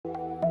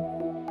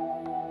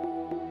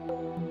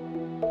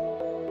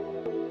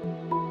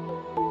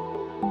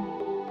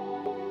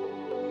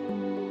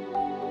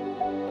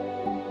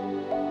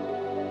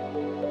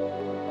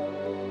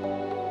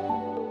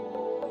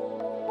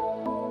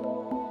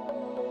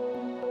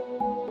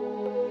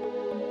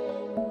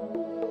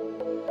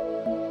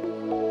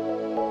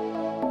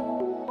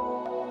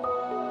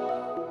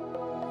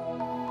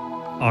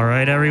All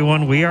right,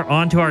 everyone, we are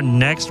on to our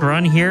next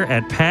run here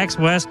at PAX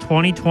West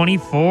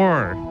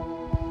 2024.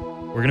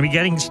 We're going to be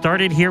getting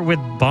started here with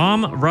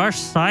Bomb Rush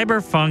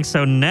Cyberfunk.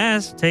 So,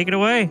 Ness, take it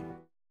away.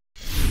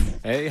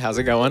 Hey, how's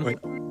it going?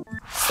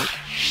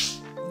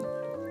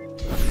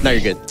 No,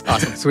 you're good.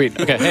 Awesome,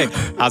 sweet. Okay, hey,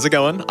 how's it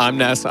going? I'm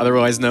Ness,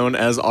 otherwise known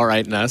as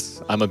Alright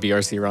Ness. I'm a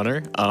BRC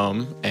runner,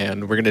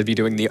 and we're going to be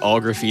doing the all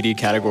graffiti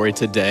category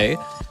today.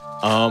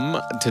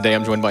 Today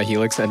I'm joined by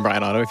Helix and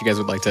bryonato. If you guys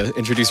would like to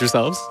introduce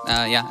yourselves.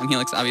 Yeah, I'm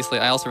Helix. Obviously,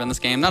 I also run this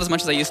game. Not as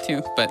much as I used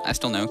to, but I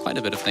still know quite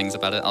a bit of things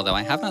about it, although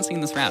I have not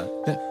seen this route.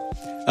 Yeah.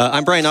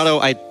 I'm bryonato.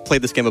 I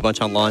played this game a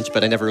bunch on launch,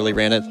 but I never really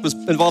ran it. Was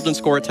involved in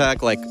Score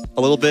Attack like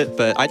a little bit,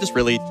 but I just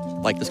really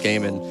like this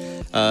game, and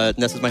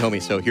Ness is my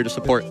homie, so here to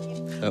support.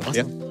 So,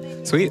 Awesome.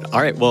 Yeah. Sweet. All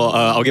right, well,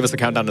 I'll give us a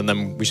countdown and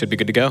then we should be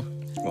good to go.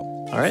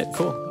 Cool. All right,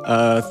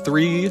 cool.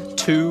 3,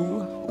 2,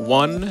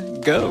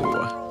 1, go.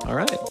 All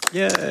right,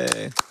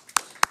 yay.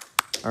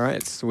 All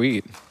right,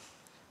 sweet.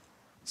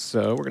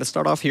 So we're going to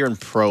start off here in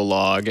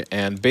prologue,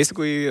 and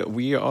basically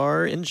we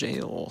are in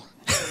jail.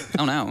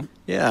 Oh, no.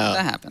 Yeah. How did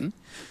that happen?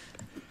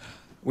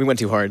 We went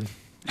too hard.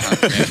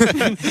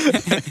 Oh,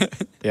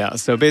 Yeah,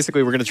 so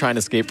basically we're going to try and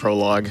escape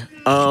prologue.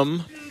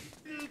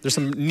 There's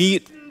some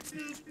neat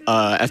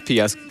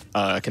FPS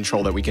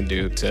control that we can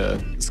do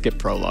to skip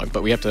prologue,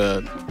 but we have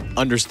to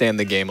understand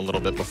the game a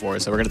little bit before,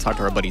 so we're going to talk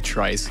to our buddy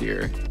Trice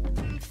here.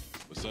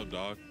 What's up,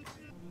 dog?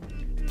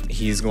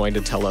 He's going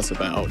to tell us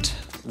about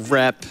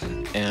rep,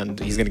 and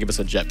he's going to give us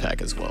a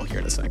jetpack as well here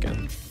in a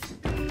second.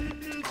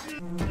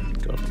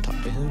 Go up and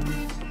talk to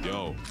him.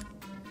 Yo.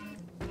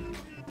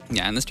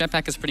 Yeah, and this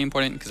jetpack is pretty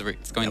important because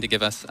it's going to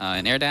give us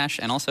an air dash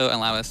and also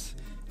allow us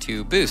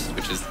to boost,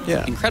 which is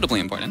incredibly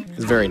important.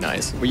 It's very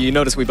nice. Well, you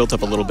notice we built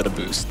up a little bit of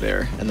boost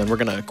there, and then we're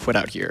going to quit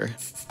out here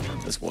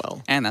as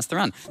well. And that's the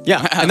run.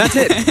 Yeah, and that's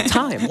it.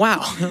 Time.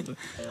 Wow.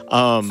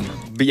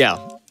 But yeah,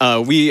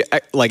 we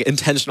like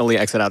intentionally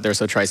exit out there,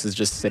 so Trice is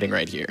just sitting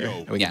right here,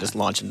 and we can just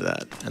launch into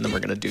that. And then we're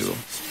gonna do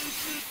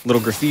a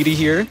little graffiti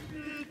here,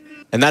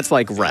 and that's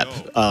like rep.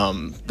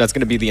 That's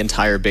gonna be the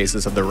entire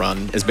basis of the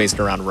run, is based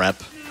around rep.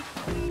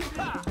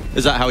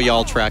 Is that how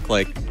y'all track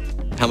like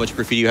how much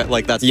graffiti you have?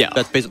 Like that's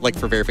basically like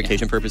for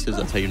verification purposes.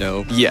 That's how you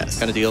know. Yes.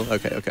 Kind of deal.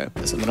 Okay. Okay.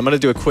 So then I'm gonna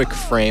do a quick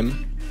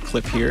frame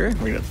clip here.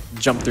 We're gonna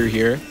jump through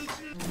here.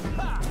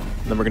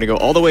 And then we're gonna go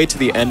all the way to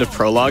the end of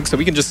prologue, so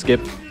we can just skip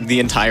the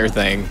entire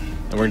thing.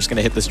 And we're just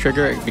gonna hit this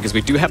trigger because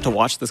we do have to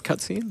watch this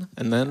cutscene.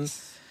 And then,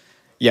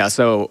 yeah,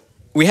 so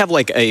we have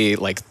like a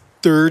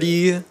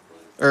 30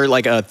 or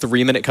like a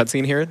 3-minute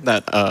cutscene here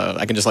that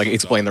I can just like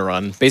explain the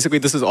run. Basically,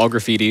 this is all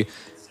graffiti.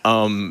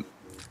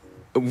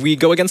 We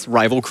go against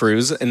rival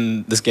crews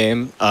in this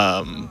game.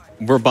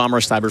 We're Bomb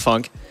Rush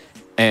Cyberfunk,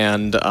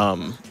 and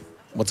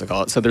what's it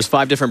called? So there's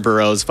 5 different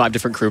boroughs, 5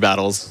 different crew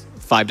battles,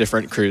 5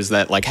 different crews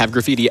that like have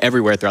graffiti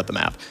everywhere throughout the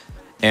map.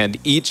 And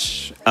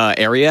each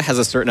area has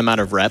a certain amount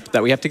of rep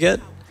that we have to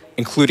get,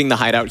 including the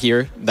hideout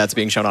here that's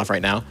being shown off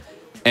right now.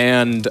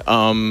 And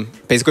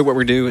basically what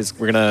we're going to do is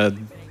we're going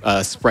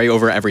to spray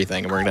over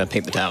everything, and we're going to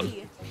paint the town.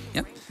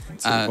 Yep.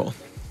 Cool.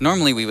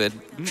 Normally we would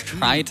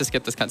try to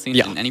skip this cutscene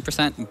in any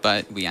percent,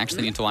 but we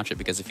actually need to watch it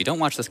because if you don't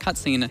watch this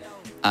cutscene,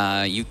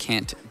 you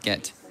can't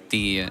get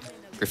the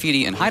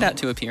graffiti and hideout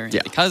to appear.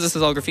 And because this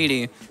is all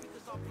graffiti,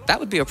 that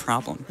would be a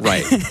problem.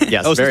 Right.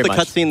 Yes, Oh, is very this the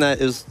much. cutscene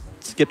that is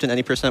skipped in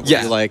any percent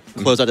where you like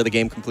close out of the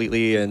game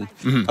completely? And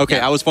okay,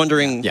 I was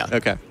wondering. Yeah.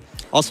 Okay.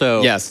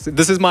 Also, yes,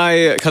 this is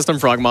my custom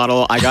frog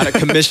model. I got it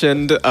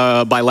commissioned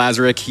by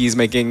Lazaric. He's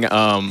making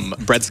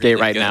bread skate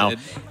right now.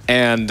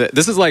 And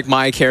this is like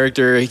my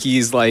character.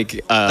 He's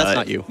like... that's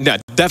not you. No,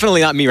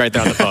 definitely not me right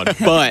there on the phone.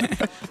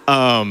 But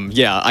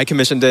yeah, I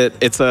commissioned it.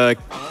 It's a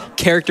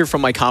character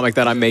from my comic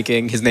that I'm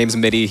making. His name's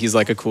Mitty. He's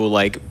like a cool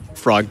like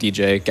frog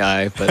DJ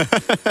guy,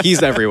 but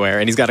he's everywhere,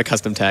 and he's got a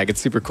custom tag.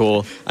 It's super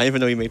cool. I didn't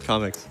even know you made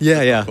comics.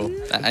 Yeah, yeah. Cool.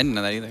 I didn't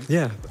know that either.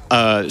 Yeah.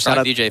 Shout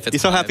out. DJ fits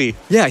He's so happy.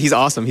 Yeah, he's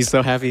awesome. He's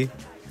so happy.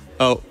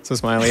 Oh, So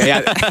smiley.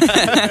 Yeah.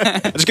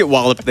 I just get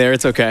walloped there.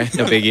 It's okay.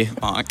 No biggie.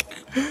 Bonk.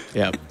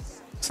 Yeah.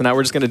 So now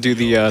we're just gonna do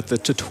the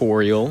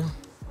tutorial,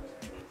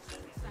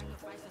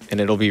 and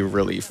it'll be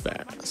really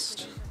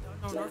fast.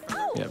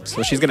 Yep.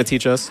 So she's gonna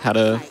teach us how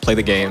to play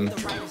the game.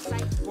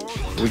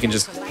 We can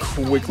just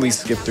quickly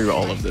skip through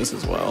all of this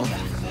as well.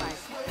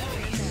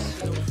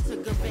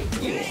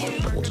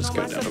 Cool. We'll just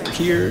go down over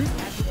here.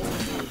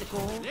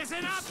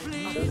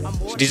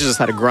 She teaches us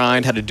how to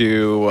grind, how to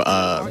do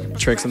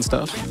tricks and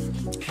stuff,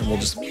 and we'll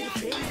just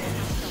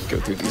go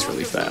through these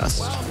really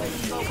fast.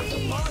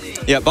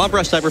 yeah. Bomb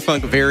Rush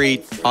Cyberfunk,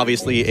 very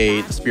obviously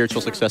a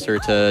spiritual successor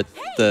to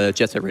the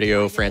Jet Set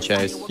Radio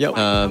franchise. Yep.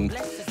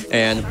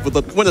 And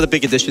one of the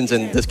big additions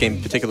in this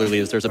game particularly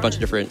is there's a bunch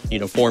of different,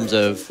 forms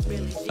of,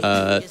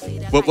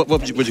 what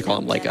would you call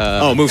them? Like,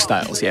 move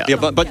styles, yeah. Yeah,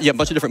 but a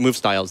bunch of different move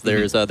styles.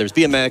 There's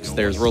BMX,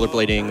 there's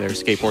rollerblading,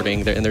 there's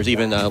skateboarding, and there's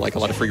even like a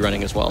lot of free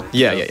running as well.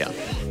 Yeah.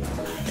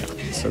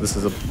 So this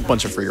is a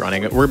bunch of free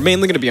running. We're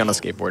mainly going to be on a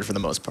skateboard for the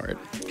most part.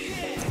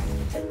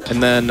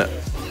 And then,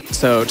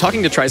 so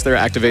talking to Trice there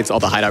activates all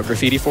the hideout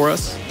graffiti for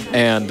us.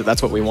 and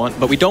that's what we want.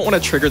 But we don't want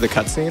to trigger the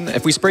cutscene.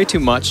 If we spray too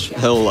much,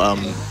 he'll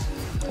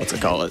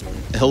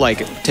he'll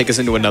like take us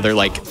into another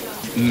like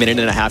minute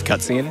and a half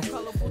cutscene.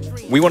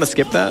 We want to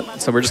skip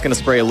that, so we're just gonna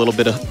spray a little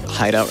bit of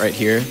hideout right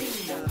here.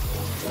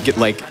 Get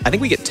like, I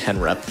think we get 10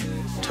 rep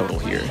total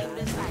here.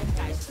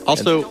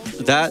 Also,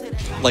 that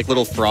like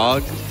little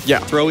frog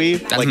throwy,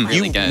 That's like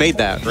really you good. made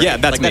that, right? Yeah,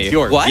 that's like, me. That's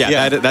yours. What?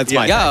 Yeah, that's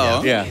my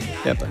Yo. thing, Yeah.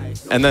 Yep.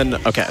 And then,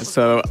 okay,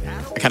 so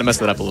I kind of messed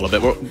that up a little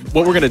bit.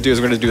 What we're going to do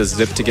is we're going to do a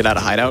zip to get out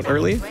of hideout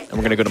early, and we're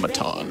going to go to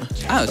Matan.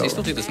 Oh, so you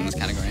still do this in this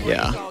category?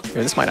 Yeah. I mean,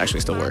 this might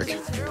actually still work.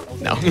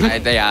 No. I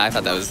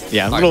thought that was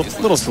Yeah, a far little, too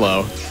slow. little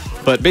slow.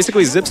 But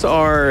basically, zips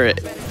are...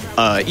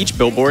 each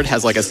billboard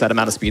has like a set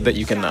amount of speed that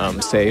you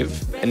can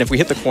save. And if we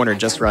hit the corner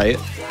just right,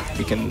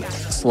 we can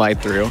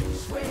slide through.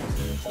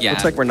 Yeah.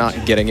 Looks like we're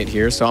not getting it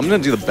here, so I'm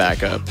going to do the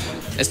backup.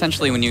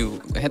 Essentially, when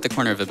you hit the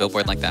corner of a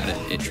billboard like that,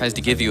 it tries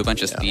to give you a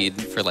bunch of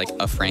speed for like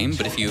a frame,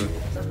 but if you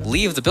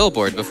leave the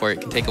billboard before it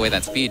can take away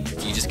that speed,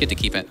 you just get to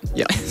keep it.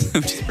 Yeah.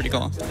 Which is pretty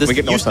cool. This We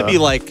get used to North be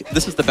like,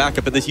 this is the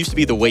backup, but this used to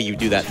be the way you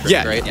do that trick,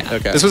 Yeah. right? Yeah.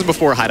 Okay. This was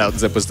before hideout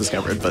zip was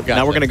discovered, but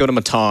now we're going to go to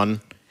Matan.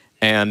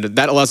 And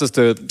that allows us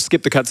to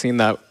skip the cutscene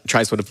that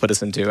Trice would have put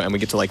us into, and we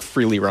get to like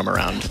freely roam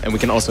around. And we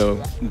can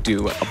also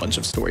do a bunch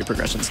of story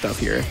progression stuff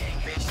here.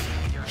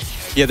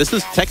 Yeah, this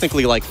is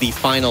technically like the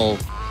final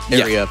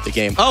area of the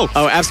game. Oh,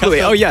 absolutely.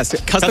 custom- Oh,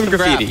 yes. Custom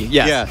graffiti. graph.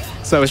 Yes.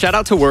 Yeah. So shout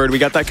out to Word. We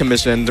got that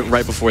commissioned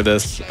right before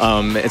this.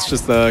 It's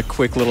just a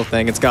quick little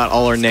thing. It's got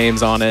all our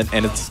names on it,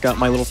 and it's got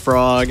my little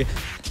frog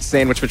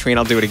sandwiched between.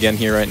 I'll do it again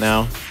here right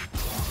now.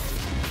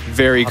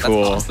 Very that's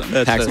cool. awesome.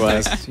 PAX That's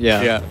West.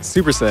 Yeah. Yeah.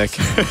 Super sick.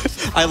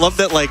 I love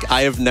that, like,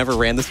 I have never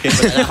ran this game,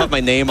 but I have my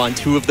name on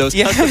 2 of those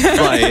custom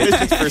Right.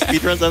 for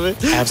speedruns of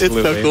it.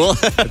 Absolutely. It's so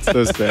cool. It's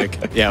so sick.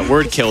 Yeah,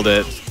 Word killed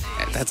it.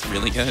 That's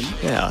really good.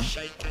 Yeah.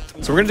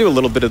 So we're gonna do a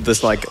little bit of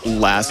this like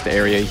last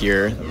area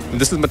here.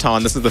 This is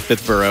Matan. This is the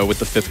 5th borough with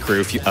the 5th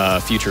crew,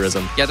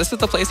 Futurism. Yeah, this is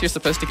the place you're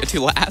supposed to go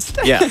to last.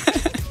 Yeah.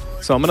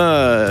 So I'm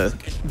gonna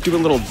do a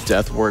little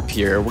death warp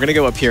here. We're gonna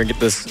go up here and get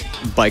this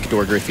bike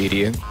door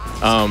graffiti.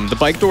 The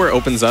bike door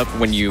opens up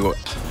when you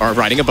are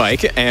riding a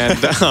bike, and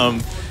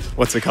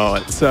what's it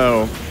called?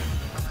 So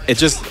it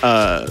just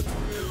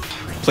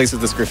places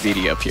this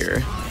graffiti up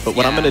here. But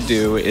what I'm Yeah. gonna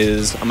do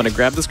is I'm gonna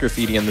grab this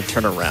graffiti and then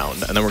turn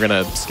around, and then we're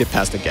gonna skip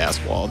past a gas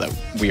wall that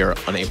we are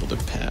unable to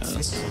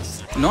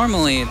pass.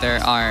 Normally, there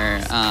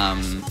are...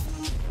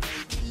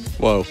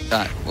 Whoa.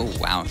 oh,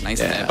 wow. Nice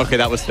Yeah. dip. Okay,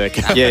 that was sick.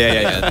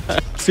 Yeah.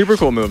 Super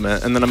cool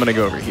movement. And then I'm gonna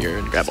go over here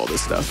and grab all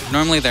this stuff.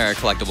 Normally, there are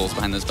collectibles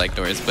behind those bike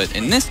doors, but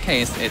in this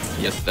case, it's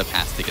just a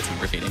pass to get some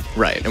graffiti.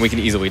 Right, and we can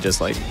easily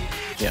just like,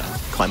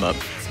 climb up.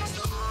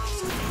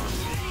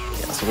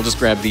 Yeah, so we'll just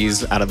grab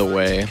these out of the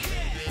way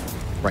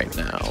right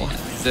now.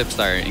 Zips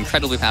are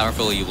incredibly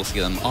powerful. You will see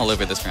them all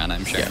over this round,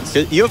 I'm sure. Yes.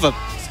 You have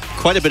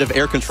quite a bit of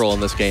air control in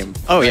this game.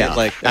 Oh right? yeah,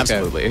 Like, okay.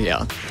 absolutely,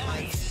 yeah.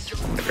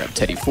 I'm gonna grab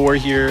Teddy 4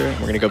 here.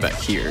 We're gonna go back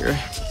here.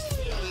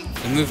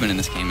 The movement in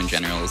this game in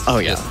general is Oh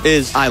yeah,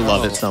 just I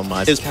love it so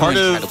much. Is part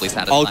of incredibly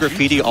satisfying. all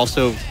graffiti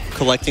also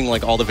collecting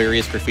like all the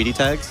various graffiti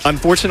tags?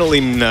 Unfortunately,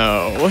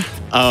 no.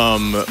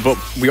 But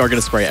we are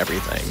gonna spray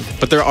everything.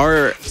 But there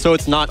are So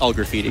it's not all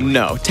graffiti.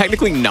 no,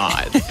 technically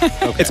not.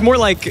 It's more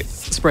like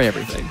spray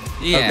everything.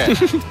 Yeah.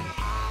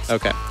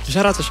 Okay.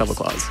 Shout out to Shovel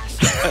Claws.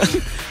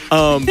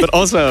 But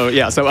also,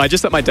 yeah, so I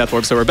just set my death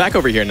orb, so we're back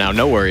over here now,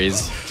 no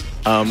worries.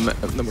 And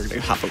then we're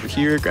gonna hop over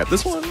here, grab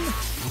this one.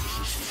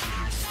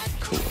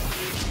 Cool.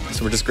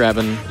 So we're just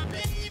grabbing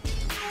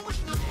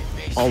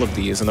all of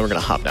these, and then we're gonna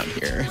hop down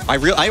here.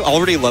 I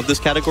already love this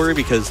category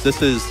because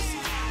this is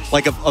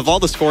like of all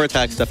the score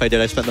attack stuff I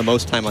did, I spent the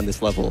most time on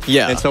this level.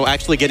 Yeah. And so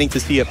actually getting to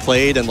see it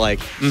played and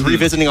like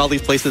revisiting all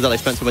these places that I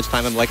spent so much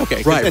time, I'm like, okay.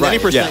 'cause Right, in any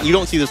right, percent, yeah. you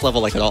don't see this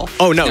level like at all.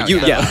 Oh no, No, you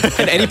yeah.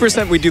 At any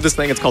percent we do this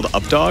thing, it's called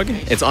Updog.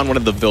 It's on one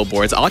of the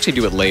billboards. I'll actually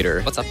do it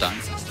later. What's up, Don?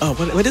 Oh,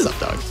 what is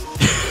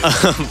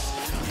Updog?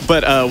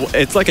 But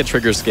it's like a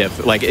trigger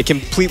skip. Like it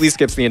completely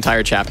skips the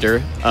entire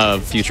chapter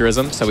of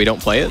Futurism, so we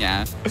don't play it.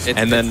 Yeah.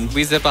 And then-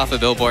 we zip off a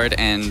billboard,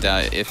 and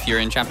if you're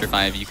in Chapter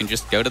 5, you can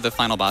just go to the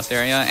final boss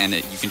area, and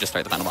you can just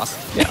start the final boss.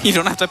 Yeah. You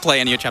don't have to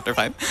play any of Chapter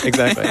 5.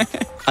 Exactly.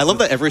 I love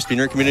that every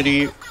speedrunner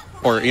community,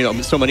 or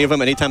so many of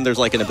them, anytime there's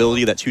like an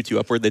ability that shoots you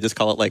upward, they just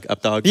call it like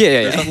Updog.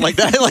 Yeah. Or something like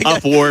that. Like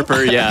Up warp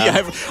or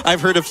yeah.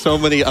 I've heard of so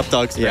many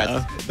Updog strats.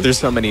 Yeah. There's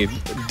so many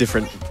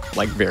different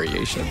like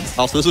variations.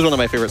 Also, this is one of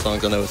my favorite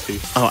songs on OST.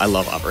 Oh, I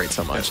love Operate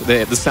so much.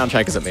 The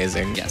soundtrack is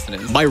amazing. Yes, it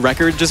is. My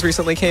record just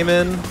recently came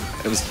in.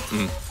 It was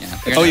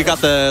Yeah. Oh, you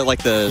got the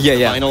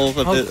Yeah. vinyl of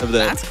the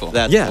that's cool.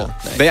 That's yeah. cool.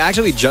 They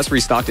actually just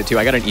restocked it too.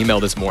 I got an email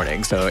this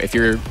morning. So if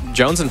you're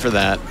jonesing for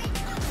that,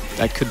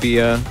 that could be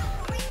a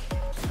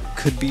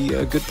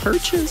good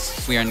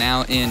purchase. We are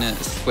now in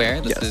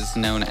Square. This Yes. is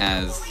known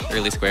as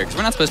Early Square, because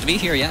we're not supposed to be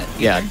here yet.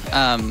 Yeah.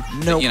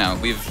 Nope. You know,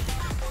 we've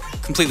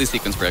completely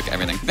sequence broke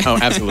everything. Oh,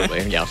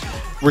 absolutely. Yeah.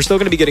 We're still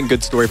going to be getting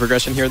good story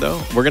progression here,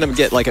 though. We're going to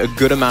get like a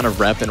good amount of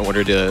rep in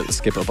order to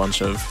skip a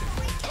bunch of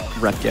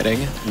rep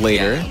getting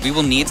later. Yeah. We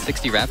will need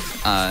 60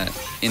 reps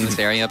in this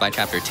area by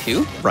chapter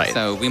 2. Right.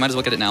 So we might as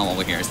well get it now while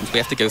we're here, since we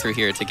have to go through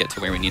here to get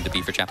to where we need to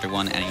be for chapter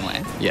 1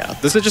 anyway. Yeah,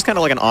 this is just kind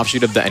of like an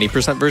offshoot of the any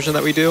 % version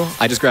that we do.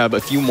 I just grab a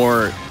few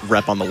more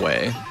rep on the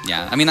way.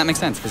 Yeah, I mean, that makes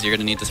sense, because you're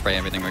going to need to spray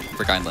everything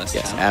regardless.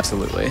 Yes, so.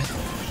 absolutely.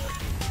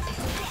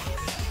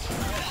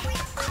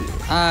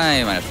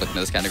 I might have to look into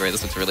this category.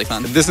 This looks really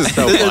fun. This is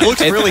so fun. It looks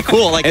really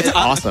cool. Like it's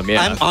awesome.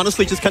 Yeah, I'm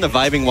honestly just kind of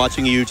vibing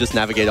watching you just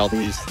navigate all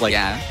these like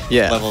yeah.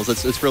 levels.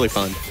 It's really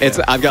fun.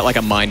 I've got like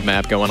a mind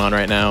map going on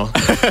right now.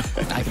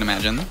 I can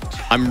imagine.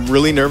 I'm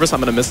really nervous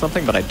I'm gonna miss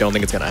something, but I don't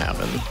think it's gonna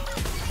happen.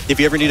 If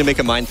you ever need to make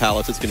a mind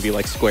palace, it's gonna be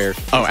like square.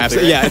 Oh,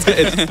 absolutely. Yeah.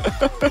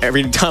 It's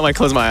every time I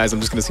close my eyes,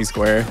 I'm just gonna see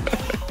square.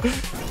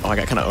 Oh, I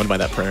got kind of owned by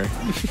that printer.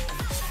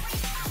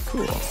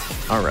 Cool.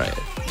 All right.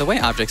 The way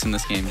objects in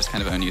this game just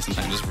kind of own you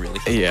sometimes is really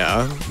fun.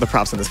 Yeah, the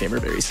props in this game are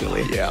very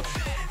silly. Yeah.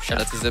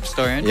 Shout out to zip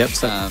storage. Yep.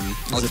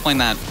 I'll explain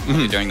that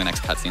during the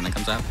next cutscene that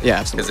comes out. Yeah,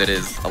 absolutely. Because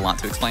it is a lot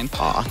to explain.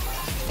 Aw.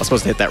 I was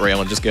supposed to hit that rail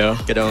and just go.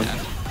 Get owned.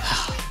 Yeah.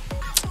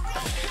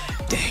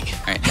 Dang.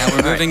 All right, now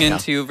we're moving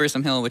into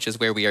Versum Hill, which is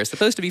where we are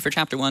supposed to be for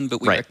chapter 1,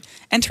 but we are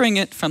entering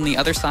it from the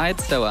other side.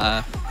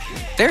 So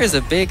there is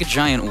a big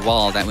giant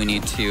wall that we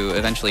need to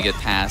eventually get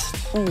past.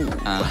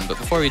 But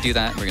before we do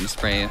that, we're going to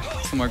spray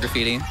some more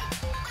graffiti.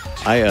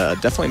 I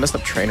definitely messed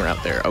up train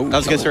route there. Oh, I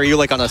was gonna say, are you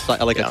like on a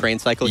train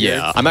cycle here?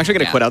 Yeah, I'm actually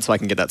gonna quit out so I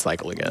can get that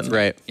cycle again.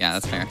 Right. Yeah,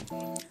 that's fair.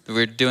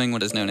 We're doing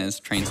what is known as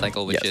train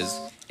cycle, which is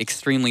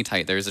extremely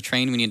tight. There is a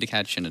train we need to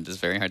catch, and it is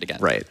very hard to get.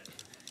 Right.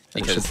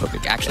 Because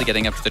actually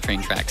getting up to the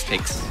train tracks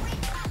takes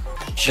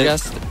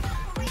just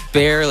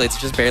barely. It's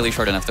just barely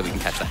short enough that we can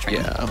catch that train.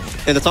 Yeah.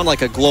 And it's on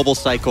like a global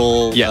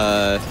cycle.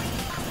 Yeah.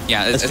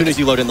 Yeah, as soon as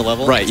you load in the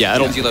level. Right. Yeah. As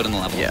soon as you load in the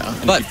level. Yeah.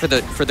 But for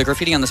the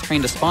graffiti on this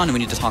train to spawn, we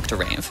need to talk to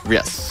Rave.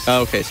 Yes.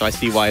 Oh, okay, so I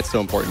see why it's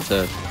so important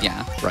to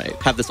Right.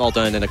 have this all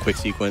done in a quick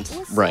sequence.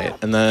 Right.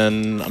 And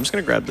then I'm just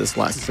gonna grab this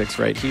last 6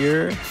 right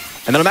here,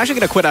 and then I'm actually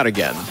gonna quit out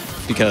again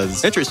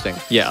because interesting.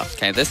 Yeah.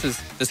 Okay. This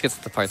gets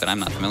to the part that I'm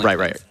not familiar. Right.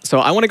 with. Right. So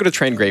I want to go to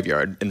Train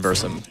Graveyard in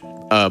Versum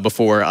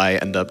before I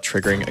end up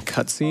triggering a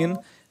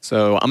cutscene.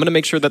 So I'm gonna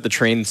make sure that the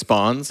train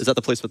spawns. Is that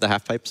the place with the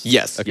half pipes?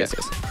 Yes. Okay. Yes.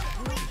 Yes.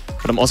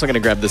 But I'm also gonna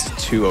grab this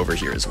 2 over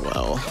here as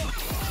well.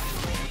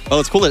 Oh,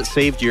 it's cool that it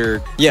saved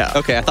your... Yeah.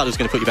 Okay, I thought it was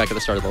going to put you back at the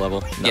start of the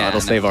level. No,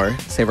 it'll save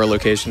our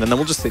location, and then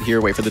we'll just sit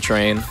here, wait for the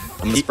train.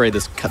 I'm gonna spray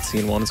this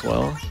cutscene one as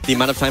well. The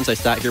amount of times I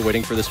sat here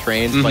waiting for this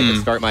train so I could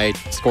start my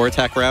score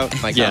attack route.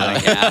 My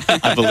God. Yeah.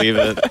 I believe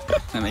it.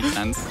 That makes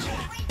sense.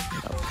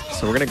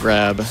 So we're gonna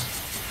grab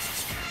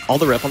all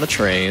the rep on the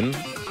train.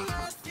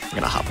 I'm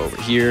gonna hop over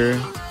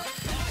here.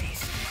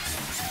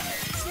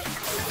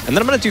 And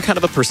then I'm gonna do kind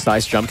of a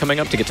precise jump coming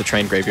up to get to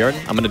Train Graveyard.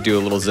 I'm gonna do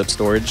a little zip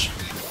storage.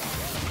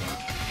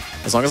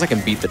 As long as I can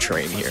beat the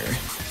train here.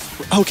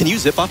 Oh, can you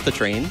zip off the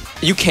train?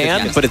 You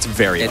can, but it's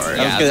very hard.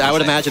 I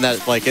would imagine that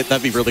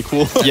that'd be really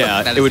cool.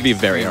 Yeah, it would be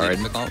very hard.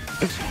 Difficult.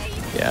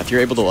 Yeah, if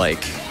you're able to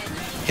like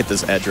hit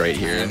this edge right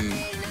here. I'm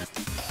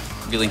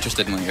really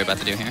interested in what you're about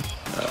to do here.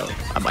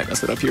 I might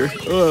mess it up here.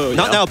 Oh,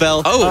 Not now,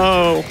 Bell.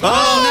 Oh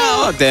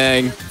no!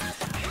 Dang.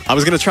 I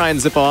was gonna try and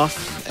zip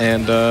off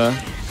and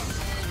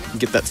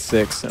get that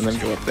 6 and then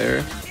go up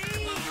there.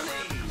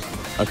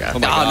 Okay. Oh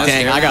my God.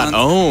 Dang, I got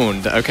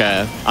owned.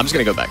 Okay. I'm just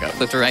gonna go back up.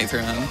 Flipped right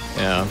through him.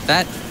 Yeah.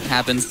 That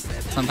happens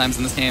sometimes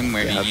in this game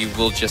where you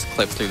will just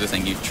clip through the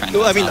thing you're trying to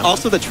Well, I mean, stop.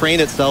 also the train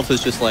itself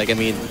is just like, I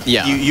mean,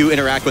 you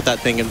interact with that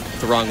thing in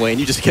the wrong way and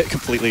you just get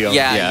completely owned.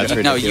 Yeah, it's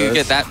no, you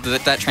ridiculous.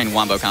 get that train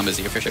wombo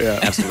combos you for sure. Yeah,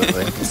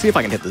 absolutely. Let's see if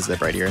I can hit the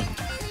zip right here.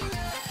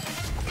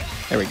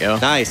 There we go.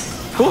 Nice.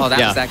 Cool. Oh, that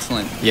was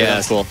excellent. Yeah,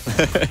 that's cool.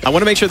 I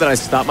want to make sure that I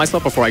stop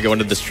myself before I go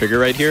into this trigger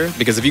right here,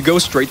 because if you go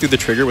straight through the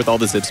trigger with all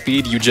the zip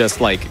speed, you just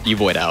you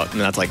void out, and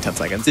that's like 10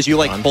 seconds. Did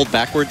you hold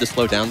backward to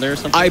slow down there or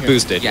something? I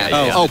boosted.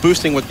 Oh,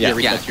 boosting with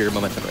resets your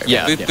momentum. Right?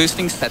 Yeah.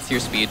 Boosting sets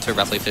your speed to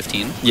roughly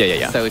 15.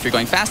 Yeah. So if you're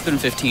going faster than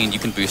 15, you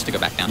can boost to go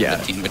back down to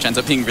 15, which ends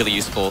up being really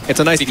useful. It's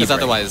a nice because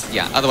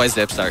keyframe. otherwise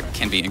zips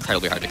can be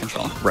incredibly hard to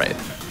control. Right.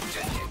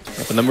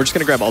 And then we're just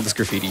gonna grab all this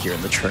graffiti here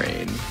in the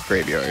train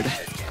graveyard.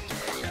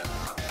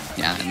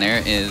 Yeah, and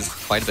there is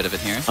quite a bit of it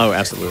here. Oh,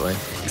 absolutely.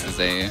 This is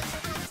a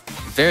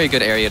very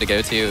good area to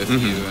go to if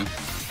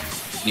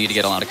you need to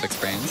get a lot of quick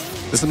sprays.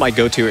 This is my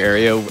go-to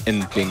area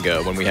in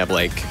Bingo when we have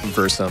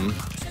Versum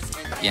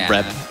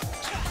rep.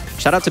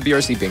 Shout out to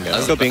BRC Bingo.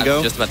 Let's go Bingo. I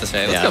was just about to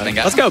say, let's go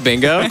Bingo. Let's go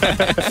Bingo.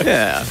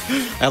 Yeah.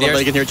 I love that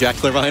you can hear Jack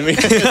Clear behind me.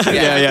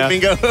 yeah.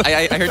 Bingo.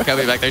 I heard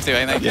Kobe back there too,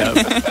 I think. Yeah.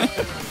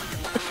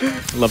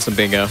 Love some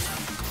Bingo.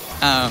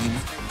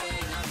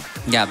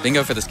 Yeah,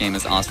 Bingo for this game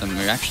is awesome.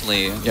 We're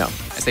actually, I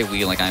say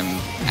we like I'm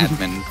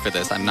admin for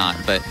this, I'm not,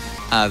 but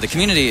the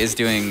community is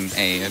doing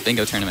a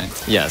Bingo tournament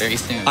very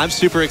soon. I'm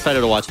super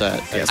excited to watch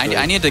that. Yes,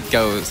 I need to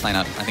go sign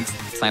up. I think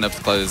sign ups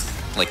close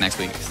next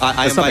week.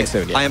 I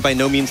am by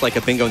no means like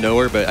a Bingo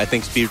knower, but I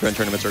think speedrun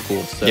tournaments are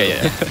cool. So.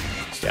 Yeah.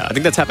 Yeah, I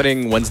think that's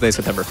happening Wednesday,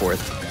 September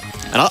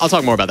 4th. And I'll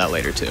talk more about that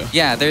later too.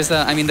 Yeah, there's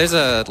a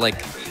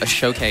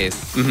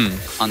showcase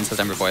on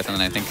September 4th, and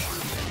then I think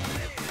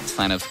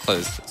sign of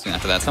closed soon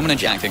after that. Someone in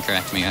chat can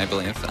correct me, I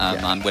believe,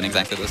 on when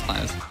exactly those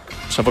close.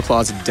 Shovel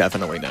Claws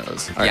definitely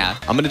knows. All right, Yeah.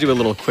 I'm gonna do a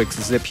little quick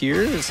zip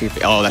here. See if,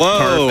 oh, that's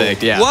Whoa.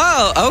 perfect. Yeah.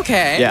 Whoa,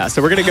 okay. Yeah,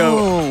 so we're gonna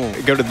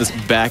go to this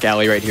back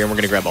alley right here, and we're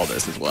gonna grab all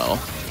this as well.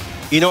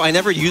 You know, I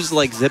never used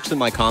like zips in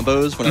my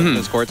combos when I was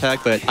doing score attack,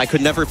 but I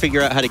could never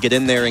figure out how to get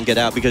in there and get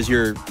out because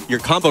your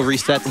combo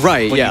resets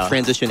Right, when yeah. you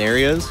transition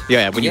areas.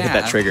 Yeah, when you hit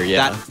that Yeah. trigger,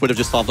 yeah. That would have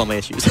just solved all my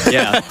issues.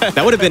 Yeah,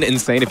 that would have been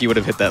insane if you would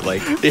have hit that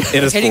like in a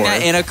Hitting score.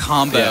 that in a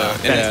combo.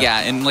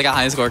 Yeah. In like a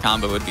high score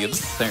combo would be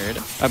absurd.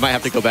 I might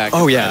have to go back.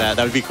 Oh, and yeah. try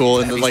that would be cool,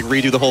 and That'd like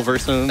redo the whole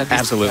Versum.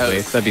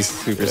 Absolutely, that'd be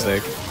super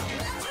sick.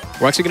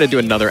 We're actually gonna do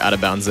another out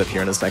of bounds zip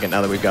here in a second.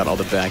 Now that we've got all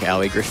the back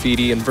alley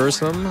graffiti and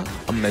Versum,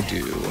 I'm gonna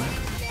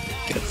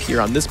get up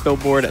here on this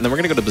billboard, and then we're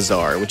gonna go to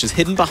Bazaar, which is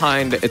hidden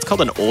behind. It's called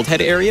an old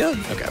head area.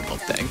 Okay, well,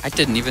 dang. I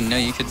didn't even know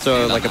you could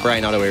So do like a that.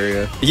 bryonato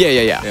area.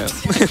 Yeah.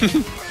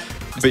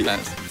 But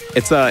That's-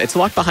 it's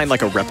locked behind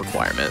like a rep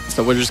requirement.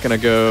 So we're just gonna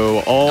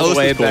go all Oh, the this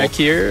way is cool. back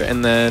here,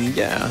 and then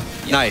yeah,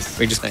 Nice.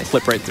 we just Nice.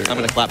 flip right through. I'm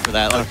gonna clap for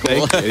that. That's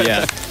cool. Thank you,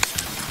 yeah.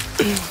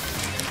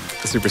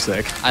 Super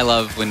sick. I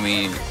love when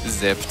we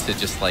zip to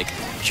just like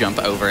jump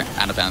over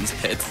out of bounds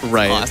hits. It's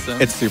Right.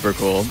 Awesome. It's super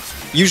cool.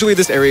 Usually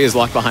this area is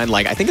locked behind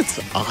like, I think it's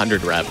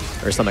 100 rep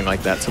or something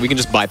like that. So we can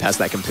just bypass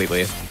that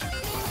completely.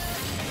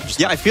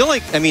 Yeah, I feel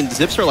like, I mean,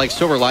 zips are like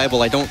so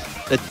reliable.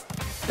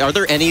 Are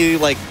there any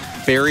like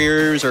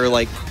barriers or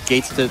like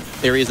gates to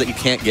areas that you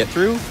can't get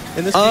through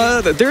in this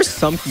game? There's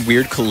some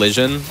weird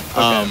collision.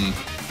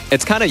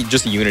 It's kind of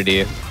just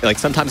unity. Like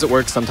sometimes it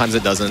works, sometimes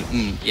it doesn't.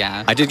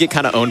 yeah. I did get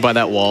kind of owned by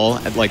that wall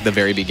at like the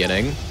very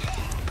beginning.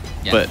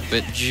 Yeah, but-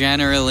 but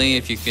generally,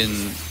 if you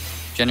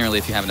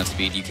have enough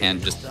speed, you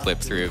can just flip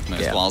through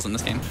most Yeah. walls in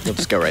this game. You'll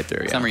just go right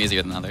through, yeah. Some are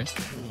easier than others.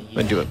 I'm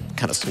gonna do a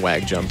kind of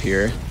swag jump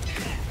here.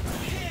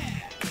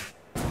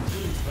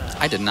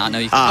 I did not know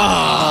you could.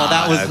 Oh,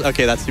 that was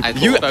okay. That's super I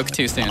cool. spoke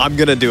too soon. I'm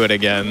gonna do it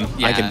again. I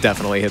Yeah. can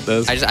definitely hit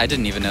this. I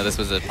didn't even know this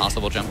was a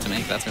possible jump to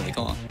make. That's really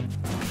cool.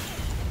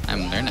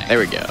 I'm learning. There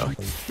we go.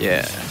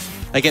 Yeah.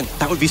 Again,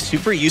 that would be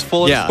super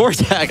useful in Yeah. score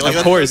attack. Like, Of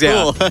that's course, so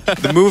yeah. cool.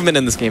 The movement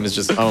in this game is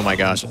just, oh my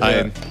gosh.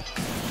 Yeah.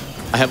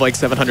 I have like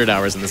 700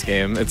 hours in this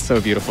game. It's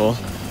so beautiful.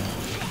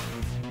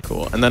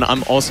 Cool. And then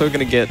I'm also going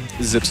to get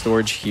zip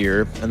storage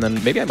here. And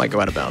then maybe I might go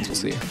out of bounds. We'll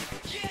see.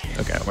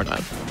 Okay, we're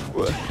not.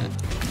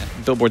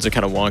 Billboards are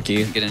kind of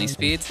wonky. Get any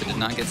speed, so did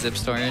not get zip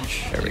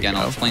storage. There we Again,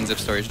 I'll go. explain zip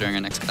storage during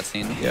our next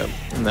cutscene. Yep.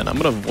 And then I'm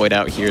going to void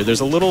out here.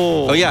 There's a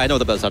little... Oh yeah, I know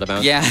the buzz out of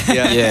bounds. Yeah.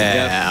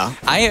 Yeah.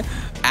 I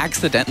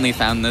accidentally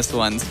found this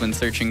once when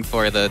searching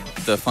for the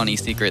funny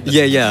secret.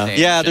 Yeah, yeah. stage,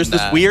 Yeah, there's and,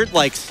 this weird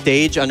like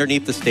stage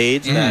underneath the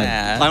stage. Yeah.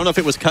 That, I don't know if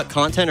it was cut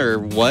content or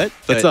what.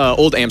 But It's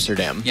Old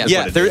Amsterdam. Yeah. is yeah,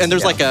 what it there, is. and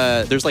there's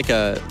Yeah. like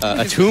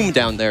a tomb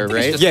down there, It's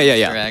right? just Yeah, an yeah,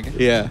 Easter yeah. egg.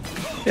 Yeah.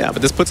 Yeah,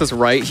 but this puts us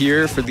right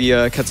here for the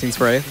cutscene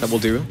spray that we'll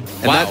do.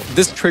 And Wow.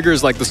 this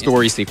triggers like the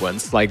story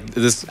sequence. Like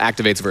this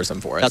activates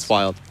Versum for us. That's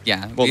wild.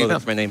 Yeah. Well, we-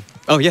 that's my name.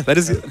 Oh yeah, that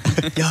is.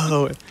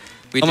 Yo,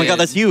 we Oh my did- god,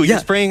 that's you. Yeah. You're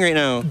spraying right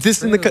now.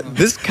 this in the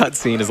this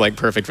cutscene is like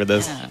perfect for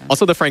this. Yeah.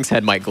 Also, the Frank's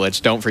head might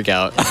glitch. Don't freak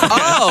out.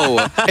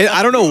 Oh!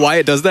 I don't know why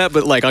it does that,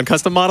 but like on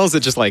custom models,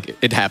 it just like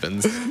it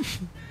happens.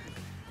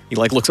 He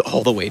like looks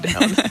all the way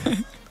down.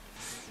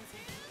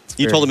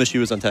 You told him his shoe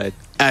was untied.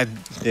 Uh,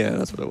 Yeah,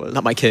 that's what it was.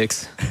 not my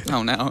kicks.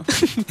 Oh no.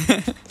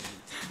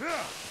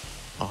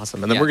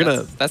 Awesome. And then Yeah, we're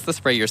gonna. That's the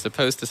spray you're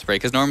supposed to spray,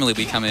 because normally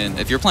we come in,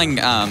 if you're playing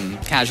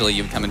casually,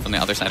 you would come in from the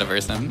other side of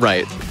Versum.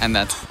 Right. And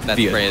that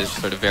Via. spray is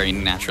sort of very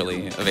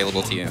naturally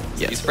available to you. So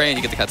Yes. you spray it,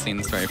 you get the cutscene,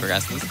 the story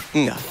progresses.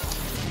 Yeah.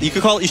 You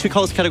should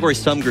call this category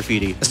some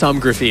graffiti. Some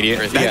graffiti.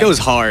 That Yeah. goes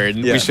hard.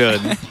 Yeah. We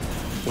should.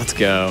 Let's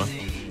go.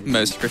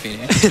 Most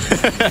graffiti.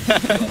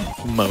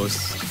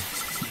 Most.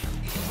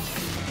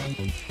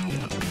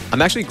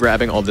 I'm actually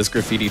grabbing all this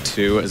graffiti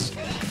too as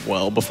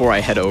well before I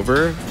head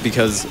over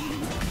because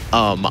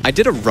I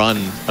did a run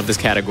of this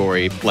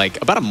category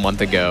like about a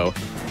month ago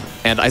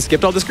and I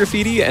skipped all this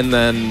graffiti and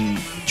then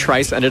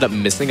Trice ended up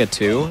missing a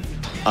 2.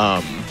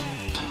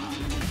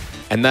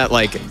 And that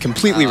like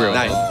completely ruined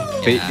it.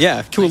 nice. But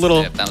yeah, cool Nice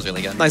little, tip. That was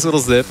really good. nice little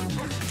zip.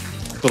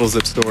 Little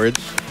zip storage.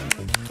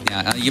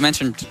 Yeah, you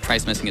mentioned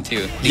Trice missing it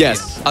too. The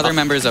Yes. Other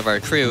members of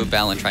our crew,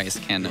 Bell and Trice,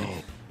 can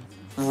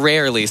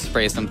rarely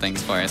spray some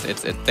things for us.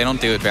 They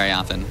don't do it very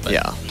often. But,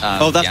 Yeah.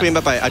 Oh, that's yeah. what you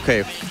meant by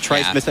okay.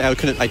 Trice Yeah. missing. I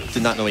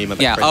did not know what you meant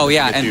by Yeah. Trice Oh, missing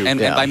yeah. a tube. And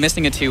Yeah. by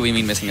missing a 2, we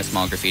mean missing a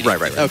small graffiti.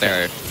 Right, right, right. Okay.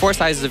 There are 4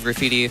 sizes of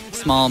graffiti: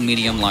 small,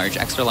 medium, large,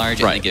 extra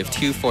large, and Right. they give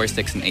 2, 4,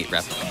 6, and 8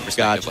 rep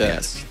respectively. Gotcha.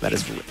 Yes, that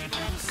is.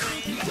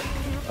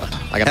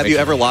 I gotta Have make you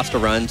sure- ever lost a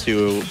run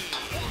to,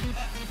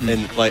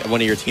 and like one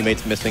of your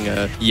teammates missing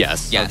a?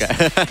 Yes. Yes.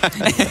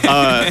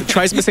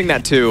 Trice missing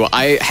that too.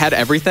 I had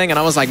everything, and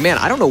I was like, man,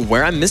 I don't know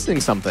where I'm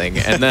missing something.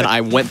 And then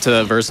I went to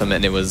Versum,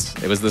 and it was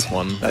this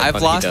one. That I've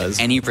he lost does.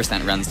 any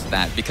percent runs to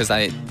that because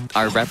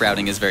our rep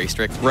routing is very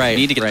strict. Right, You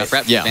need to get right. enough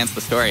reps Yeah. to advance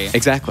the story.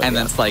 Exactly, And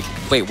then yeah. it's like,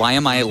 wait, why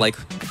am I like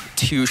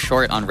too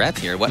short on rep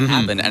here. What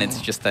happened? And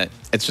it's just that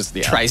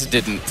Trice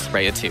didn't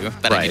spray a 2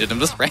 that I needed him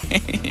to spray.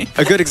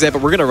 A good example,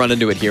 we're going to run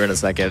into it here in a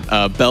second.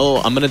 Belle,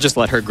 I'm going to just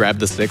let her grab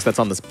the 6 that's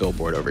on this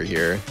billboard over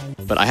here.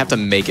 But I have to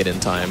make it in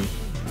time.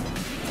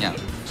 Yeah.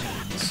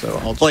 So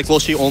I'll just... Like, will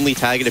she only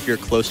tag it if you're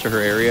close to her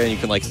area and you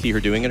can like see her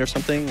doing it or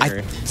something?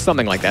 Or?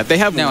 Something like that. They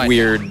have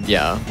weird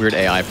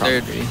AI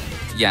probably.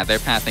 Yeah, their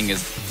pathing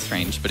is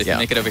strange, but if you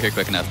make it over here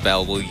quick enough,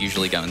 Belle will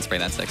usually go and spray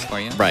that 6 for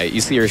you. Right,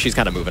 you see her, she's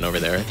kind of moving over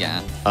there.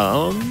 Yeah.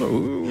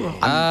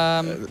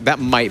 That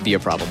might be a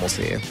problem, we'll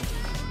see.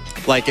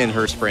 Like in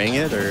her spraying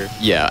it, or?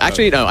 Yeah,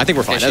 actually, no, I think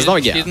we're fine.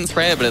 She didn't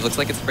spray it, but it looks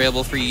like it's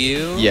sprayable for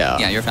you. Yeah.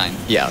 Yeah, you're fine.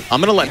 Yeah, I'm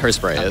gonna let her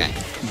spray it.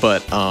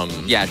 But,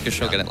 yeah, because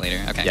she'll get it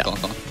later. Okay, cool.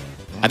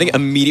 I think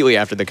immediately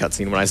after the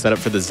cutscene, when I set up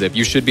for the zip,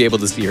 you should be able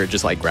to see her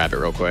just like grab it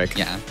real quick.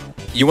 Yeah.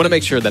 You want to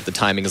make sure that the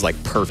timing is like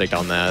perfect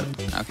on that.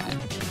 Okay.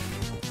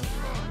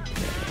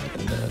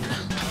 And then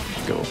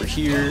go over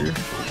here.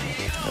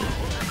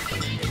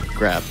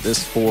 Grab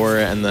this 4,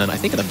 and then I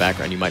think in the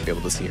background you might be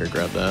able to see her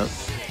grab that.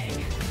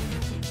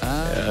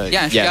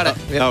 Yeah, she got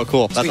it. Oh,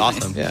 cool. That's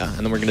awesome. Yeah,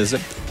 and then we're gonna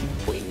zip.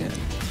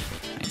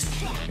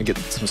 Nice. And get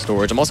some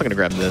storage. I'm also gonna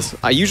grab this.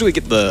 I usually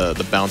get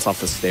the bounce off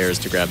the stairs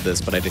to grab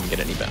this, but I didn't get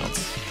any bounce.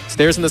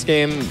 Stairs in this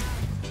game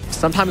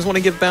sometimes want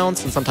to give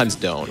bounce and sometimes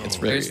don't.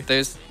 It's really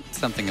there's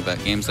something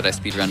about games that I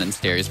speedrun and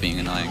stairs being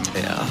annoying.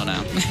 Yeah. I don't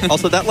know.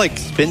 Also, that like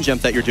spin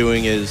jump that you're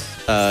doing is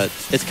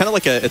it's kind of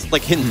like it's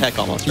like hidden tech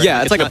almost. Right?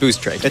 Yeah, it's like not, a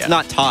boost trick. It's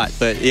not taught,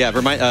 but yeah,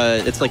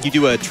 it's like you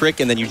do a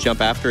trick and then you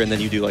jump after and then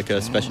you do like a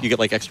special. You get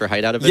like extra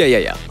height out of it.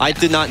 Yeah. I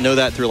did not know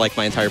that through like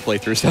my entire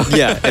playthrough. So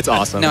yeah, it's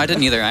awesome. No, I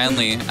didn't either. I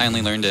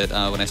only learned it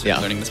when I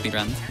started learning the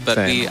speedrun. But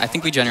I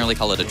think we generally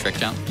call it a trick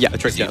jump. Yeah, a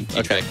trick jump.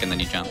 You trick and then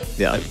you jump.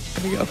 Yeah,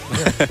 there we go.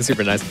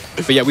 Super nice.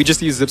 But yeah, we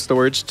just use zip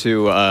storage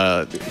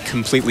to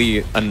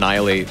completely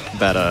annihilate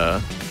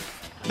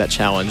that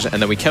challenge,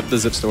 and then we kept the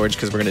zip storage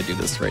because we're gonna do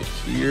this right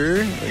here.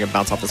 We're gonna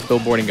bounce off this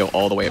billboard and go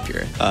all the way up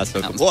here.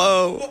 So cool.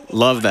 Whoa!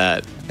 Love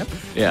that. Yep.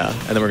 Yeah,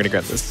 and then we're gonna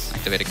grab this.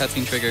 Activate a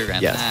cutscene trigger,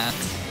 grab that.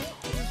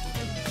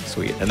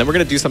 Sweet. And then we're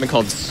gonna do something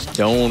called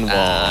Stonewall.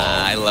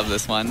 I love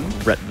this one.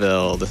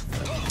 Retveld.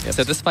 Yep.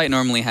 So this fight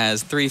normally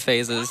has 3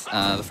 phases.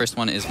 The first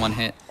one is 1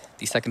 hit.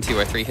 The second 2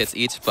 are 3 hits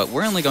each, but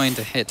we're only going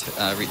to hit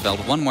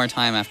Retveld 1 more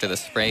time after the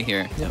spray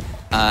here. Yep.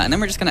 And then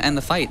we're just going to end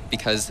the fight,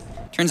 because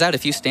turns out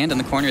if you stand in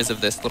the corners of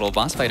this little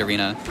boss fight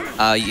arena,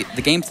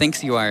 the game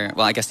thinks you are,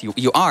 well, I guess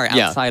you are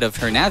outside of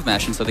her nav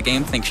mesh, and so the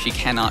game thinks she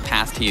cannot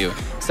pass to you.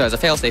 So as a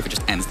failsafe, it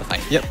just ends the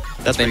fight. Yep.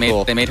 That's pretty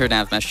cool. They made her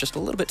nav mesh just a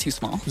little bit too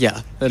small.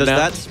 Yeah. Does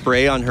that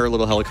spray on her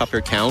little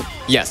helicopter count?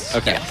 Yes.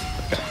 Okay.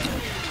 Yeah. Okay.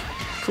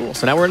 Cool.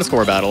 So now we're in a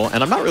score battle,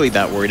 and I'm not really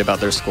that worried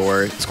about their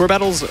score. Score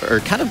battles are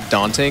kind of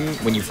daunting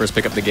when you first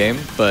pick up the game,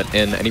 but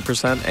in any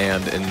percent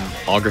and in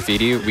all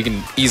graffiti, we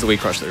can easily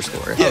crush their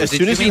score. Yeah, as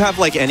soon as you have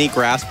like any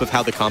grasp of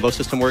how the combo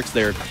system works,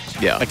 they're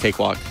a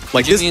cakewalk.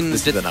 Like did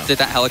this that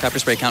helicopter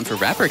spray count for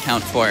rep or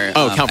count for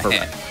count for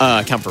hit?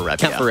 rep. Count for rep.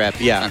 Count for rep,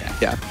 yeah. Okay.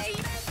 Yeah.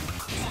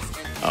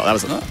 Oh, that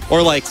was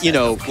or like, you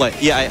know,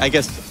 like I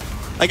guess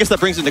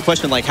that brings into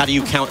question, like, how do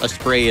you count a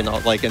spray in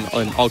all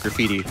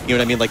graffiti? You know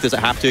what I mean? Like, does it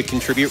have to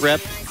contribute rep?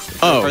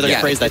 Oh, are there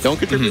sprays that don't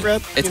contribute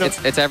rep?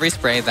 It's every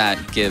spray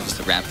that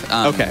gives rep.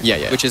 Okay.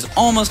 Yeah. Which is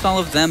almost all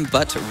of them,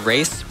 but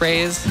race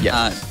sprays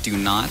do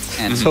not.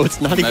 And so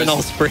it's not even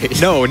all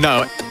sprays. No.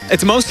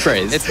 It's most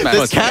sprays. It's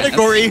this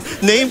category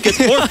name gets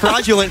more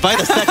fraudulent by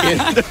the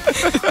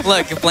second.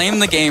 Look, blame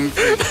the game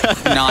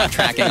for not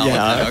tracking all of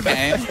them,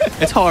 okay?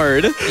 It's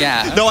hard.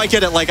 Yeah. No, I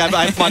get it. Like,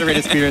 I've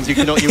moderated speedruns.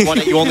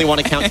 You only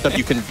want to count stuff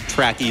you can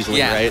track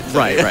easily, right? So,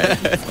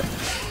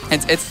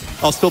 right.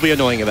 I'll still be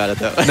annoying about it,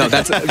 though. No,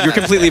 you're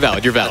completely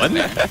valid. You're valid.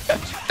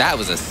 That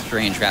was a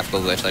strange graphical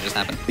glitch that just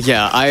happened.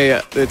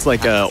 Yeah, it's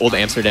like old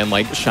Amsterdam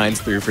like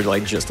shines through for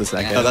like just a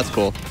second. Oh, that's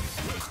cool.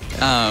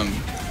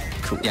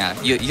 Cool.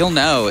 Yeah, you'll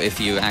know if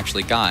you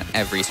actually got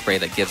every spray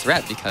that gives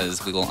rep,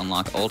 because we will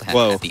unlock old hat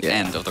at the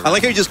end of the run. I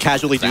like how you just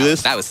casually do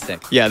this. That was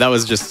sick. Yeah, that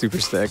was just super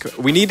sick.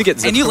 We need to get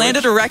zip and you storage.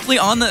 landed directly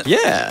on the...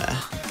 Yeah.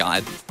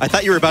 God. I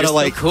thought you were about to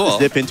like cool.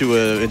 zip into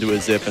a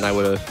zip, and I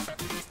would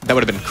have... That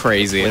would have been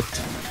crazy. Yeah.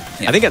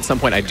 I think at some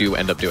point I do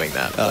end up doing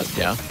that.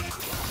 Yeah.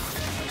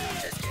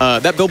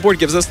 That billboard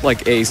gives us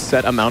like a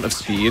set amount of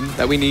speed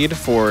that we need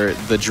for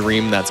the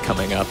dream that's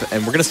coming up,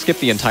 and we're gonna skip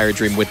the entire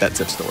dream with that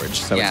zip storage.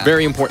 So it's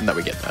very important that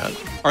we get that.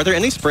 Are there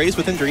any sprays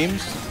within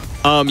dreams?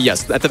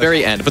 Yes, at the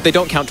very end, but they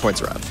don't count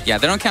towards rep. Yeah,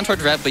 they don't count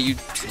towards rep, but you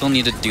still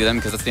need to do them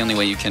because that's the only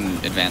way you can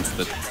advance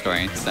the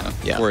story. So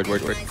yeah. Word.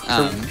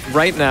 So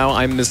right now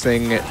I'm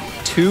missing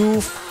 2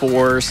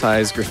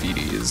 4-size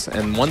graffitis,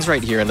 and one's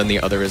right here, and then the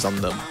other is on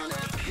the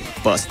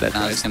bus that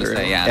I was goes gonna through.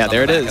 say, Yeah,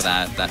 there it is.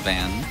 That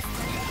van.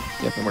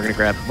 Yep, and we're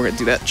gonna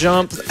do that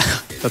jump.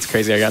 That's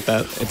crazy. I got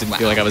that. It didn't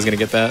feel like I was gonna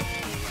get that.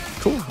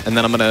 Cool. And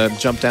then I'm gonna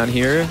jump down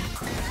here,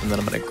 and then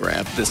I'm gonna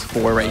grab this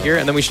 4 right here,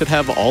 and then we should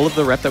have all of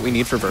the rep that we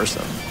need for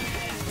Versa.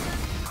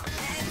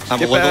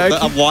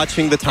 I'm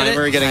watching the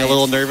timer, getting a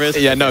little nervous.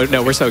 Yeah, no,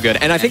 we're so good.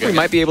 And I think we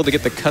might be able to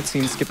get the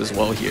cutscene skip as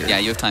well here. Yeah,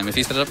 you have time. If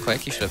you set it up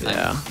quick, you should have time.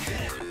 Yeah.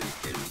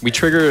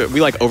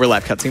 we like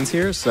overlap cutscenes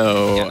here,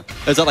 so Yeah.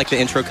 Is that like the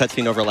intro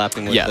cutscene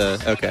overlapping with Yes.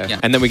 the? Okay. Yeah.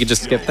 and then we can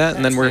just skip that,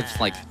 and then we're It's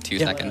like 2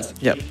 seconds.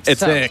 yep. It's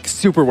So-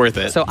 super worth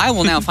it. So I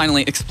will now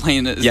finally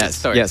explain the Yes,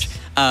 storage. yes.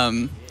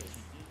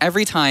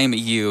 Every time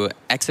you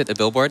exit a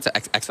billboard, so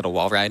exit a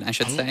wall ride, I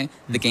should say,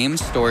 the game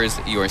stores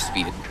your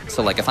speed.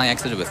 So like if I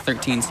exited with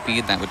 13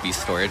 speed, that would be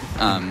stored.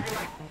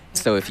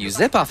 So if you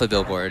zip off a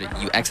billboard,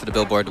 you exit a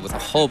billboard with a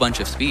whole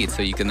bunch of speed,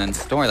 so you can then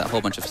store that whole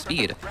bunch of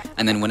speed.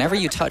 And then whenever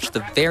you touch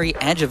the very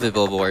edge of the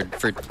billboard,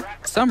 for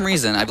some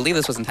reason, I believe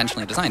this was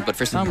intentionally designed, but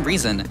for some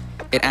reason,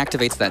 it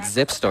activates that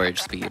zip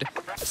storage speed.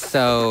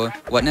 So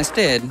what Ness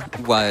did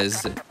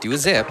was do a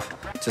zip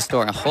to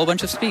store a whole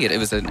bunch of speed. It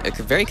was a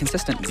very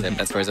consistent zip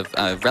that stores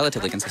a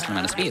relatively consistent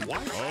amount of speed.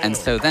 And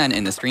so then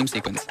in the stream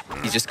sequence,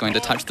 he's just going to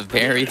touch the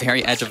very,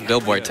 very edge of the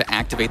billboard to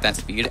activate that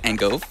speed and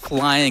go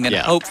flying and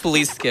Yeah.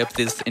 hopefully skip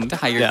this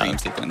entire Yeah. dream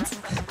sequence.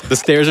 The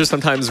stairs are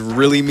sometimes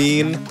really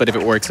mean, but if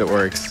it works, it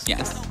works.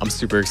 Yes. I'm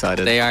super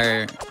excited. They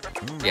are,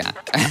 yeah.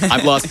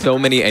 I've lost so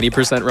many any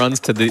percent runs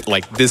to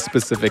this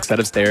specific set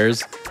of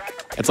stairs.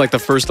 It's like the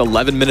first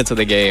 11 minutes of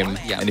the game,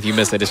 Yeah. and if you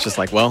miss it, it's just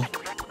like, well,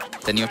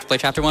 Then you have to play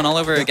chapter 1 all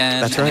over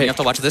again. That's And then right. you have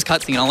to watch this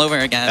cutscene all over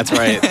again. that's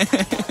right.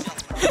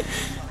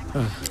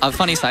 A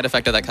funny side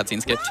effect of that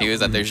cutscene skip too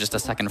is that there's just a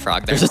second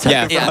frog there.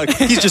 yeah,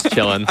 he's just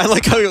chilling. I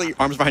like how your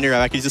arms behind your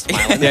back. He's just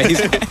smiling. Yeah, he's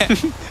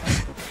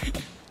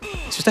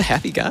just a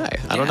happy guy.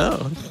 I don't Yeah.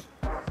 know.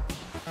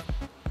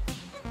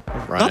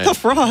 Right. Not the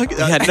frog.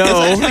 Yeah,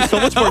 no. So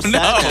much more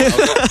sad.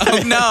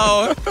 Oh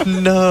no!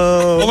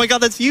 No. Oh my god,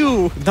 that's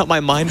you. Not my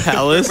mind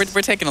palace.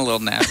 We're taking a little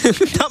nap.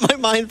 Not my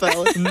mind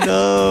palace.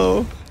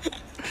 No.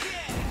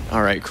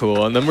 All right,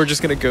 cool. And then we're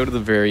just gonna go to the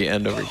very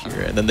end over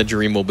here, and then the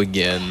dream will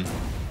begin.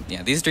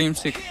 Yeah, these dream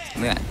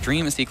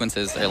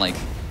sequences are like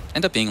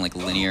end up being like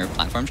linear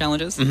platform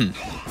challenges.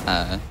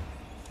 Not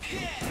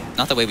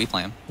the way we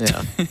play them.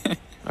 Yeah.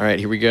 All right,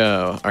 here we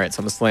go. All right, so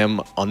I'm gonna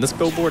slam on this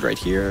billboard right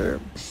here.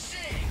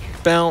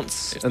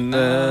 Bounce, There's and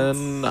bounce.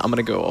 then I'm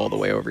gonna go all the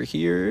way over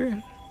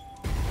here.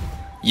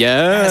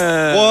 Yes.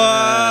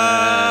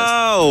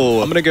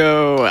 Whoa. I'm gonna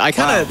go. I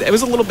kind of. It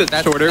was a little bit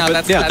shorter, no, but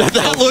that's, yeah. that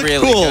that looked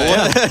really cool.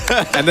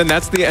 good. And then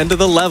that's the end of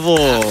the level.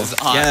 was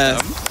awesome.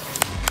 Yes.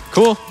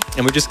 Cool.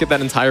 And we just get that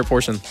entire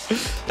portion.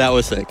 That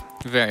was sick.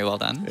 Very well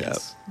done.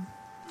 Yes.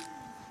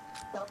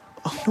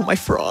 Oh no, my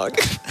frog.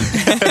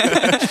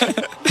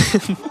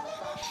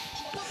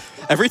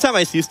 Every time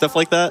I see stuff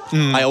like that,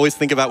 I always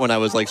think about when I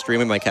was like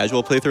streaming my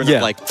casual playthrough, and Yeah.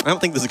 I'm like, I don't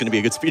think this is going to be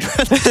a good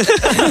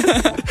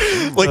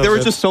speedrun. Like there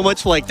was just so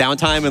much like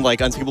downtime and like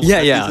unskippable Yeah,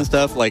 sections yeah. and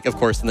stuff. Like of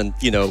course, and then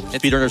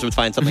speedrunners would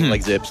find something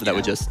like zips that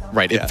would just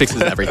Right. It yeah.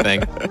 fixes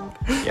everything.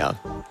 Yeah.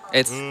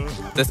 It's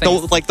the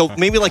things,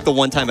 maybe like the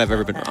one time I've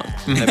ever been wrong.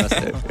 I must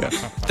say. Yeah.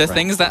 the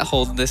things that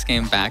hold this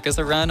game back as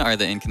a run are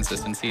the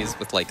inconsistencies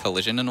with like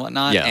collision and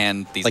whatnot, Yeah.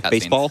 and these Like cutscenes.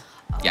 baseball?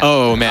 Yeah.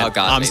 Oh man. Oh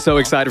god. I'm so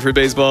excited for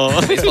baseball.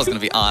 Baseball's gonna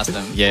be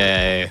awesome.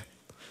 Yay.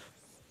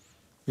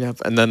 Yep.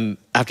 And then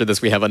after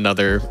this, we have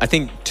another, I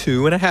think,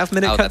 2.5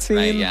 minute Oh, cutscene. that's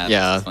right. Yeah.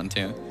 Yeah. This one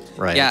too.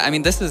 Right. Yeah. I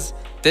mean, this is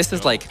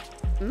like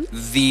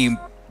the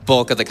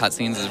bulk of the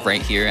cutscenes is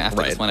right here. After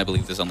this Right. one, I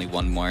believe there's only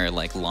one more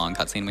like long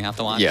cutscene we have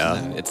to watch. Yeah.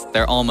 And then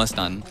they're almost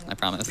done. I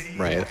promise.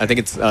 Right. I think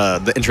it's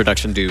the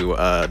introduction to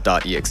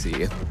 .exe,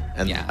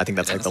 and Yeah, I think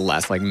that's it like is. the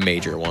last like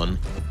major one.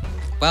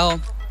 Well,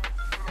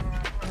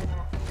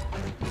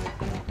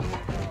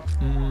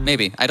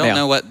 maybe. I don't Yeah.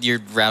 know what your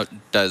route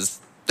does.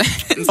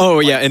 Oh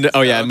yeah, and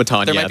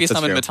Matan. There yeah, might be that's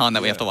some in true. Matan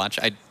that we have to watch.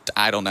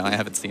 I don't know. I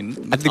haven't seen.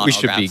 I think we Matan or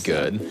should be Raps.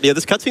 good. Yeah,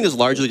 this cutscene is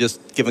largely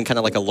just given kind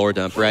of like a lore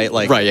dump, right?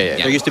 Like, Right, yeah.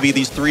 There used to be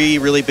these 3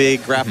 really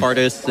big rap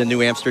artists in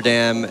New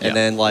Amsterdam, Yeah. and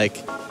then like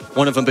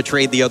one of them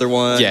betrayed the other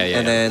one. Yeah, yeah,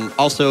 And yeah. then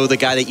also the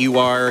guy that you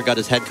are got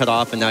his head cut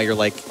off, and now you're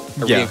like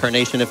a Yeah.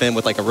 reincarnation of him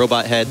with like a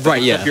robot head.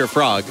 Right, yeah. Except you're a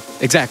frog.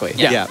 Exactly.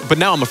 Yeah. Yeah. But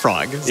now I'm a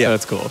frog, so Yeah.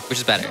 that's cool. Which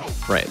is better.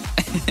 Right.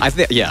 I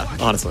think. Yeah.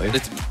 Honestly.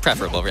 It's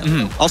preferable,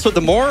 really. Also,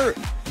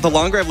 the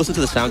longer I've listened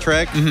to the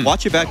soundtrack,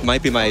 Watch It Back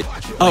might be my.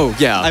 Oh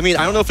yeah. I mean,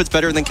 I don't know if it's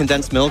better than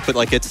Condensed Milk, but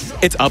like it's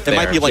up there. It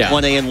might be like yeah.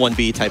 1A and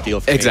 1B type deal.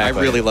 For Exactly.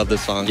 Me. I really love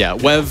this song. Yeah,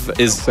 Wev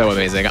is so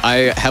amazing.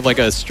 I have like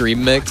a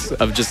stream mix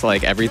of just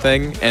like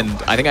everything, and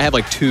I think I have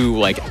like 2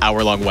 like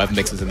hour-long Wev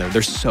mixes in there.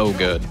 They're so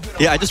good.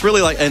 Yeah, I just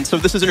really like, and so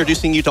this is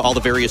introducing you to all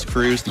the various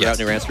crews throughout Yes.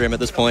 New Amsterdam at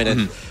this point,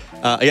 and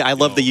yeah, I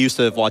love the use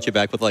of Watch It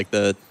Back with like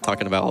the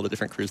talking about all the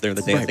different crews there and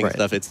the dancing right.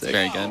 stuff. It's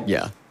Very good.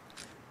 Yeah.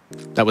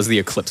 That was the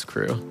Eclipse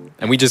crew,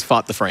 and we just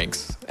fought the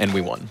Franks, and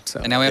we won. So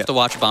And now we have to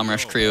watch Bomb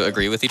Rush crew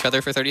agree with each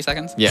other for 30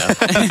 seconds. yeah.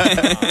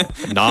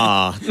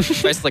 Nah.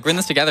 It's like we're in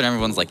this together, and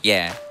everyone's like,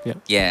 yeah, Yeah.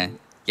 yeah,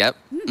 yep.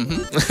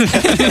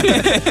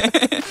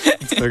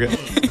 Okay.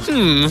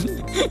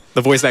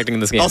 The voice acting in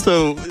this game.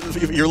 also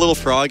your little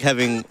frog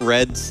having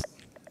Red's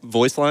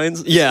voice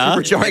lines. yeah.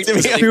 Super jarring to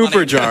me.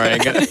 Super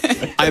jarring.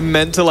 I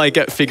meant to like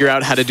get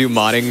out how to do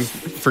modding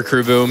for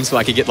Crew Boom so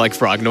I could get like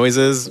frog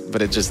noises,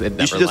 but it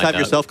never You should just have lined up.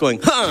 yourself going,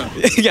 huh?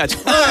 Yeah.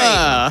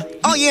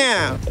 Oh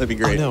yeah, that'd be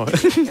great. Oh no.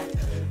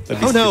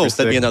 Oh no,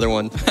 that'd be another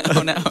one.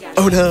 Oh no.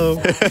 Oh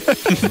no.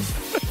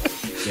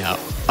 Yeah.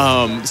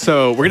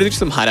 So we're gonna do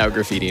some hideout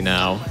graffiti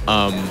now.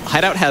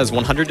 Hideout has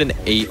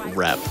 108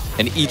 rep,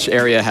 and each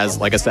area has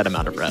like a set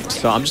amount of reps.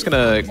 So I'm just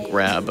gonna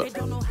grab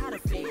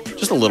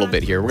just a little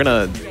bit here. We're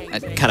gonna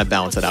kind of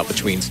balance it out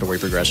between story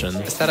progression.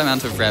 A set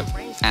amount of rep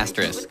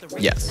asterisk.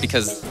 Yes.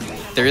 Because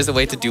there is a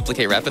way to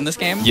duplicate rep in this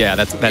game. Yeah,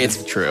 that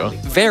is true.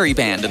 Very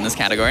banned in this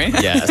category.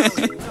 Yes.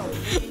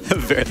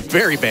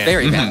 Very banned.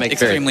 Very banned.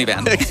 Extremely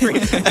banned.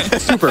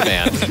 Super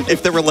banned.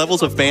 If there were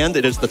levels of banned,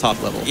 it is the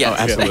top level. Yes.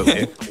 Oh,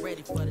 absolutely.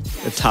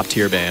 A top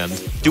tier band.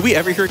 Do we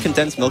ever hear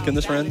condensed milk in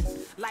this run?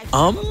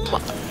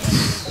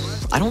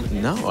 I don't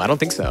know. I don't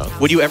think so.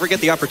 Would you ever get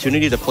the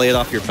opportunity to play it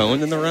off your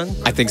phone in the run?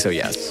 I think so,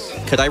 yes.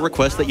 Could I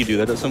request that you do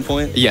that at some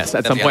point? Yes,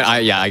 at some point.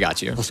 Yeah. I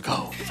got you. Let's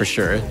go. For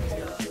sure.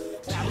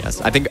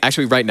 Yes, I think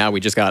actually right now we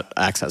just got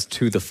access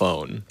to the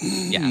phone.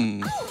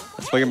 Yeah.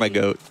 That's why you're my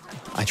goat.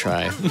 I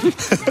try. All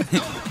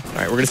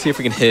right, we're gonna see if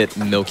we can hit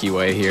Milky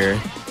Way here.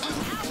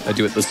 I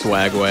do it the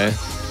swag way.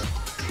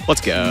 Let's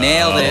go.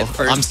 Nailed it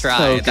first I'm try.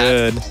 so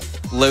good.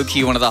 That's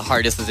low-key one of the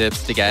hardest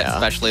zips to get,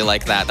 especially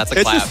like that. That's a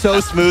It's clap. just so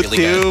That's smooth really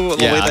too. good.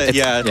 The way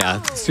Yeah, that,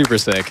 yeah, super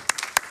sick.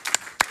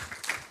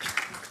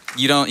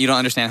 You don't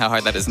understand how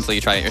hard that is until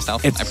you try it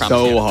yourself. It's I promise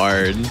so you.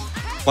 hard.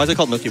 Why is it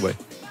called Milky Way?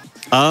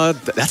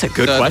 That's a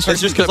good The question.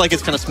 It's just because like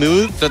it's kind of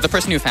smooth. The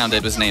person who found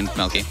it was named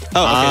Milky.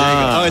 Oh, okay, there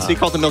you go. Oh, so you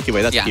called it Milky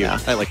Way. That's Yeah. cute. Yeah.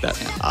 I like that.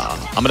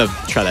 I'm gonna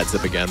try that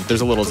zip again.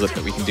 There's a little zip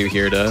that we can do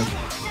here to.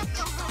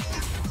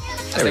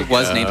 There we It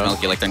was go. named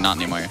Milky, like they're not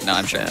anymore. No,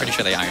 I'm sure. Pretty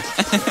sure they are.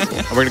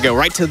 And we're gonna go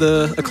right to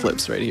the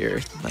Eclipse right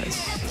here.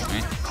 Nice.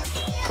 Right.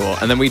 Cool.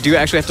 And then we do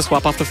actually have to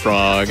swap off the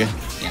frog.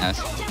 Yeah.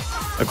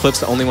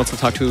 Eclipse only wants to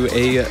talk to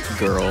a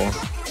girl,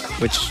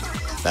 which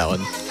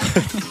valid.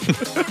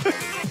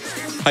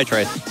 Hi,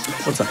 Trice.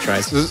 What's up,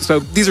 Trice? So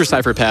these are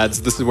cipher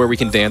pads. This is where we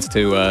can dance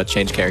to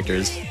change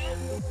characters.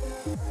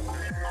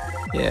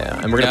 Yeah,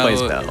 and we're gonna play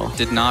as Belle.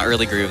 Did not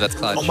really groove. That's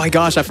clutch. Oh my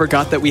gosh, I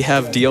forgot that we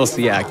have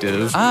DLC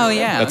active. Oh,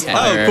 yeah. That's okay.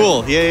 fire.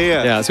 Oh, cool.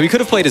 Yeah. Yeah, so we could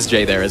have played as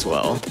Jay there as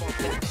well.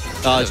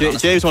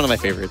 Jay is one of my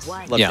favorites.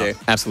 Love Yeah, Jay.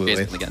 absolutely.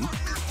 Basically good.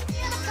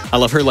 I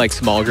love her like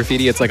small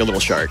graffiti. It's like a little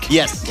shark.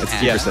 Yes. It's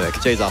Yeah. super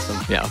sick. Jay's awesome.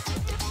 Yeah.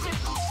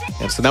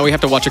 Yeah. So now we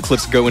have to watch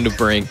Eclipse go into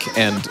Brink,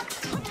 and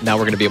now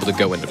we're gonna be able to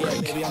go into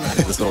Brink.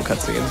 This little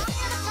cutscene.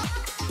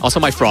 Also,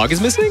 my frog is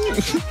missing.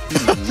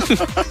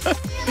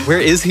 Where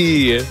is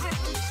he? All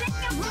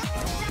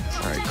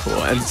right,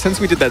 cool. And since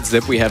we did that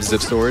zip, we have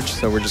zip storage,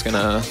 so we're just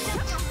gonna.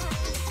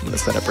 I'm gonna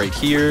set up right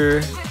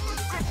here.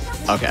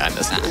 Okay, I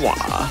missed it.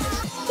 Wah.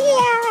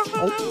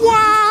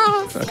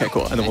 Okay,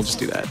 cool. And then we'll just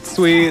do that.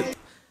 Sweet.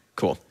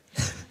 Cool.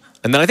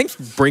 And then I think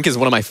Brink is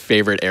one of my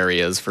favorite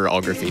areas for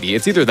all graffiti.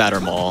 It's either that or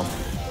Mall.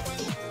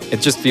 It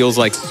just feels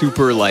like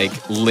super like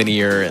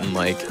linear and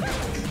like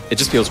it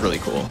just feels really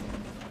cool.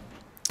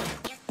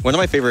 One of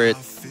my favorite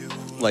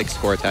like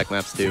score attack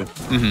maps too.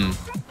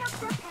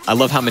 I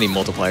love how many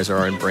multipliers there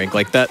are in Brink.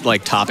 Like that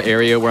like top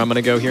area where I'm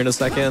gonna go here in a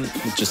second.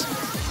 It's just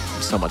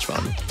so much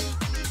fun.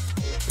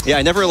 Yeah,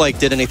 I never like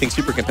did anything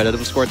super competitive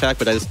with score attack,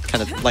 but I just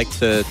kind of like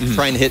to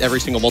try and hit every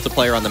single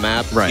multiplier on the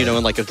map, Right. you know,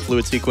 in like a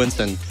fluid sequence.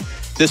 And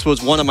this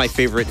was one of my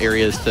favorite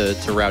areas to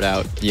route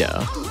out.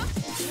 Yeah.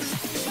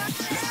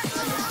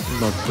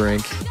 Love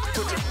Brink.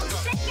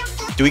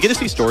 Do we get to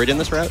see Storied in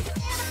this route?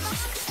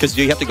 Because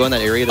do you have to go in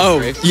that area? That's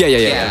great?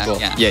 Yeah. Cool.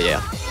 Yeah.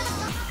 Yeah.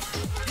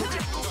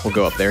 We'll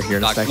go up there here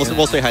in a Dog- second.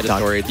 We'll say hi to Dog-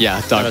 Storied.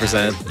 Yeah, Dog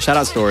Present. Shout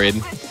out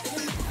Storied.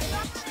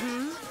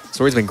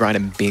 Storied's been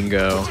grinding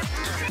bingo.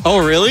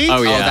 Oh, really? Oh,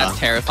 Oh, yeah. that's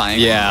terrifying.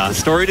 Yeah.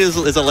 Storied is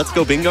a Let's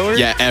Go bingoer?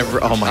 Yeah,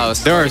 oh my. Oh,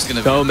 there are Storied's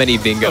gonna so many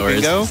bingoers.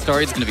 bingo?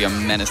 Story's gonna be a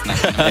menace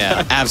next time.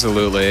 Yeah,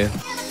 absolutely.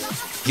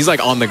 He's like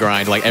on the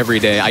grind like every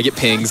day. I get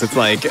pings. It's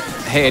like,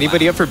 hey,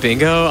 anybody up for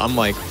bingo? I'm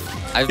like,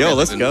 I've Yo, really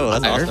let's been- go.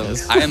 That's I'm-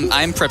 awesome.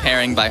 I'm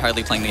preparing by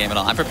hardly playing the game at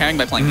all. I'm preparing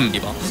by playing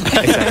Pokeball.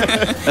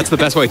 exactly. That's the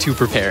best way to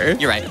prepare.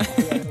 You're right.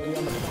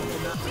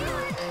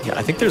 Yeah,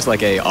 I think there's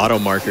like a auto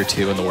marker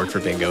too in the work for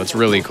bingo. It's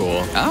really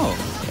cool.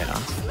 Oh. Yeah.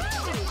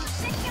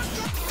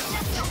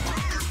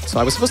 So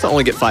I was supposed to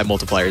only get 5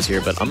 multipliers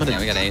here, but I'm gonna Yeah,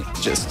 we got 8.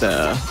 just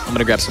I'm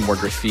gonna grab some more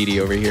graffiti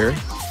over here.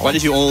 Why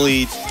did you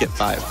only get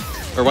 5?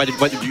 Or why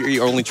did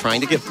you only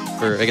trying to get?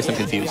 Or I guess I'm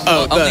confused.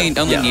 Oh, only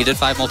yeah. needed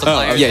 5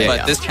 multipliers, yeah, but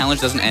yeah. this challenge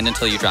doesn't end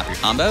until you drop your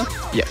combo.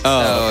 Yeah.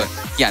 Oh,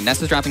 So, yeah,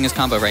 Ness is dropping his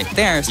combo right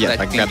there, so Yeah, that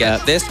I you can can grab get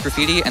that. this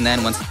graffiti, and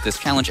then once this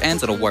challenge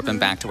ends, it'll warp him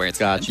back to where it's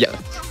Gotcha. Yeah.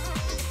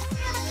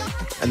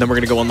 And then we're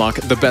gonna go unlock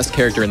the best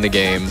character in the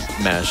game,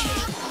 Mesh.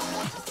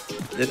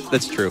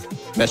 That's true.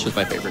 Mesh is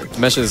my favorite.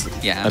 Mesh is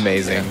Yeah.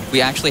 amazing. We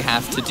actually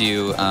have to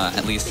do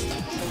at least...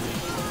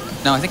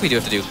 No, I think we do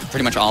have to do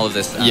pretty much all of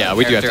this Yeah,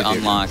 we do have character to do-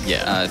 unlock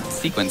yeah.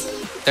 sequence.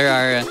 There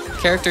are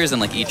characters in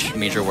like each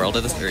major world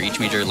of this, or each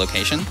major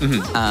location.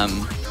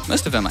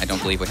 Most of them I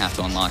don't believe we have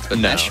to unlock, but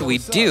No. Mesh we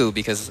do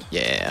because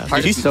Yeah. Part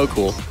Dude, he's of- so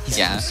cool.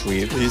 yeah,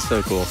 Sweet. He's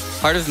so cool.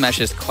 part of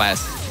Mesh's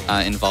quest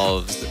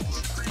involves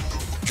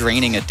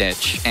draining a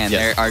ditch, and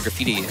there are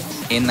graffiti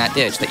in that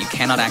ditch that you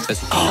cannot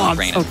access if you don't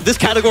drain it. This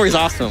category is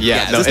awesome.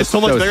 Yeah, this is so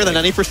much better than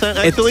any percent,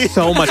 actually. It's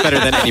so much better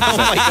than any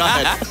percent. Oh my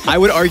god. I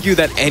would argue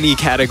that any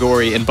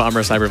category in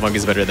Bomber Cyberpunk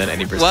is better than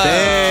any percent.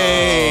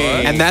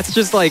 And that's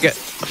just like,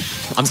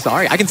 I'm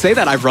sorry, I can say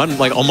that I've run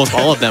like almost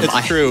all of them.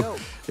 It's true.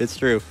 It's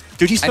true.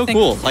 Dude, he's so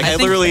cool. Like I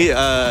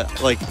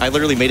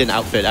literally made an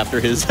outfit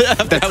after his.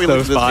 After how he so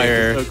looks this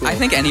fire. game. It's so cool. I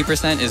think any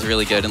percent is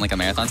really good in like a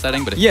marathon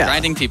setting, but if you're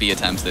grinding PB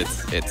attempts,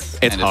 it's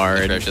kind of hard.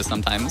 atrocious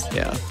sometimes.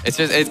 Yeah. It's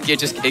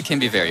just it can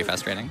be very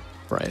frustrating.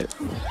 Right.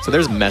 So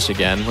there's Mesh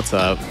again. What's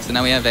up? So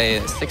now we have a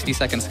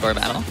 60-second score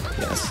battle.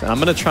 Yes. And I'm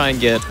gonna try and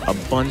get a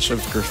bunch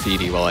of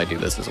graffiti while I do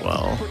this as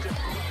well.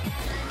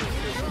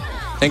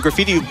 And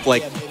graffiti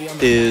like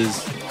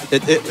is.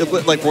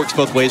 It like works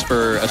both ways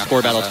for a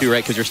score battle too,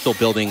 right? Because you're still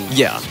building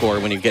score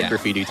when you get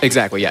graffiti. Too.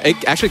 Exactly. Yeah.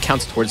 It actually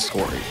counts towards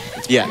scoring.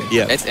 Yeah.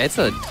 Yeah. It's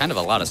a kind of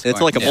a lot of scoring.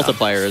 It's like a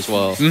multiplier as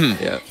well.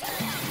 Yeah.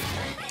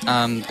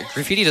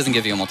 Graffiti doesn't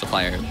give you a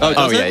multiplier.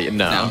 Oh yeah.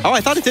 No. Oh,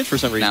 I thought it did for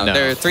some reason. No,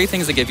 there are 3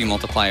 things that give you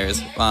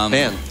multipliers.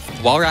 Man.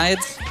 Wall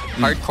rides,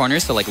 hard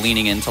corners, so like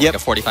leaning into like a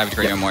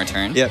 45-degree or more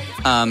turn. Yep.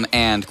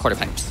 And quarter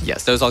pipes.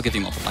 Yes. Those all give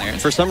you multipliers.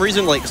 For some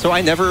reason, like, so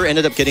I never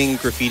ended up getting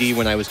graffiti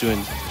when I was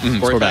doing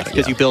sport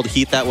because you build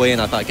heat that way,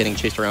 and I thought getting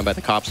chased around by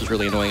the cops was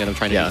really annoying, and I'm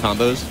trying to do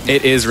combos.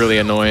 It is really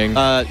annoying.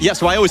 Yeah,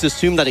 so I always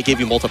assumed that it gave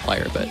you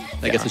multiplier, but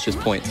I guess it's just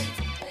points.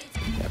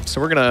 So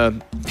we're gonna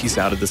piece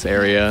out of this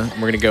area.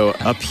 And we're gonna go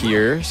up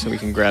here so we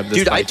can grab this.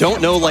 Dude, I don't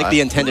know like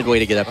the intended way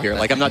to get up here.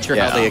 Like I'm not sure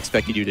how they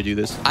expected you to do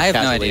this. I have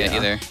no idea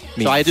either.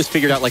 So I just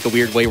figured out like a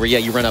weird way where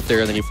you run up there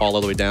and then you fall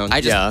all the way down.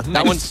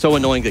 That one's so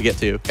annoying to get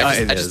to.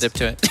 I just dip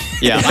to it.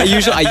 Yeah, I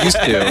used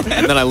to,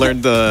 and then I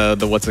learned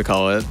the what's it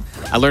called?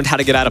 I learned how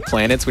to get out of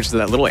planets, which is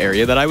that little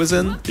area that I was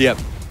in. Yep.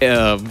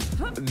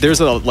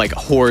 There's a like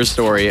horror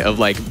story of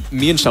like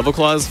me and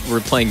Shovelclaws were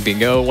playing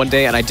bingo one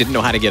day and I didn't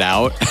know how to get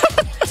out.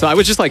 So I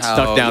was just like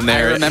stuck down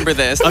there. I remember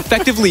this.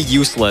 Effectively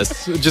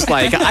useless. Just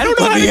like, I don't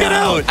know how to get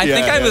out. I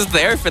think I was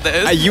there for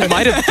this. You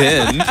might have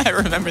been. I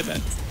remember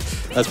that.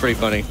 That's pretty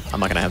funny. I'm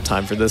not going to have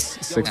time for this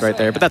 6 right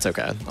there, but that's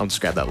okay. I'll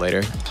just grab that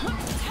later.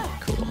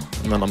 Cool.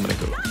 And then I'm going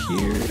to go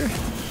here.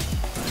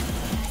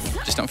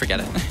 Just don't forget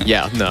it.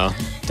 Yeah, no,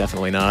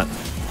 definitely not.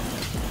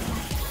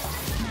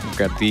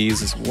 Grab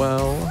these as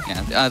well.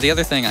 Yeah. The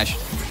other thing I should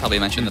probably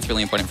mention that's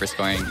really important for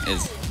scoring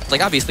is,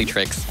 like, obviously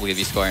tricks will give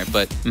you score,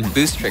 but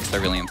boost tricks are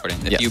really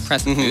important. If you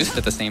press boost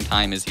at the same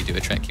time as you do a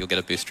trick, you'll get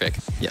a boost trick,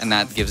 and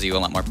that gives you a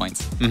lot more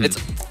points. It's,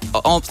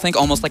 think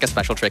almost like a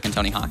special trick in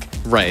Tony Hawk.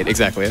 Right,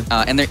 exactly.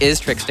 And there is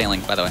trick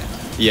scaling, by the way.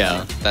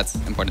 Yeah. That's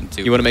important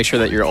too. You want to make sure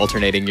that you're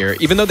alternating your,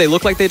 even though they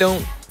look like they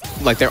don't,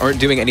 like they aren't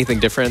doing anything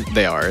different,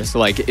 they are. So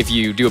like if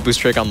you do a boost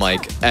trick on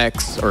like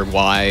X or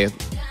Y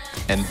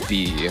and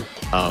B,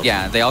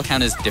 yeah, they all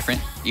count as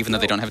different, even though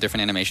they don't have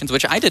different animations,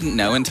 which I didn't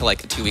know until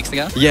like 2 weeks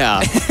ago.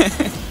 Yeah.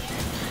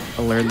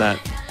 I learned that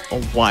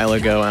a while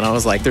ago, and I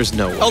was like, there's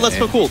no way. Oh, that's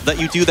so cool that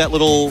you do that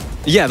little...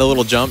 Yeah, the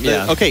little jump,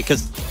 yeah. Okay,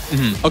 because...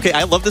 Okay,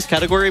 I love this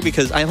category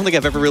because I don't think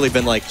I've ever really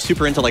been like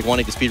super into like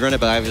wanting to speedrun it,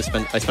 but I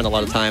spent a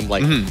lot of time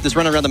like just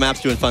running around the maps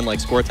doing fun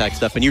like score attack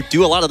stuff, and you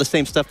do a lot of the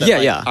same stuff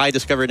that I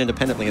discovered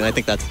independently, and I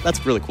think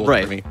that's really cool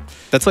for me.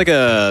 That's like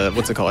a,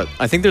 what's it called?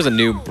 I think there's a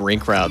new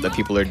brink route that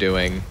people are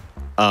doing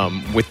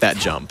with that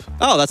jump.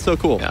 Oh, that's so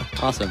cool. Yeah.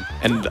 Awesome.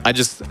 And I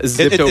just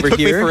zipped over here. It took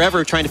me here.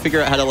 forever trying to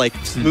figure out how to like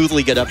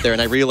smoothly get up there,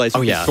 and I realized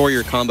you can store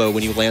your combo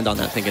when you land on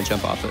that thing and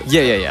jump off it.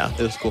 Yeah. It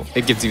was cool.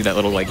 It gives you that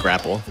little like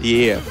grapple.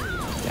 Yeah.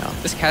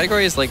 This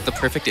category is like the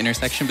perfect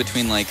intersection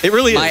between like it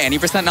really my is. any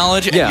percent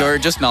knowledge and your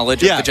just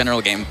knowledge of the general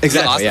game.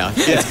 Exactly.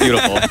 Awesome. Yeah. It's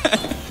beautiful.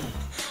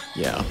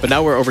 Yeah. But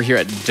now we're over here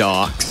at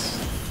docks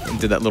and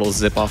did that little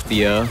zip off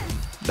the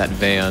that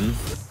van.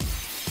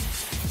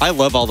 I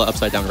love all the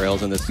upside down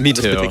rails in this, Me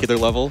too. This particular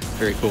level.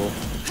 Very cool.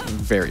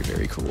 Very,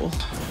 very cool.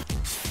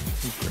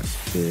 Grab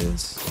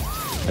this.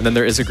 And then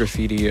there is a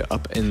graffiti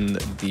up in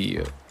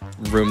the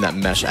room that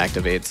Mesh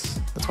activates.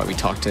 That's why we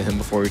talked to him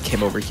before we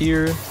came over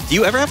here. Do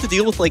you ever have to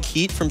deal with like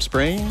heat from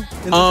spraying?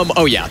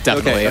 Oh yeah,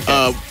 definitely.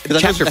 Okay.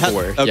 Chapter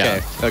 4.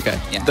 Okay.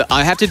 Yeah.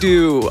 I have to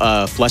do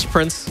flesh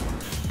prints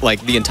like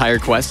the entire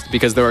quest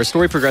because there are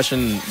story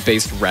progression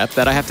based rep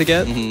that I have to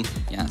get.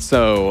 Yeah.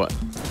 So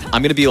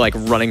I'm gonna be like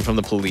running from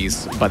the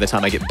police by the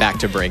time I get back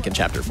to Brink in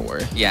Chapter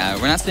 4. Yeah,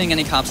 we're not seeing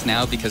any cops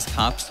now because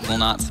cops will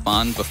not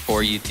spawn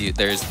before you do.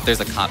 There's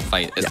a cop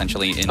fight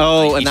essentially in each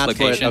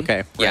location.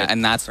 Okay. Yeah,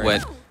 and that's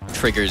what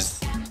triggers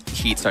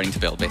heat starting to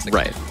build basically.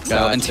 Right.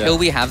 So until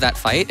we have that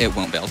fight, it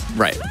won't build.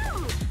 Right.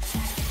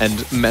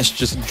 And Mesh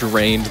just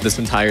drained this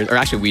entire, or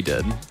actually we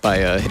did by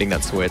hitting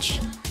that switch.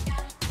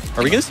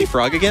 Are we gonna see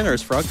Frog again, or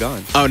is Frog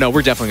gone? Oh no,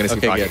 we're definitely gonna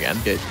see Frog good. again.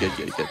 Good.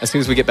 As soon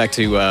as we get back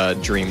to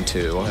Dream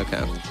 2. Okay.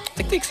 I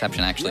think the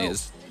exception actually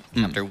is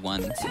Chapter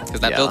 1,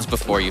 because that builds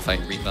before you fight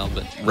Revel,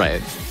 but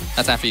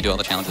that's after you do all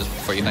the challenges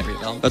before you fight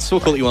Revel. That's so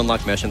cool that you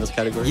unlock Mesh in this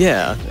category.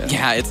 Yeah.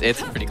 Yeah,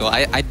 it's pretty cool.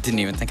 I didn't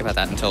even think about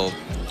that until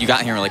you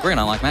got here and we're like, we're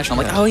gonna unlock Mesh. And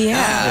I'm like, oh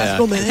yeah. Let's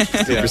go, man.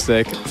 Super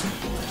sick.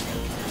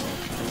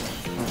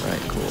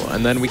 Alright, cool.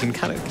 And then we can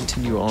kind of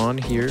continue on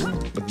here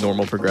with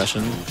normal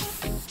progression.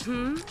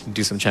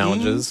 do some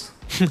challenges.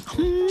 We're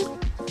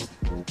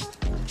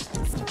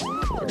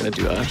gonna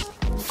do a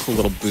cool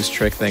little boost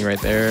trick thing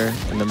right there,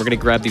 and then we're gonna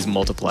grab these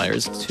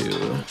multipliers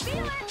too.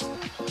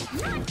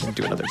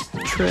 Do another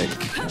trick.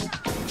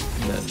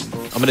 And then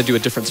I'm gonna do a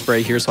different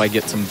spray here so I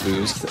get some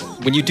boost.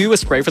 When you do a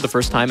spray for the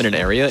first time in an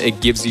area,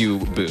 it gives you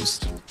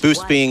boost.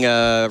 Boost being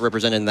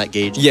represented in that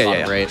gauge,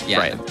 right? Yeah.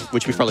 Right.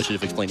 Which we probably should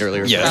have explained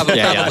earlier. Yeah,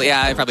 probably,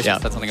 I probably should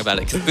have said something about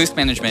it, because boost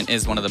management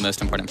is one of the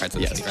most important parts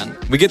of the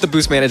speedrun. We get the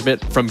boost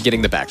management from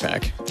getting the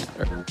backpack.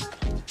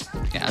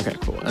 Yeah. Okay,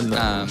 cool. And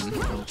then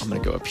I'm gonna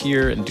go up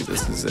here and do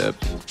this zip.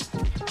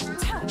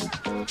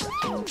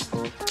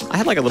 I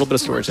had like a little bit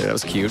of storage there. That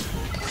was cute.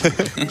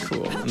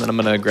 Cool. And then I'm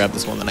gonna grab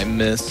this one that I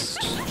missed.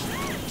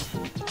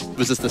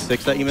 Was this the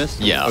 6 that you missed?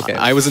 Yeah. Okay.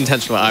 I was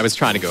intentional. I was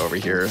trying to go over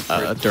here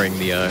during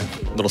the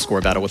little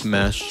score battle with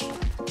Mesh.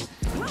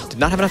 Did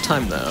not have enough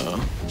time though.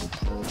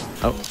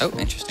 Oh,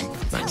 interesting.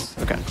 Nice.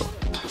 Okay, cool.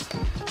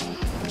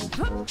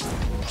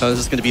 Oh, is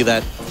this gonna be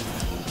that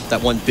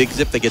one big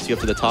zip that gets you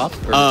up to the top?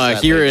 Or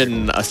here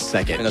in a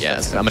second,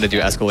 yes. second. I'm gonna do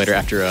escalator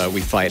after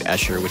we fight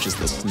Escher, which is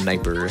the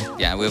sniper.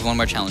 Yeah, we have one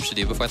more challenge to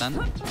do before then.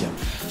 Yeah.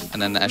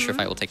 And then the Escher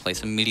fight will take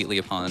place immediately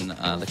upon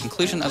the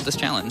conclusion of this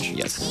challenge.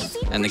 Yes.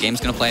 And the game's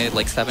gonna play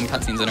like 7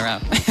 cutscenes in a row.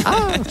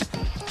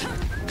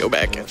 Go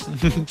back. Cool.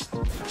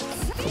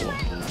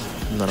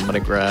 And then I'm gonna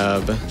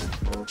grab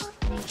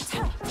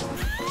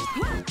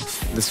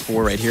this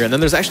 4 right here. And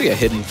then there's actually a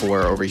hidden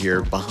 4 over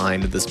here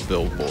behind this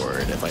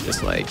billboard. If I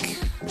just like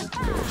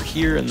go over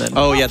here and then...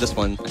 Oh, yeah, this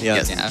one. Yeah.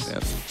 Yes. Yeah.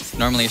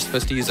 Normally, you're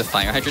supposed to use a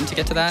fire hydrant to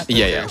get to that.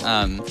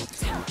 Yeah.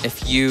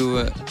 If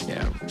you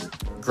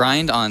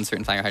grind on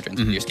certain fire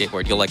hydrants with your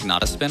skateboard, you'll like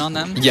not a spin on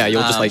them. Yeah,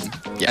 you'll just like...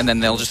 And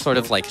then they'll just sort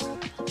of like...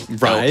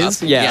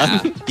 rise?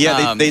 Yeah.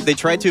 Yeah, they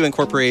tried to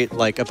incorporate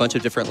like a bunch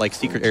of different like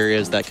secret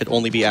areas that could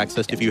only be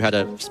accessed if you had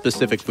a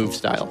specific move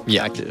style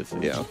active.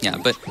 Yeah. Yeah,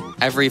 but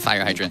every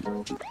fire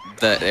hydrant,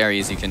 the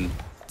areas you can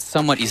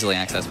somewhat easily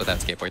access without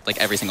skateboard, like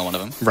every single one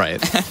of them.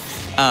 Right.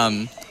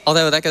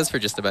 Although that goes for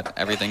just about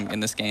everything in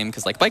this game,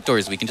 because like bike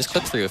doors we can just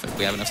clip through if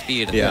we have enough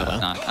speed and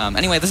whatnot.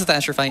 Anyway, this is the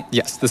Escher fight.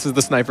 Yes, this is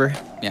the sniper.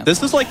 Yeah.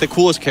 This is like the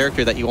coolest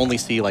character that you only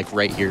see like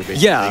right here,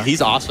 basically. Yeah.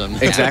 He's awesome.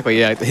 Exactly,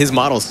 yeah. His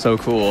model's so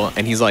cool,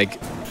 and he's like...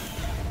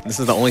 This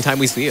is the only time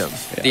we see him.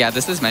 Yeah,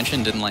 this is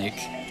mentioned in like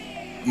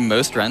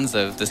most runs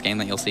of this game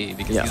that you'll see,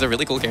 because he's a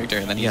really cool character,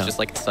 and then he's just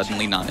like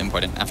suddenly not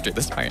important after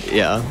this part.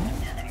 Yeah.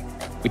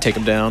 We take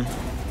him down.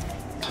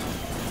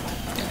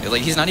 Yeah,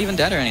 like he's not even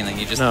dead or anything.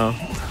 He just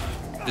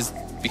just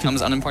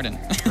becomes unimportant.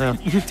 Yeah.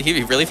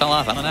 He really fell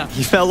off. I don't know.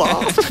 He fell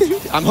off.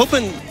 I'm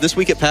hoping this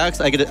week at PAX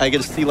I get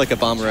to see like a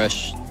Bomb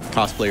Rush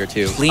cosplayer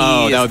too. Please.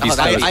 Oh, that would be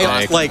so sick.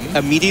 I like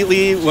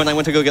immediately when I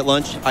went to go get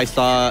lunch, I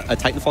saw a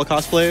Titanfall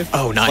cosplay.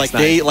 Oh, nice.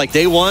 Like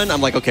day one,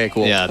 I'm like, okay,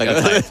 cool. Yeah, like,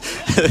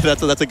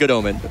 that's that's a good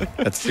omen.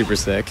 That's super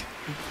sick.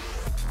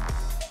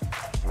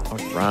 All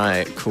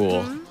right,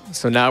 cool.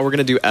 So now we're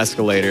gonna do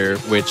escalator,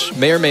 which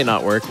may or may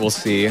not work. We'll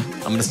see.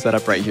 I'm gonna set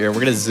up right here. We're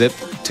gonna zip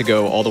to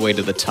go all the way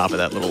to the top of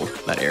that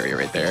area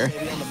right there.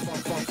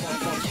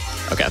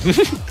 Okay.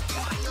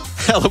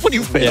 Hell, when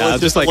you fail, Yeah,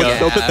 just like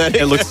so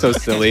pathetic. it looks so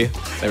silly.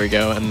 There we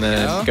go, and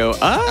then go no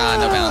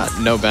bounce.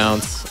 no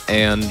bounce,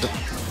 and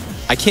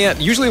I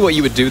can't. Usually, what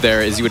you would do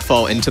there is you would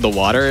fall into the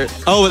water.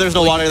 Oh, there's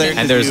no water there,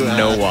 and there's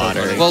no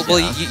water. Well,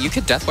 you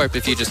could death warp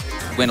if you just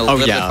went a little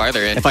bit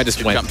farther and if I just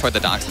jump toward the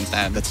docks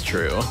instead. That's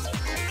true.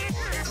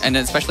 And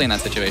especially in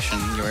that situation,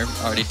 you were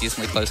already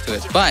decently close to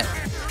it, but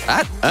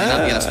that might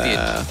not be enough speed.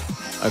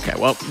 Okay,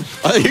 well.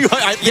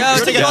 Yo,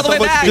 take it all the way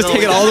back. Just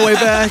take it all the way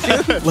back.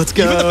 Let's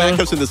go. Even the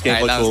backups in this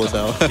game look cool as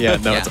hell. Yeah,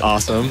 no, it's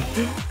awesome.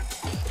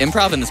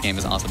 Improv in this game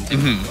is awesome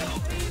too.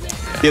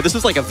 Yeah, this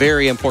is like a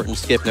very important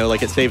skip. No,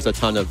 like it saves a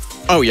ton of.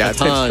 Oh yeah, it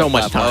saves so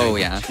much time. Oh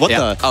yeah. What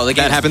the? Oh, the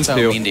game that happens so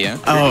too. mean to you.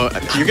 Oh,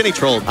 you're getting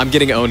trolled. I'm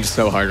getting owned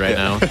so hard right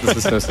now. This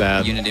is so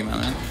sad. Unity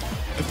moment.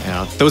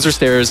 Yeah, those are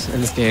stairs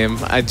in this game.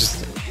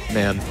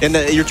 Man. And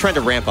you're trying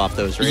to ramp off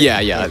those, right?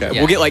 Yeah. Okay.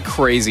 We'll get like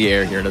crazy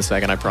air here in a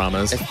second, I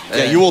promise.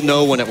 Yeah, you will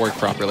know when it worked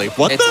properly.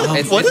 What is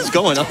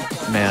going on?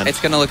 Man. It's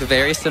going to look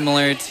very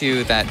similar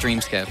to that dream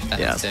skip that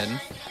Ness did.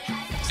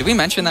 Did we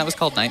mention that was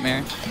called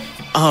Nightmare?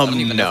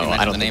 No,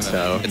 I don't think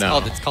so.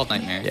 It's called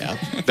Nightmare. Yeah,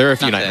 there are a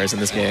few nightmares in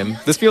this game.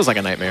 This feels like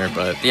a nightmare,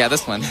 but... Yeah,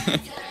 this one.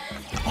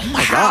 Oh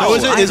my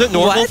god. So is it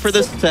normal for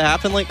this to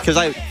happen? Like, because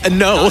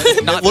no.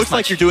 It looks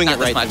like you're doing it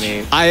right to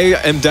me. I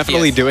am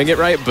definitely doing it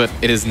right, but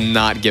it is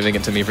not giving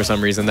it to me for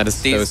some reason. That is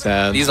so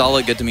sad. These all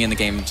look good to me in the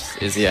game.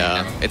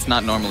 It's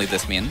not normally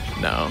this mean.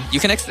 No.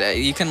 You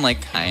can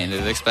like kind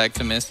of expect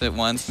to miss it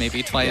once,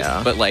 maybe twice,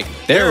 but like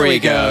there we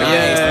go.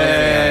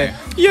 Yay!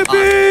 Yippee!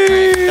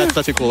 Right. That's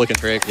such a cool looking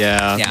trick.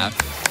 Yeah. Yeah.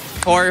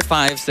 4,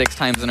 5, 6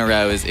 times in a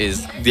row is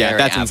yeah,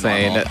 that's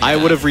insane. Yeah. I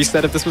would have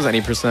reset if this was any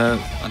percent.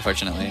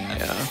 Unfortunately.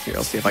 Yeah. Here,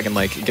 I'll see if I can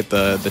like get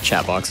the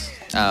chat box.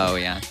 Oh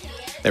yeah.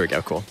 There we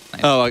go. Cool.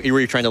 Nice. Oh, were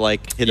you trying to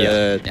like hit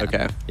a... Yeah.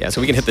 Okay. Yeah, so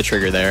we can hit the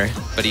trigger there.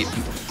 But he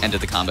ended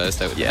the combo,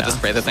 so you Yeah. have to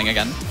spray the thing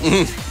again.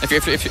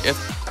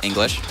 if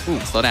English,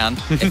 slow down.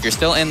 If you're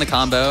still in the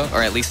combo,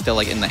 or at least still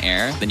like in the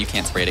air, then you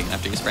can't spray it again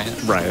after you spray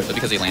it. Right. So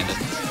because he landed.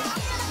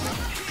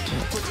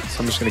 So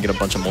I'm just gonna get a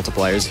bunch of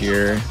multipliers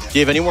here. Do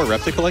you have any more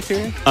rep to collect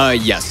here?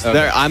 Yes. Okay.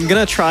 There, I'm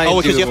gonna try. Oh,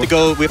 and because do- you have to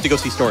go. We have to go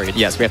see story.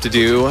 Yes, we have to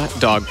do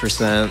dog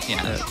 %.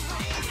 Yeah.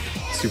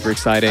 Super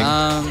exciting.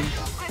 Um,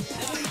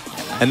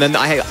 And then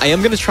I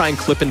am gonna try and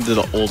clip into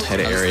the old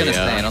head I was area. gonna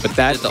say, I don't but think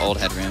that we did the old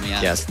headroom,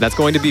 yeah. yes, that's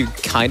going to be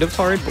kind of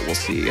hard, but we'll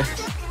see. Okay.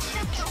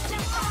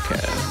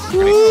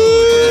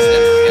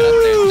 Get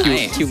up there.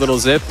 Nice. Cute little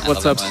zip. I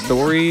What's love up, that one.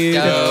 story?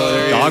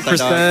 Go. Dog There he is,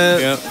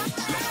 that dog.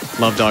 %.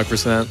 Love dog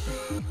 %.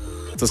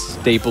 It's a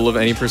staple of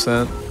any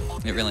 %.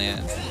 It really is.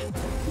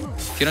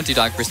 If you don't do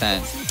dog %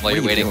 while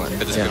you're you waiting doing?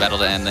 for this Yeah. battle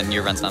to end, then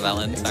your run's not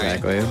valid. Sorry.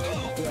 Exactly.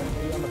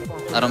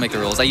 I don't make the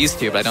rules. I used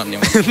to, but I don't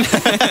anymore.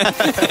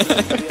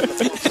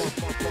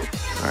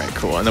 All right,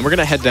 cool. And then we're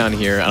gonna head down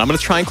here, and I'm gonna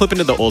try and clip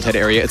into the old head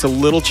area. It's a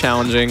little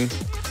challenging,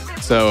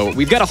 so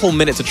we've got a whole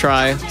minute to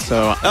try.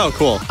 So Oh,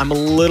 cool. I'm a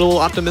little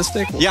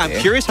optimistic. We'll Yeah, I'm see.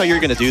 curious how you're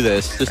gonna do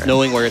this, just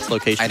knowing where its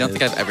location I don't is.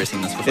 think I've ever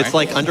seen this before. It's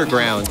like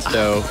underground,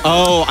 so...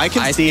 Oh, I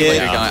can I see where it.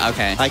 you're going.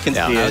 Okay. I can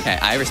Yeah. see it. Okay,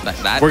 I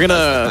respect that. We're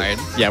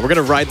That's gonna, yeah, we're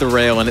gonna ride the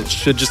rail, and it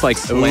should just like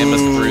slam us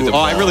through the. Oh,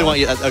 I really wall. want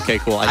you... Okay,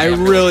 cool. I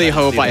I'm really excited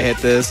to hope see I this. hit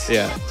this.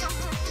 Yeah.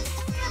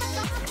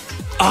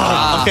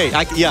 Okay,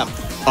 yeah.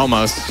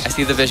 Almost. I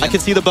see the vision. I can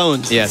see the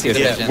bones. Yes, see yes,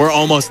 the yes. vision. We're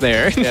almost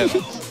there. Yeah.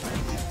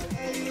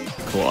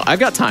 Cool. I've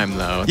got time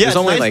though. Yeah, There's it's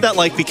only nice like that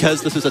like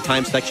because this is a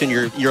time section,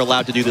 you're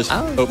allowed to do this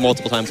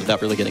multiple times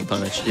without really getting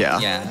punished. yeah.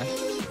 Yeah.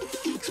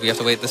 So we have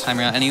to wait this time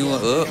around.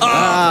 Anyway.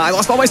 I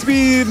lost all my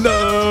speed.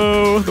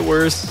 No, the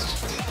worst.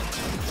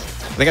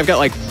 I think I've got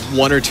like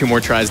 1 or 2 more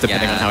tries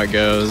depending Yeah. on how it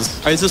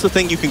goes. Is this a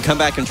thing you can come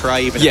back and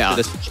try even Yeah.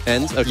 after this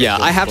ends? Okay, Yeah,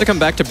 cool, I have to cool. come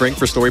back to Brink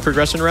for story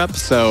progression rep,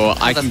 so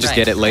I can that's just right.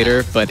 get it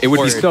later. But it would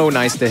be Word. so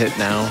nice to hit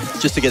now.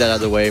 just to get it out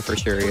of the way for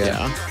sure. Yeah.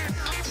 Yeah.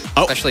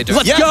 Oh, Especially during-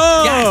 let's Yes!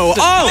 go! Yes! Oh,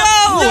 No!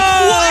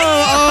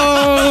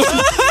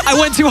 oh! I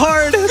went too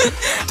hard.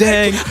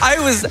 Dang. I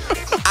was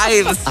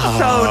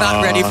so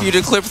not ready for you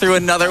to clip through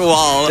another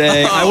wall.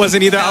 Dang. I Oh,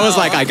 wasn't either. I was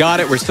no. like, I got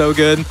it. We're so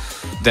good.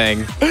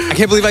 Dang. I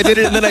can't believe I did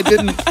it and then I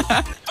didn't.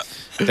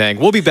 Dang.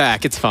 We'll be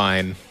back. It's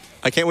fine.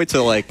 I can't wait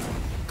to like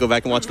go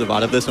back and watch the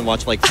VOD of this and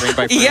watch like frame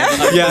by frame.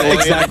 Yeah. Yeah,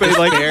 exactly.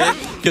 Like,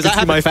 Because I see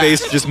have my it fast.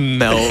 face just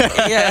melt.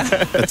 Yeah.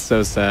 That's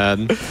so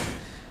sad.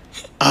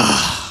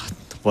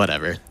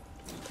 Whatever.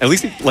 At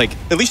least, like,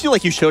 At least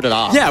you showed it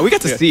off. yeah, we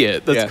got to see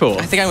it. That's Yeah. cool.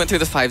 I think I went through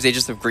the 5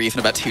 stages of grief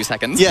in about 2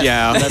 seconds. Yes,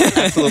 Yeah. that's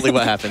absolutely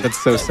what happened.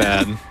 That's so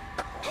sad.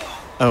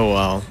 Oh,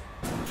 well.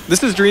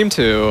 This is Dream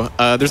 2.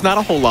 There's not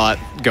a whole lot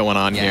going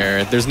on Yeah.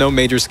 here. There's no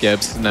major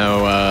skips,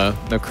 no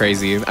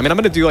crazy. I mean, I'm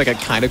going to do like a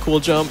kind of cool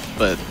jump,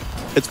 but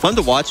It's fun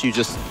to watch you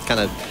just kind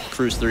of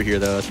cruise through here,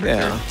 though. That's for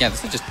yeah. sure. Yeah,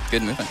 this is just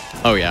good movement.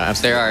 Oh, yeah,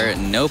 absolutely. There are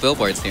no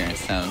billboards here,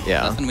 so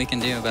Yeah. nothing we can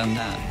do about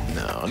that.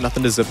 No,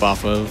 nothing to zip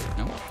off of.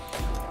 Nope.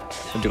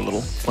 I'll do a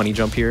little funny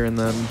jump here, and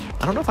then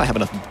I don't know if I have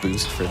enough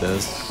boost for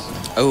this.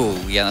 Oh,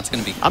 yeah, that's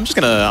going to be... I'm just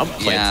gonna I'm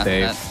play yeah,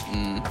 it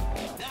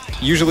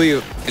safe. Usually,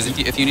 because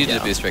if you needed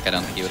Yeah. a boost trick, I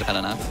don't think you would have had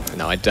enough.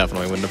 no, I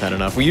definitely wouldn't have had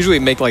enough. We usually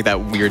make like that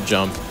weird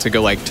jump to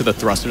go like to the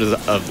thrusters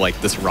of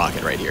like this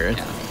rocket right here.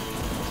 Yeah.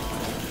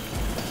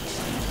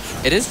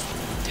 It is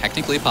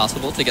technically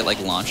possible to get like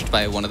launched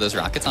by one of those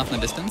rockets off in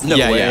the distance. No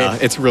yeah, way. yeah,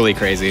 it's really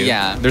crazy.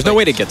 Yeah, there's no like-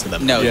 way to get to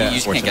them. No, Yeah. you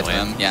just can't get to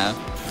them. Unfortunately.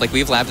 Yeah. Like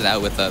we've labbed it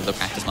out with the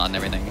practice mod and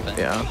everything. But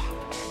Yeah.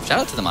 shout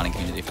out to the modding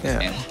community for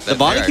this Yeah. game. The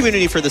modding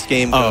community for this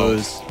game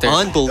goes They're-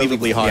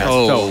 unbelievably hard. Yeah,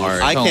 Oh, so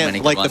hard. I so can't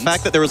many like good the fact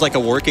ones. that there was like a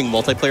working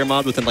multiplayer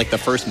mod within like the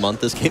first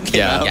month this game came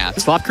Yeah. out. Yeah.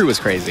 Slop Crew was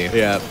crazy.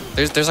 Yeah.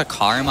 There's a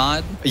car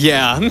mod.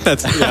 Yeah,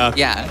 that's yeah.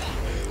 Yeah.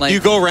 Like Do you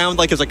go around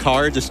like as a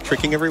car just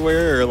tricking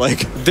everywhere or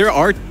like There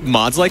are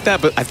mods like that,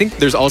 but I think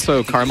there's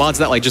also car mods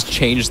that like just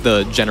change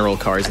the general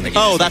cars in the game.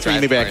 Oh, that's what you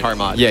mean by a drive car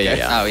mod. Yeah, yeah,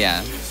 yeah. Oh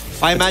yeah.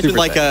 I imagine super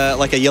like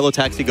sick. a yellow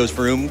taxi goes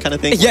vroom kind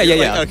of thing. Yeah, yeah,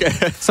 You're yeah. like,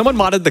 okay. Someone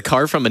modded the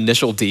car from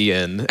Initial D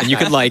in, and you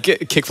can like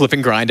kick, flip,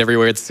 and grind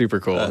everywhere. It's super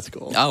cool. That's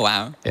cool. Oh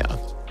wow. Yeah.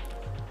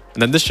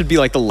 And then this should be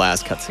like the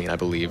last cutscene, I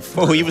believe.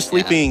 Oh, he was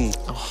sleeping.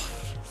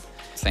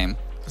 Same.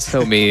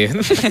 So me.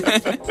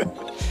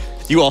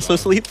 You also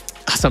sleep?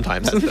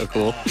 Sometimes. That's so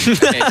cool.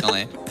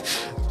 Occasionally.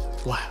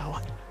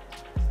 Wow.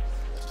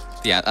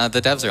 Yeah.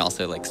 The devs are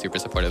also like super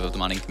supportive of the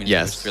modding community.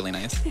 Yes. Which is really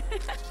nice.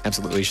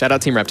 Absolutely. Shout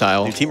out Team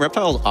Reptile. Dude, Team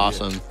Reptile is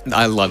awesome.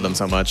 I love them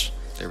so much.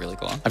 They're really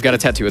cool. I've got a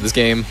tattoo of this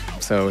game,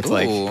 so it's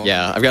like, Ooh.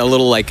 yeah, I've got a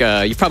little like,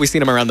 you've probably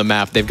seen them around the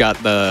map. They've got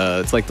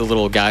it's like the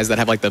little guys that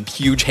have like the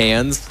huge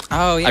hands.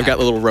 Oh yeah. I've got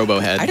a little robo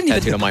head I didn't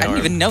tattooed even. on my I arm.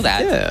 didn't even know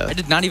that. Yeah. I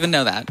did not even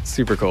know that.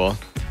 Super cool.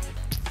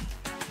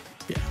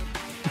 Yeah.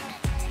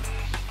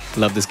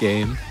 Love this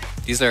game.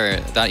 These are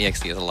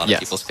 .exe is a lot of Yes.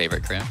 people's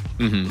favorite crew.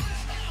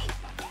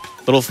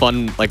 Little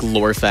fun like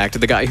lore fact: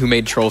 the guy who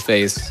made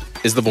Trollface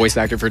is the voice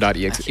actor for I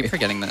 .exe. keep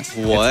forgetting this.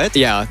 What?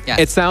 Yeah. Yeah.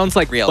 It sounds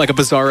like Real. like a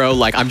bizarro.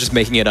 Like I'm just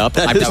making it up.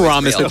 I is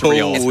promise real. it's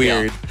real. It's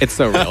weird. It's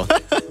so real.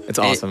 It's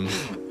awesome.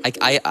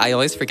 I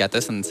always forget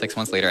this, and 6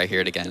 months later I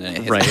hear it again. And it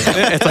hits Right. me.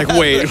 It's like,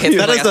 wait.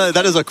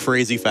 That is a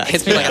crazy fact.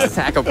 Hits me like a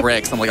sack of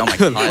bricks. I'm like, oh my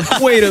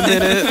god. Wait a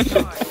minute.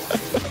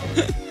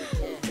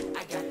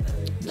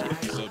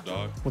 What's up,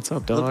 dog? What's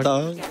up,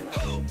 dog?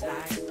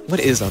 What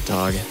is up,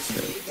 dog?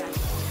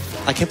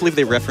 I can't believe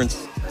they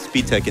reference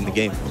speed tech in the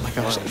game. Oh my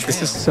gosh,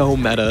 this is so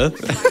meta.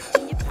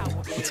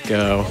 Let's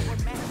go.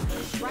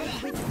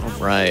 All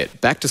right,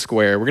 back to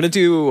square. We're gonna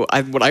do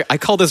what I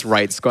call this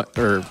right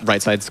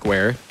side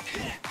square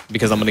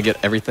because I'm gonna get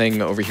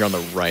everything over here on the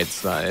right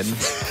side.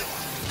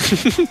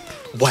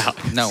 Wow,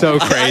 No. so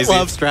crazy. I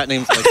love strat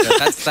names like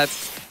that.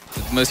 That's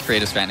the most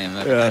creative strat name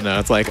ever. Yeah, no,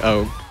 it's like,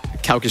 oh,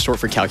 calc is short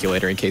for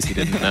calculator in case you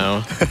didn't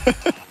know.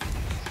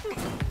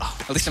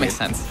 At least it makes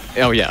sense.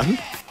 Oh yeah.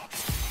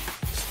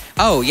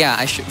 Oh yeah,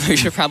 we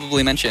should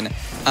probably mention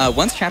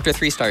once chapter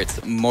 3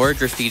 starts, more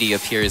graffiti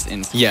appears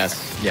in square.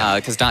 Yes. Yeah.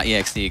 Because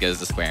 .exe goes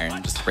to square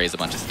and just sprays a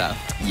bunch of stuff.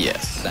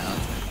 Yes.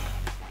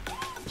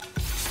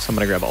 So I'm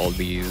gonna grab all of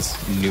these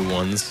new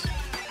ones.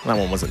 That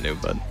one wasn't new,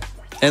 but.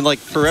 And like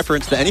for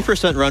reference, the any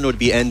 % run would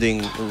be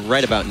ending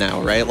right about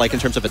now, right? Like in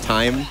terms of a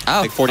time,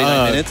 like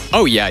 49 minutes.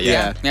 Oh yeah,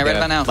 yeah. yeah, right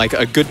about now. Like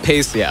a good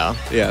pace, yeah.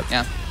 Yeah.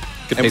 Yeah.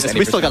 Good And pace.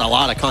 we still got a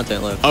lot of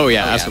content left. Oh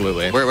yeah, Oh, yeah.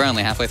 absolutely. We're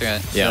only halfway through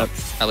it. Yeah.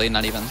 Probably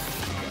not even.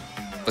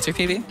 What's your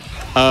PB?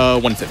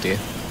 150.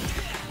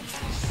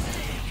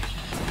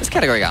 This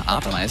category got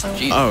optimized.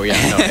 Jeez. Oh yeah,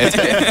 no,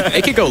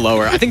 it could go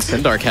lower. I think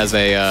Sindark has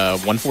a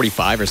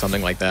 145 or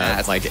something like that.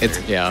 That's like it's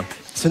absurd.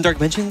 Sindark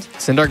mentioned?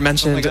 Sindark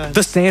mentioned God.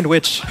 the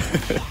sandwich.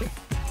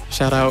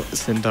 Shout out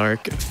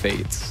Sindark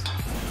Fates.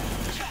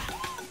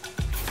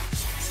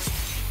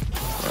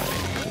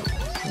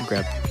 Right, cool.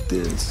 Grab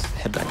this.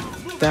 Head back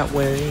that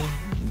way.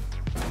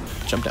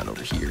 Jump down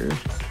over here.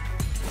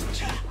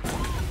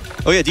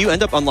 Oh yeah, do you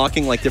end up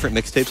unlocking like different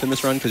mixtapes in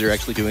this run because you're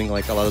actually doing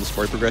like a lot of the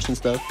story progression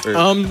stuff? Or?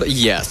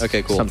 Yes.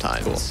 Okay, cool.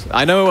 Sometimes. Cool.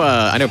 I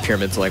know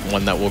Pyramid's like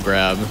one that we'll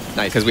grab.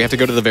 Nice. Because we have to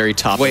go to the very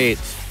top. Wait,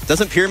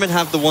 doesn't Pyramid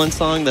have the one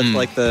song that's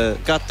like the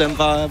got them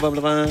vibe? Blah, blah,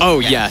 blah? Oh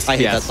yes. I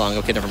hate yes. that song.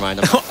 Okay, never mind.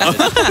 I'm not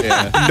excited.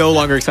 Yeah. No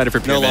longer excited for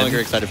No Pyramid. longer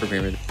excited for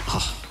Pyramid.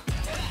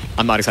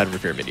 I'm not excited for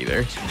Pyramid either.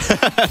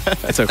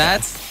 It's okay.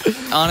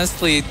 That's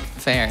honestly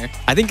fair.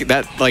 I think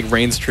that like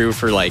reigns true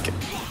for like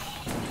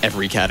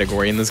every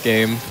category in this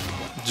game,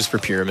 just for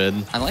Pyramid.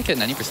 I like it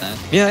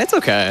 90%. Yeah, it's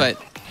okay.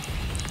 But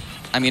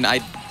I mean,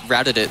 I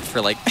routed it for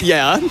like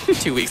yeah,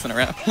 2 weeks in a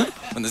row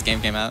when this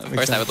game came out. Of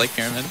course, I would like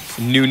Pyramid.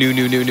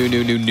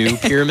 new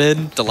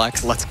Pyramid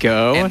Deluxe. Let's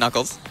go. And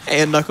Knuckles.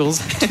 And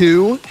Knuckles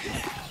 2.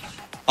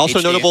 Also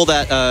HD. notable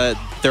that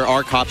there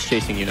are cops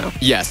chasing you now.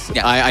 Yes.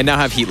 Yeah. I now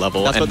have heat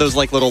level. That's and what those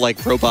like little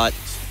like robot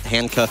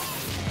handcuff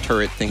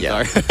turret things yeah,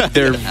 are.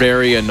 they're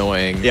very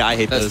annoying. Yeah, I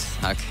hate Those those.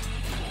 suck.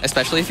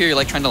 Especially if you're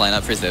like trying to line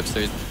up for zips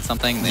or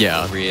something, they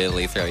Yeah.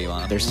 really throw you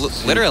off. They're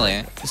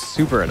Literally.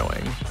 super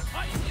annoying.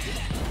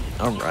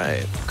 All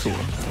right, cool.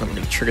 I'm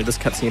gonna trigger this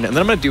cutscene, and then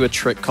I'm gonna do a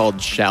trick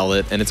called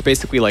Shallot, and it's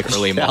basically like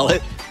early mall.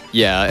 Shallot?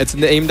 Yeah, it's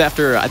named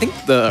after I think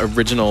the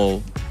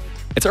original.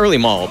 It's early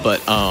mall,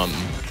 but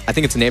I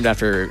think it's named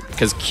after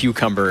because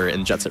Cucumber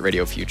in Jet Set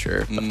Radio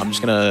Future. But I'm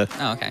just gonna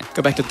Oh, okay.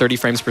 go back to 30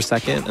 frames per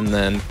second, and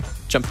then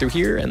jump through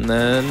here, and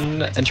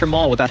then enter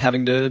mall without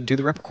having to do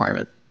the rep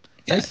requirement.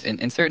 Yeah, Nice.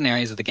 in certain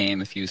areas of the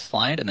game, if you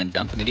slide and then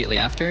jump immediately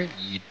after,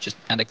 you just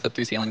kind of clip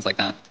through ceilings like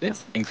that. Yeah.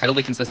 It's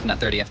incredibly consistent at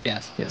 30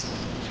 FPS. Yes.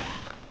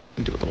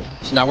 Do a little.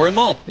 So now we're in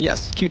mall.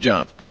 Yes, cute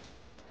jump.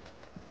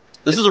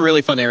 This is a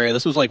really fun area.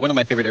 This was like one of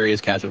my favorite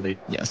areas casually.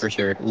 Yes. For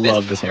sure.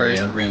 Love this first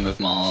area. room of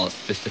mall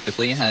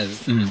specifically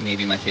has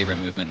maybe my favorite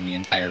movement in the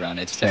entire run.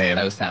 It's just Same.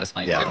 so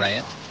satisfying Yeah. to get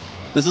right.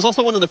 This is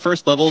also one of the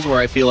first levels where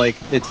I feel like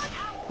it's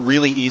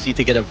really easy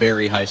to get a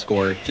very high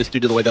score just due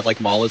to the way that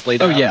like mall is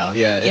laid Oh, out. yeah.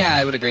 Yeah. Yeah,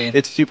 I would agree.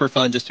 It's super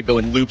fun just to go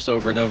in loops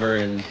over and over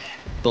and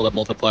build up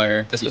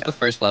multiplier. This was the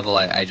first level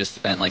I just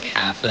spent like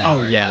half an Oh,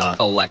 hour yeah. just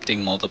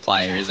collecting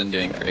multipliers and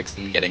doing tricks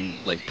and getting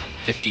like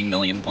 50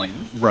 million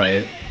points.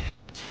 Right.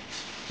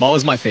 Mall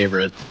is my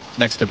favorite,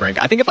 next to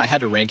Brink. I think if I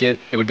had to rank it,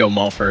 it would go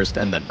Mall first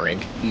and then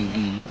Brink.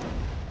 Mm-hmm.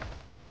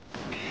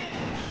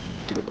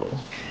 Do a little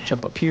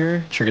jump up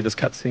here, trigger this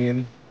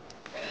cutscene.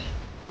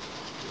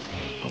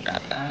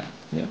 Grab that.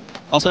 Yeah.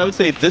 Also, I would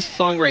say this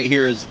song right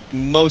here is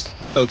most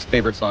folks'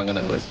 favorite song on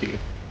that list.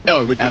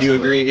 Oh, would you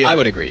agree? Yeah. I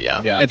would agree,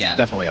 yeah. Yeah. It's Yeah.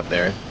 definitely up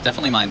there.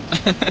 Definitely mine.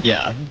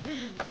 Yeah.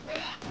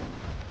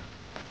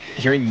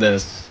 Hearing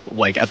this,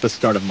 like, at the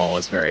start of Mall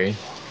is very,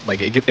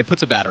 like, it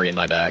puts a battery in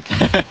my back.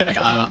 Like,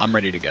 I'm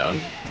ready to go.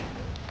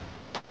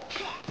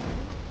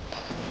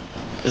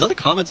 Is that a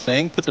common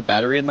saying? Puts a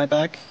battery in my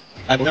back?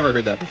 I've never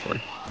heard that before.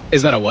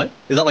 Is that a what?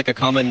 Is that like a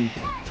common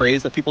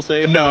phrase that people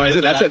say? No,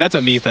 that's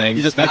a me thing.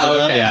 You just make That's-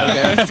 it up?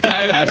 Yeah.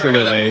 Okay.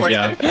 Absolutely,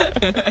 yeah.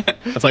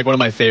 That's like one of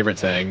my favorite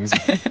sayings.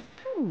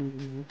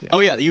 Yeah. Oh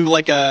yeah, you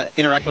like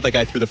interact with that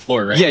guy through the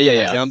floor, right?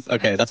 Yeah. Jump?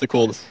 Okay, that's a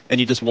cool. And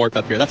you just warp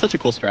up here. That's such a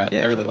cool strat.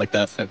 I really like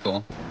that. So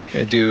cool.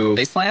 Okay, do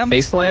Face slam?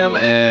 Face slam,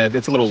 and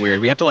it's a little weird.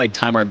 We have to like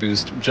time our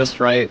boost just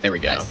right. There we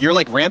go. You're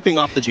like ramping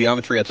off the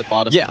geometry at the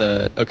bottom. Yeah. Of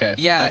the, okay.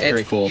 Yeah, that's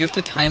very cool. You have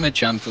to time a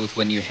jump with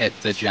when you hit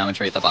the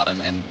geometry at the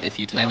bottom, and if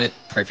you time it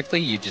perfectly,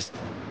 you just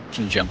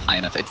can jump high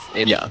enough.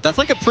 Yeah, that's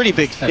like a pretty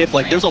big tip.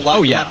 Like, there's a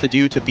lot you have to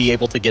do to be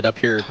able to get up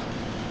here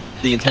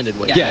the intended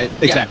way. Yeah,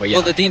 exactly. Yeah.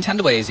 Well, the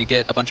intended way is you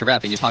get a bunch of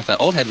rep, and you talk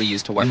that old head we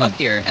used to warp up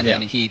here, and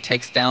then he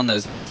takes down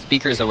those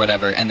speakers or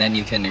whatever, and then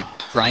you can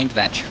grind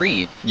that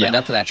tree, grind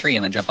up to that tree,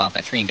 and then jump off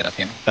that tree and get up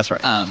here. That's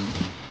right.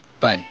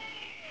 But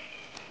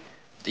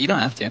you don't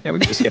have to. Yeah, we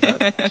can just skip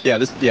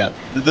that.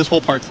 This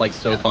whole part's like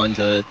so fun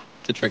to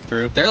trick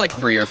through. There are like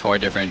 3 or 4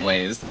 different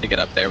ways to get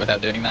up there without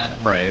doing that.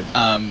 Right.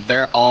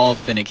 They're all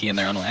finicky in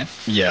their own way.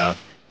 Yeah.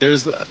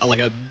 There's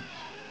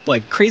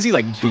like crazy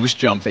like boost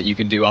jump that you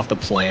can do off the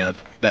plant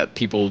that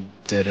people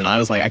did, and I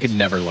was like, I could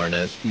never learn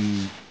it.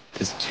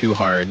 It's too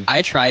hard.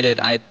 I tried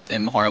it. I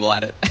am horrible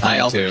at it. I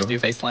also just do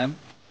face slam.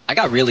 I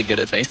got really good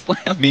at face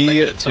slam.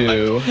 Me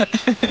too.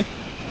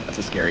 That's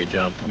a scary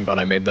jump. I'm glad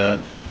I made that.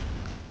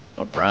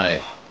 All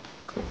right.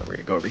 Cool. We're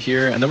gonna go over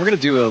here, and then we're gonna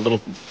do a little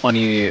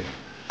funny.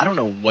 I don't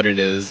know what it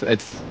is.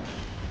 It's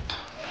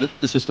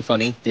just a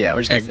funny. Yeah,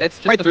 we're just gonna it's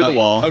just right through the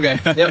wall. Okay.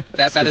 Yep.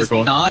 That is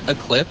cool. not a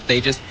clip.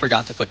 They just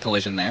forgot to put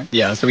collision there.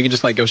 Yeah, so we can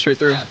just like go straight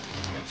through. Yeah.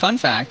 Fun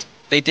fact.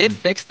 They did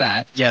fix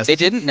that. Yes. They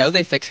didn't know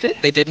they fixed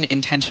it. They didn't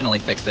intentionally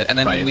fix it. And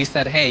then when we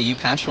said, hey, you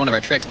patched one of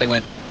our tricks, they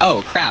went,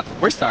 oh, crap,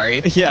 we're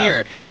sorry. Yeah.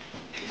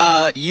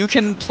 Here. You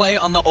can play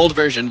on the old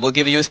version. We'll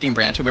give you a Steam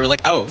branch. And we were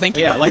like, oh, thank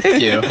you. Yeah, like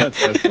thank you. That's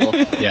so cool.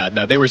 Yeah,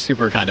 no, they were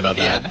super kind about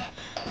that. Yeah.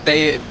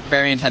 They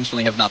very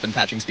intentionally have not been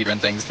patching speedrun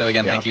things. So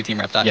again, thank you, Team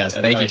Reptile. Yes,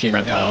 thank you, Team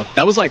Reptile.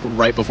 That was like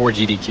right before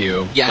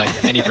GDQ. Yeah.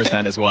 Like any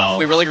percent as well.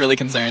 We were like really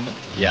concerned.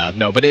 Yeah,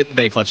 no, but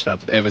they clutched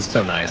up. It was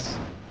so nice.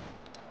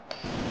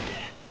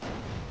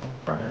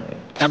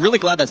 I'm really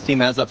glad that Steam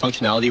has that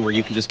functionality where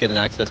you can just get an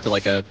access to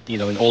like a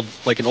an old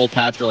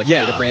patch or like a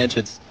data branch.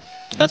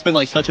 That's been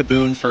like such a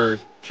boon for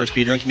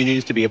speedrun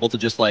communities to be able to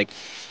just like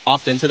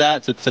opt into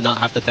that to not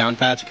have to down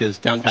patch, because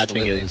down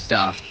patching is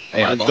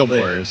the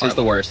worst. It's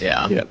the worst.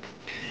 Yeah.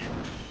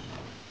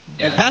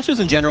 And patches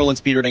in general in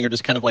speedrunning are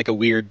just kind of like a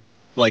weird,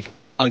 like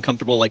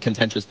uncomfortable, like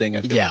contentious thing.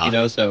 I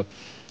feel, so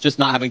just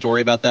not having to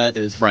worry about that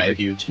is super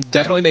huge.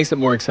 Definitely makes it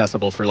more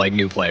accessible for like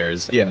new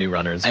players and new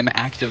runners. I'm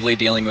actively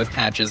dealing with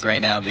patches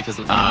right now because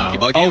of the Monkey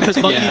Ball game. Oh, because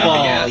Monkey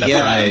Ball. That's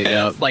right.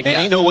 Yeah. Like,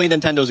 ain't no way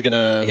Nintendo's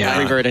gonna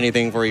revert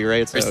anything for you,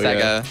 right? So, or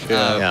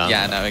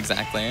Sega. No,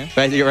 exactly.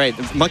 But you're right.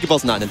 Monkey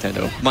Ball's not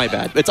Nintendo. My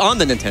bad. It's on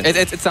the Nintendo.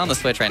 It's on the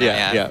Switch right now.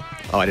 Yeah.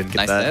 Oh, I didn't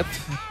get that.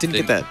 Didn't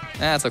get that.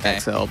 That's okay.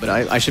 XL, but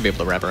I should be able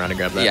to wrap around and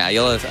grab that. Yeah,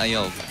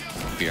 you'll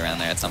be around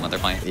there at some other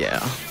point.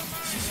 Yeah.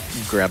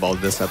 Grab all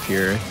this up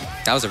here.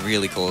 That was a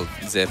really cool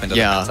zip into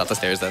the bounce up the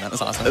stairs, though. That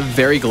was awesome.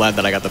 Very glad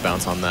that I got the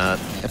bounce on that.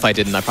 If I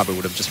didn't, I probably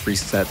would have just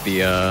reset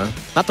the,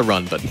 not the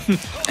run, but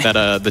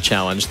that the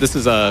challenge. This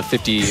is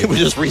 50. We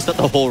just reset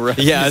the whole run.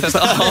 Yeah. Just,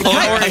 can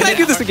I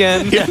do this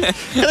again? Yeah. Can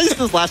I just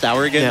do this last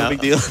hour again? No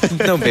big deal.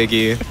 No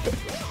biggie.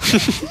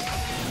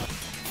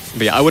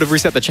 But yeah, I would have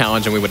reset the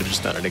challenge and we would have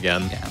just done it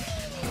again.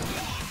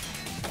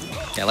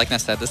 Yeah, like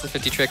Ness said, this is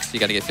 50 tricks. You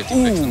got to get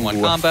 50 tricks in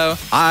one combo.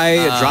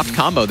 I dropped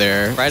combo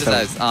there. Right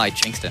as I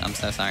jinxed it. I'm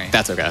so sorry.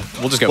 That's okay.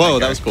 We'll just go. Whoa,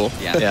 that was cool.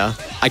 Yeah.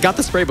 I got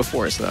the spray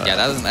before, so. Yeah,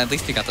 that was at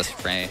least you got the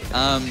spray.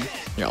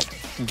 Yeah,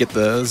 I'll get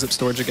the zip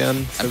storage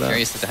again. I'm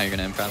curious as to how you're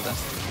gonna improv this.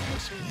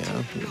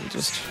 Yeah,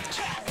 just.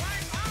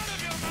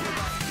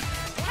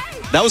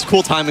 That was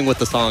cool timing with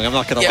the song. I'm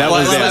not gonna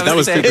lie. That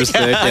was super sick.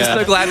 Yeah. I'm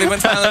so glad we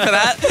went silent for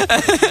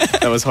that.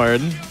 That was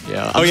hard.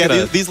 Yeah. Oh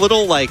yeah, these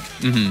little like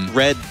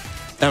red.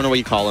 I don't know what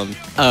you call them.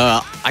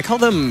 I call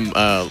them.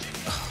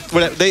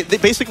 They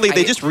basically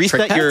they just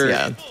reset your.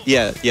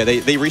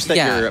 They reset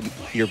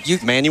your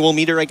manual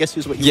meter, I guess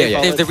is what you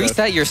call it. They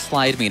reset your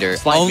slide meter.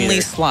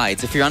 Only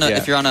slides. If you're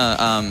on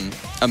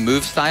a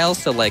move style,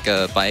 so like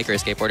a bike or a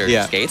skateboard or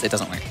skates, it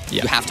doesn't work.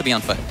 You have to be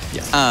on foot.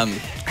 Yes.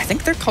 I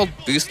think they're called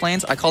boost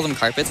lanes. I call them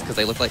carpets because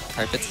they look like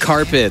carpets.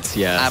 Carpets,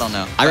 yeah. I don't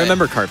know. I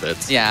remember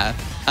carpets. Yeah.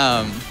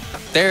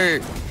 They're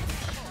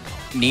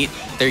neat.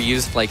 They're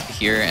used like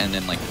here and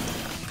then like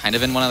kind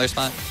of in one other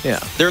spot. Yeah.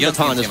 They're a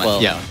baton as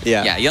well. Yeah.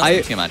 Yeah, you don't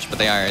see too much, but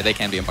they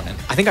can be important.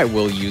 I think I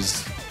will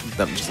use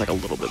them just like a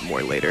little bit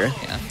more later.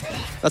 Yeah.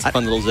 That's a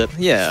fun little zip.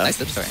 Yeah. Nice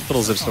zip storage.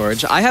 Little zip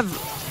storage. I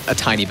have a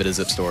tiny bit of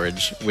zip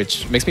storage,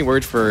 which makes me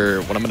worried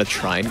for what I'm going to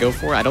try and go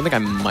for. I don't think I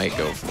might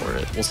go for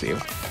it. We'll see.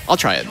 I'll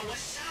try it.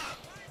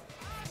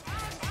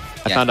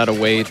 I found out a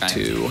way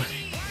to...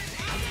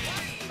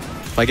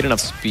 If I get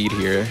enough speed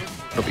here,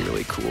 it'll be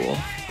really cool.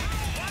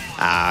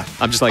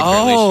 I'm just like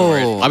barely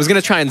short. I was going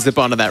to try and zip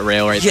onto that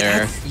rail right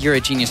there. You're a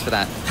genius for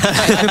that.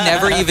 I've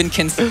never even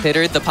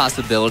considered the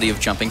possibility of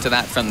jumping to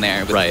that from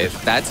there. But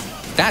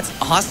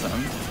that's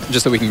awesome.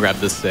 Just so we can grab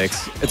this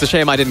 6. It's a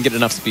shame I didn't get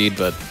enough speed,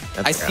 but...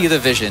 I see the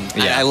vision.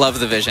 Yeah. I love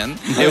the vision.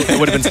 It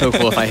would have been so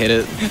cool if I hit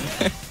it.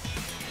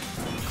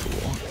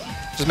 Cool.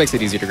 Just makes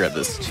it easier to grab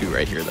this 2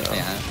 right here, though.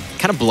 Yeah.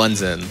 Kind of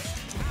blends in.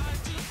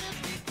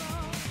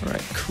 All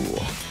right,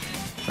 cool.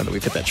 Now that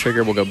we've hit that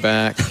trigger, we'll go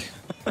back.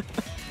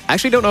 I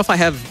actually don't know if I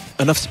have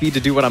enough speed to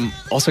do what I'm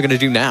also going to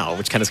do now,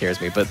 which kind of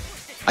scares me, but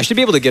I should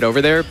be able to get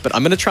over there, but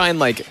I'm going to try and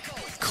like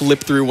clip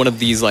through one of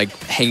these like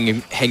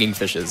hanging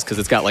fishes because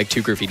it's got like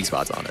 2 graffiti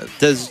spots on it.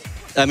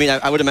 I mean,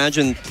 I would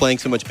imagine playing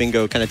so much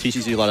bingo kind of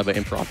teaches you a lot about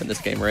improv in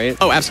this game, right?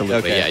 Oh,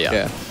 absolutely. Okay.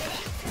 Yeah.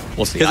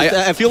 We'll see.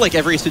 I feel like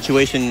every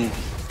situation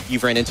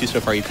you've ran into so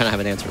far, you kind of have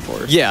an answer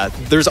for. Yeah,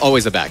 there's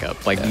always a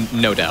backup, like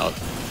no doubt.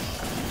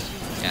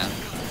 Yeah.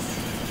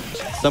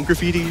 Some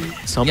graffiti.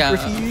 Some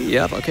graffiti.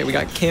 Yep. Okay, we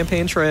got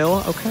campaign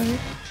trail. Okay.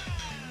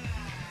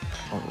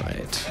 All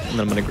right. And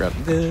then I'm gonna grab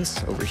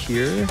this over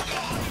here.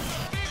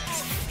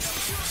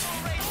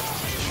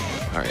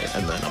 All right,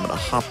 and then I'm gonna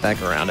hop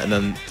back around, and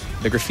then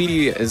the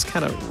graffiti is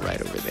kind of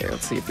right over there.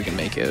 Let's see if we can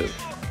make it.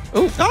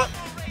 Oh!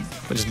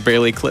 I just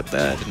barely clipped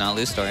that. Did not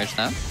lose storage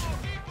though.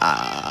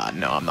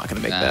 No, I'm not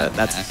gonna make that.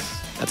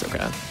 That's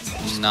okay.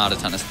 Not a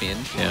ton of speed.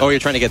 Yeah. Oh, you're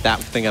trying to get that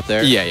thing up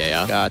there?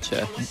 Yeah.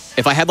 Gotcha.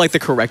 If I had like the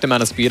correct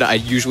amount of speed, I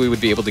usually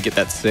would be able to get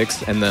that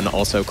 6 and then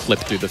also clip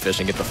through the fish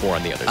and get the 4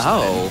 on the other side.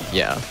 Oh.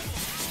 Yeah.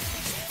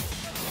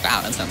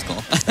 Wow, that sounds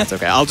cool. That's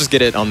okay. I'll just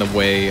get it on the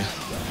way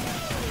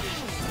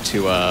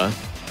to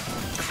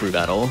crew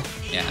battle.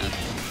 Yeah.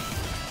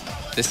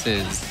 This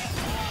is,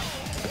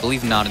 I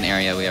believe, not an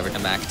area we ever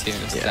come back to.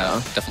 So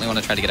definitely want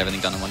to try to get everything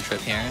done in one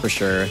trip here. For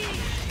sure.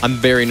 I'm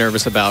very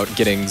nervous about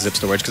getting zip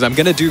storage because I'm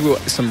going to do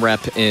some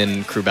rep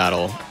in crew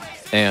battle.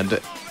 And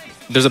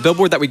there's a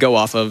billboard that we go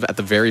off of at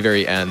the very,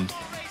 very end.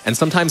 And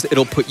sometimes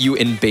it'll put you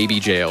in baby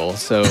jail.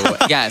 So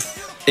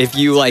yes. If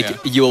you like,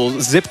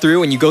 you'll zip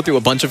through and you go through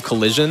a bunch of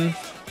collision.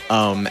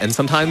 And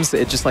sometimes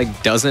it just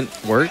like doesn't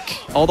work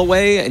all the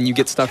way and you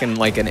get stuck in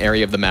like an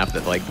area of the map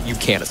that like you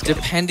can't escape.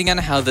 Depending on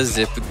how the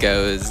zip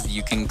goes,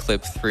 you can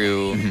clip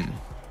through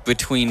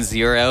between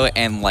 0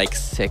 and like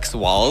 6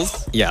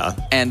 walls. Yeah.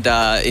 And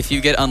if you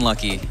get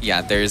unlucky,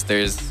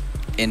 there's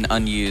an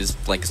unused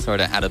like sort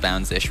of out of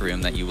bounds-ish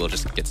room that you will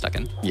just get stuck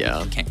in.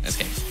 Yeah. You can't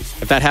escape.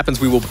 If that happens,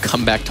 we will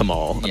come back to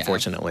Mall,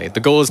 unfortunately. The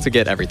goal is to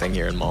get everything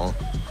here in Mall.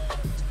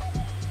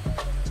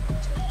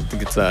 I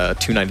think it's a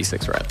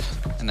 296 rep.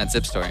 And that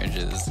zip storage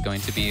is going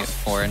to be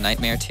for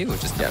Nightmare 2,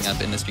 which is coming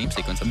up in the stream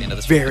sequence at the end of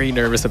the stream. Very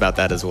nervous about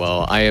that as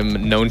well. I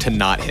am known to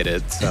not hit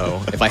it, so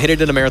if I hit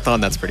it in a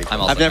marathon, that's pretty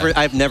cool.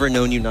 I've never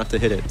known you not to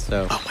hit it,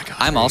 so. Oh my god.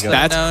 I'm also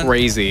That's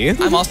crazy.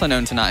 I'm also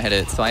known to not hit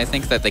it, so I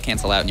think that they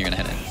cancel out and you're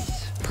gonna hit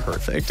it.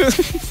 Perfect.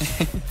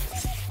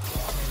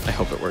 I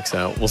hope it works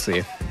out. We'll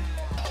see.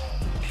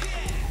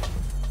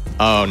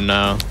 Oh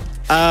no.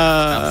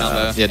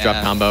 Drop combo.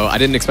 Drop combo. I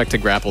didn't expect to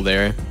grapple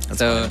there. That's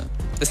fine.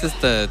 This is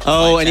the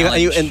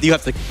and you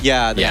have to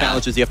the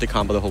challenge is you have to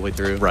combo the whole way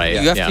through. Right.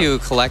 You have to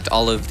collect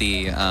all of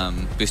the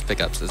boost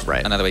pickups.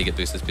 Another way you get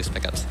boost is boost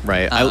pickups.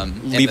 Right. I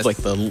leave like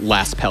the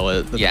last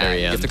pellet at the very end.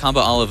 You have to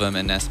combo all of them,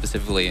 and Ness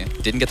specifically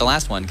didn't get the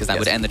last one because that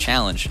would end the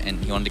challenge,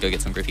 and he wanted to go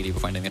get some graffiti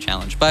before ending the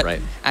challenge, but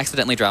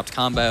accidentally dropped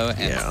combo,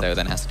 and so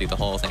then has to do the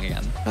whole thing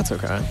again. That's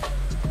okay.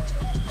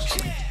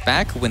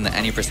 Back when the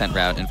any %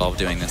 route involved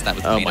doing this, that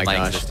was the main of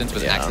my existence,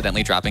 was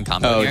accidentally dropping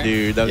combo here. Oh,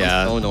 dude, that was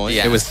so annoying.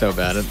 It was so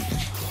bad.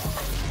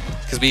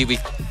 Because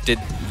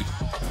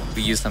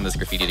we used some of this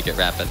graffiti to get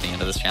wrapped at the end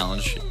of this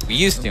challenge. We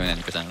used to in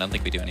any %. I don't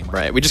think we do anymore.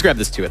 Right. We just grabbed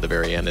this 2 at the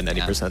very end in any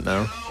 %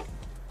 now.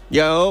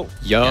 Yo.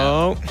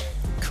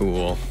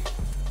 Cool.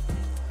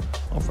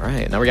 All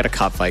right. Now we got a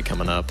cop fight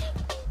coming up.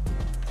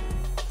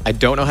 I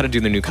don't know how to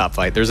do the new cop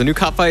fight. There's a new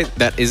cop fight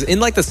that is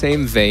in like the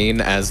same vein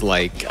as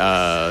like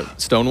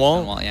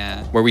Stonewall,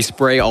 where we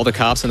spray all the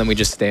cops and then we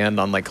just stand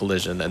on like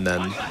collision and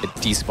then it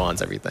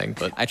despawns everything.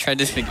 But I tried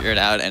to figure it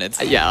out and it's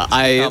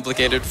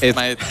complicated for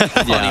my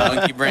funny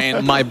monkey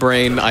brain. My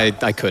brain,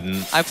 I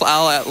couldn't.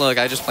 Look,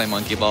 I just play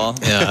monkey ball.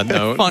 Yeah,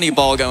 no. Funny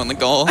ball going the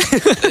goal.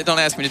 Don't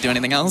ask me to do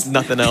anything else.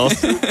 Nothing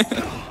else. Oh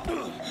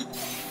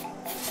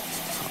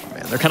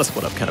man, they're kind of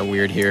split up, kind of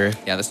weird here.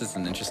 Yeah, this is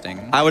an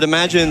interesting. I would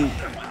imagine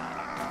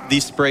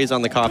these sprays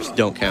on the cops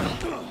don't count.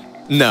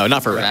 No,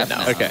 not for rep.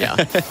 No. Okay. Yeah.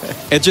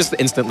 It just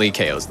instantly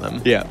KOs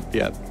them. Yeah.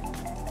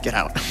 Get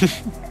out.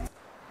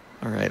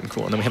 All right,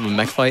 cool. And then we have a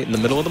mech fight in the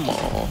middle of the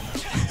mall.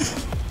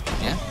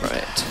 Yeah.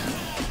 Right.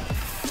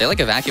 They like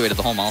evacuated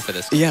the whole mall for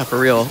this. Yeah, for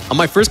real. On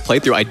my first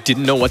playthrough, I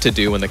didn't know what to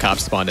do when the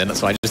cops spawned in,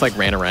 so I just like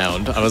ran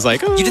around. I was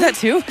like, oh. You did that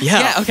too?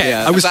 Yeah. Okay.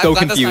 Yeah. I was so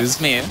confused.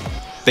 That's not me.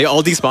 They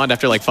all despawned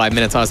after like 5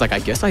 minutes. I was like, I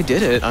guess I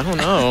did it. I don't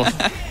know.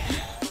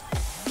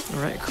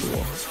 All right,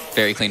 cool.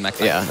 Very clean mech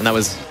fight. Yeah, and that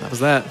was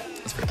that.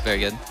 That's very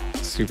good.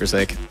 Super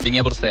sick. Being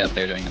able to stay up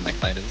there during the mech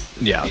fight is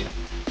key.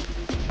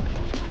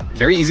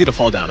 Very easy to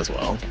fall down as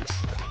well.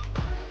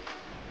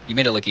 You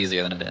made it look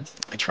easier than it is.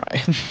 I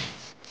try.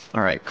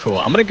 All right, cool.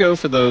 I'm gonna go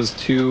for those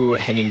 2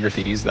 hanging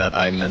graffitis that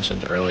I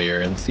mentioned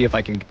earlier and see if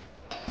I can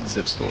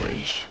zip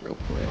storage real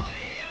quick.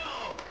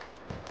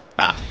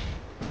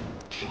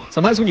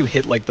 Sometimes when you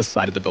hit like the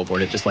side of the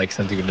billboard, it just like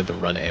sends you into the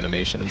run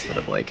animation instead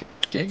of like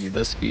getting you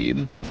the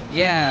speed.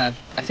 Yeah,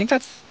 I think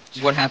that's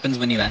what happens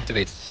when you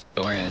activate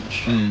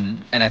storage.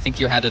 And I think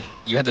you had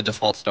the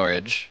default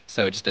storage,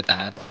 so it just did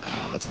that.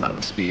 Oh, that's not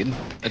enough speed.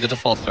 The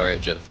default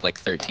storage of like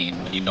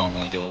 13 when you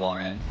normally do a wall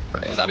ride.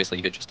 Right. Because obviously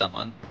you could just done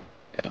one.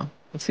 Yeah.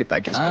 Let's see if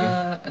that gives me.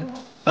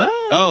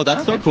 Oh,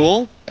 that's so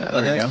cool. There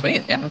we go.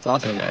 Sweet, yeah. That's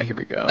awesome. Yeah, here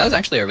we go. That was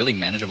actually a really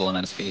manageable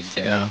amount of speed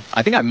too. Yeah.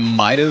 I think I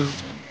might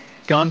have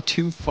gone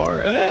too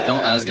far.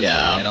 I was gonna say,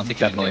 I don't think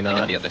definitely you can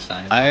not. get the other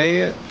side.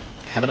 I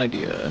have an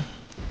idea.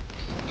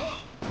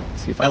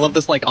 Let's see if I love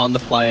this like on the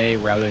fly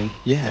routing.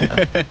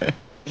 Yeah.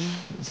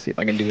 Let's see if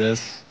I can do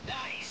this.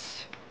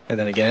 And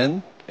then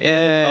again.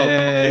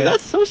 Yeah. Dude,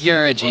 that's so.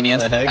 You're a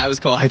genius. What the heck? That was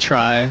cool. I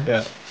try.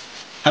 Yeah.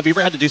 Have you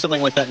ever had to do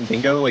something like that in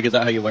bingo? Like, is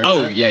that how you learned?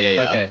 Oh, that? yeah.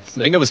 Okay.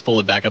 Bingo was full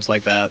of backups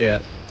like that.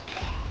 Yeah.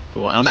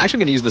 Cool. I'm actually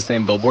going to use the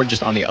same billboard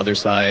just on the other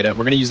side. We're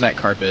going to use that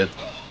carpet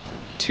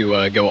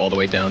to go all the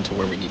way down to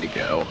where we need to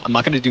go. I'm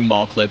not going to do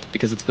mall clip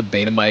because it's the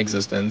bane of my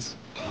existence.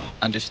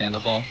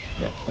 Understandable.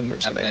 Yeah. I'm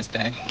just Have a gonna nice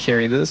day.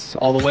 carry this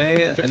all the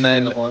way and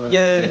then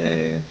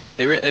yay.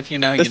 If you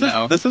know, you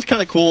know. This is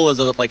kind of cool as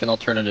like an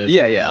alternative.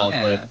 Yeah. wall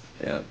Yeah. clip.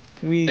 Yeah.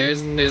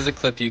 There's a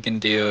clip you can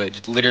do.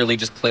 Literally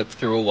just clip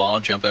through a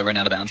wall, jump over and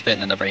out of bounds pit,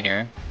 and end up right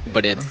here.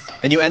 But it's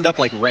And you end up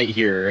like right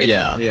here. Right?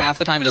 Yeah. half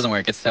the time it doesn't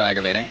work. It's so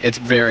aggravating. It's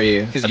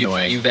very Because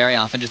annoying. you very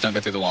often just don't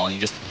go through the wall and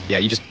you just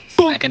you just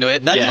back into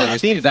it. That Yeah. doesn't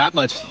seem that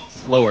much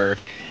slower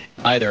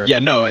either. Yeah,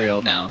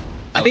 no. No.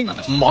 I think not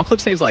much. mall clip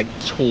saves like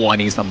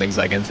 20 something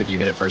seconds if you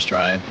hit it first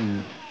try.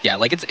 Yeah,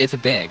 like it's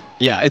big.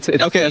 Yeah, it's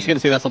Okay, I was gonna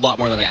say that's a lot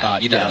more than I Yeah,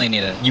 thought. you definitely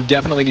need it. You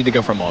definitely need to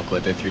go for mall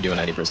clip if you're doing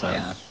 90%.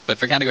 Yeah, but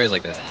for categories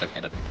like this, it's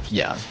okay to,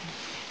 Yeah.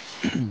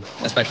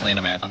 especially in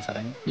a marathon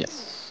setting.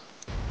 Yes.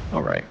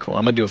 All right, cool.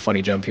 I'm gonna do a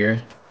funny jump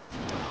here.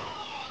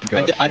 Go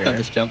up I here. thought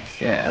this jump.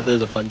 Yeah. This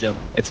is a fun jump.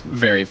 It's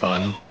very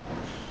fun.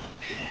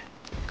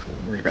 Cool.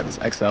 We're gonna grab this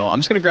XL. I'm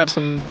just gonna grab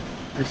some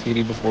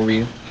graffiti before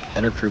we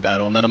enter crew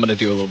battle, and then I'm gonna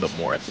do a little bit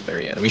more at the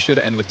very end. We should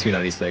end with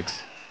 296,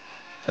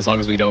 as long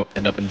as we don't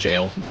end up in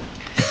jail.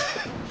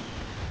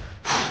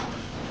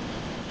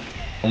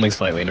 Only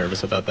slightly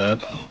nervous about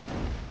that.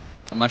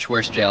 A much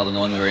worse jail than the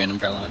one we were in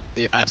Parliament.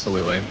 Yeah,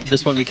 absolutely.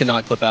 This one we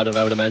cannot clip out of,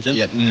 I would imagine.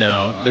 Yeah,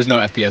 no, there's no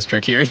FPS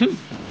trick here.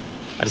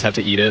 I just have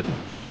to eat it.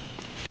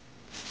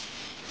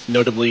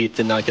 Notably,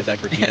 did not get that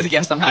graffiti.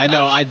 Yeah, somehow. I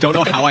know. I don't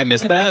know how I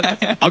missed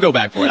that. I'll go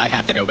back for it. I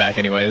have to go back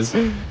anyways.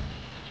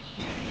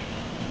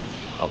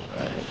 All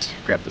right.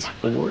 Grab this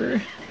 4.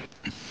 And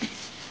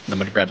I'm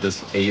gonna grab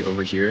this 8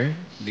 over here.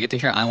 You get to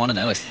hear "I Want to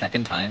Know" a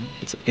second time.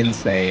 It's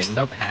insane.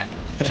 So bad.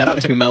 Shout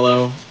out to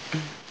Mello.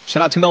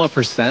 Shout out to Mello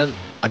 %.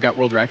 I got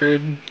world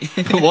record.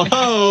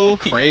 Whoa!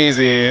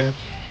 Crazy.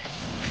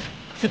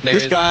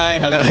 This guy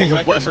has a world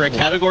record for a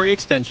category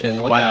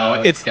extension. Look Wow.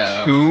 out. It's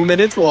go. 2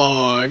 minutes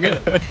long.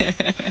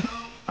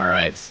 All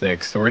right,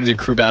 6. So we're gonna do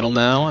crew battle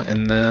now,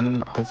 and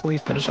then hopefully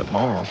finish up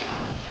mall.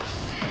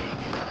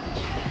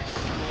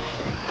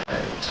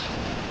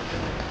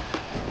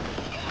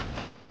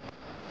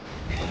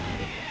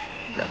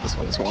 Grab this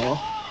one as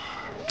well.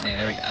 Yeah,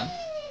 there we go.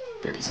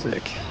 Very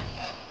sick.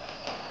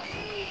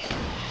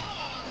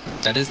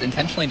 That is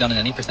intentionally done in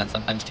any percent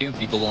sometimes too.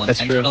 People will That's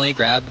true. intentionally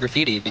grab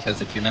graffiti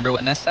because if you remember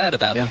what Ness said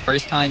about Yeah. the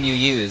first time you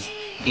use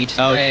each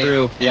Oh, spray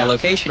true. in Yeah. a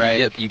location,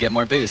 Right. you get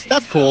more boost.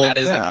 That's cool. That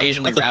is Yeah.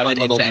 occasionally That's a fun routed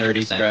little into any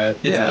nerdy percent. strat.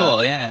 It's Yeah.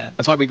 cool, yeah.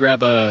 That's why we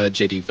grab a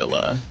JD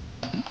Villa.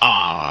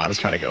 Ah, I was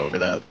trying to go over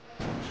that.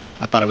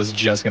 I thought I was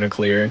just gonna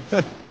clear.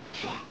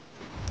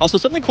 Also,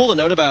 something cool to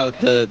note about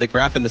the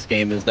graph in this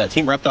game is that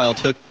Team Reptile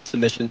took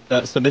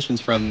submissions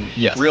from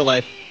Yes. real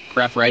life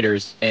graph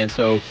writers, and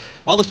so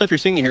all the stuff you're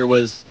seeing here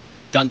was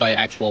done by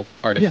actual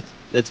artists.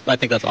 I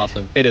think that's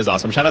awesome. It is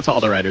awesome. Shout out to all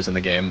the writers in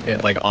the game. Yeah.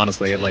 Like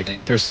honestly,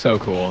 like they're so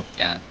cool.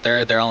 Yeah, they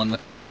are all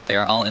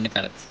in the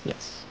credits.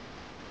 Yes.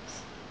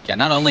 Yeah,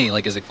 not only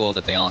like is it cool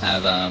that they all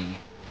have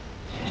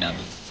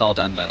it's all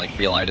done by like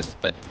real artists,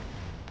 but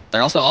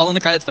they're also all in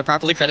the credits. They're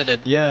properly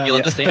credited. Yeah, you love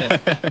yeah. to see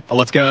it. Oh,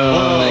 let's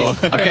go.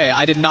 Nice. Okay,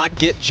 I did not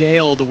get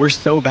jailed. We're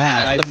so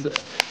bad.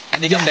 I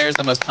think there's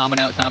the most common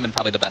outcome and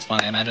probably the best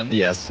one, I imagine.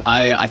 Yes,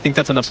 I think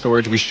that's enough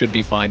storage. We should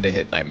be fine to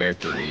hit Nightmare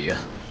 3.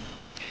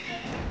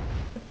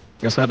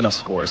 We also have enough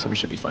score, so we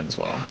should be fine as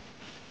well.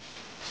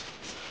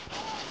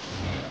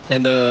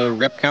 And the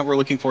rep count we're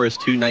looking for is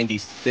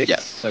 296.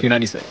 Yes, Okay.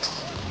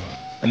 296.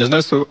 And there's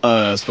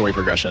no story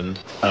progression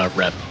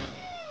rep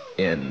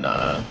in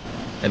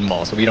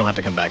mall, so we don't have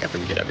to come back after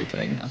we get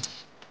everything. Yeah.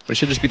 But it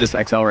should just be this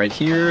XL right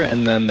here,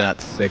 and then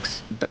that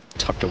 6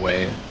 tucked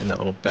away in that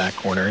little back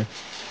corner.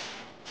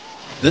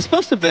 This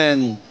must have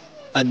been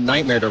a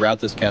nightmare to route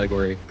this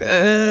category.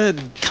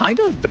 Kind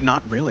of, but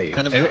not really.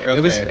 Kind of,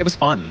 It was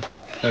fun.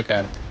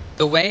 Okay.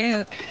 The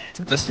way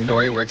the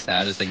story works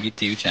out is that you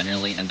do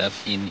generally end up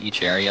in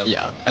each area.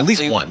 Yeah, at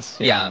least roughly- once.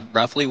 Yeah,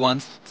 roughly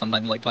once,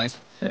 sometimes like twice.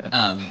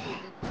 Yeah.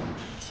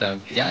 So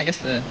yeah, I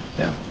guess Yeah.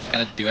 just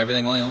gotta do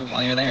everything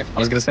while you're there. I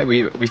was gonna say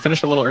we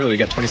finished a little early. We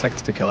got 20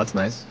 seconds to kill. That's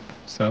nice.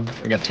 So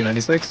we got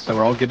 296. So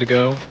we're all good to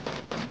go.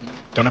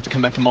 Don't have to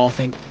come back to mall.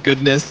 Thank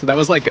goodness. That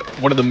was like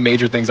one of the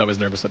major things I was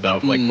nervous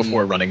about, like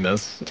before running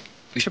this.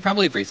 We should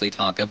probably briefly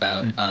talk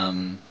about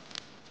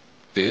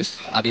boost.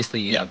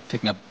 Obviously,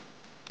 picking up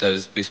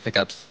those boost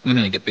pickups will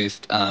really get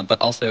boost, but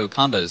also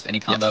combos. Any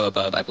combo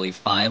above, I believe,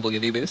 5 will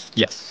give you boost.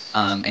 Yes.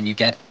 And you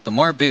get the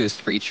more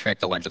boost for each trick,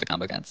 the larger the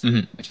combo gets,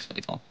 which is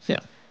really cool. Yeah.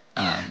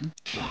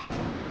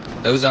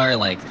 Those are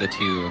like the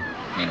 2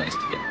 main ways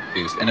to get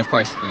boost. And of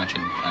course, we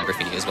mentioned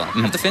graffiti as well.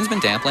 Have the fins been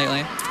damp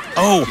lately?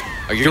 Oh,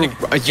 you're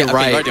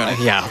right. right.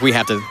 Yeah, we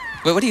have to.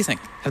 What do you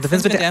think? Have the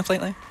fins been damp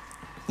lately?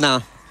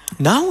 Nah.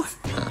 No?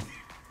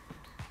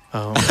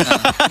 Oh.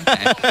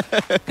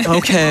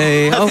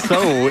 Okay.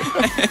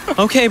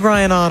 Okay,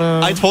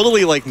 bryonato. I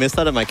totally like missed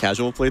that in my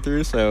casual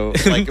playthrough. So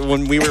like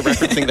when we were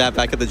referencing that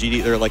back at the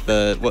GD or like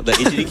the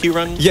GDQ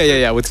run.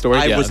 Yeah. With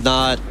storage. I was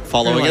not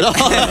following it all.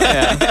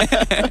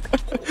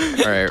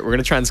 All right, we're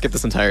gonna try and skip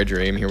this entire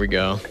dream. Here we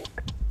go.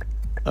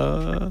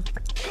 Oh,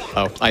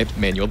 I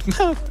manualed.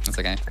 That's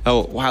okay.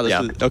 Oh wow, this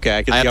is okay.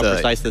 I can see how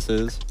precise this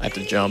is. I have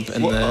to jump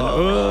and then.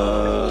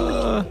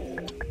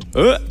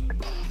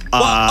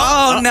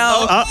 Oh no!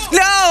 No!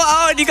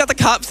 Oh, and you got the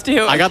cops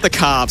too. I got the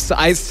cops.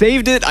 I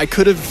saved it. I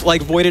could have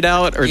like voided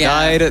out or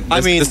died.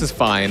 This is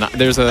fine.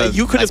 There's a.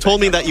 You could have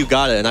told me that you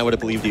got it, and I would have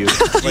believed you.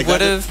 Like,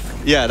 would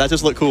have. Yeah, that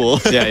just looked cool.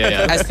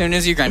 Yeah. As soon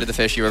as you grinded the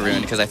fish, you were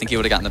ruined because I think you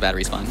would have gotten the bad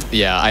respawn.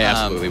 Yeah, I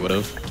absolutely would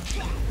have.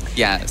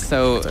 Yeah.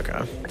 So. It's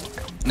okay.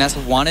 Ness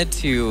wanted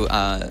to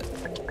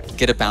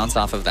get a bounce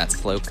off of that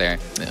slope there.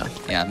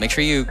 Yeah. Make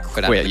sure you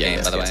quit out of the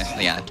game. By the way.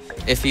 Yeah.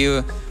 If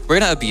you. We're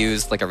going to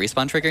abuse like a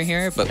respawn trigger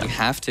here, but we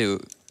have to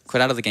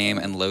quit out of the game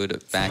and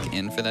load back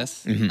in for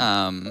this.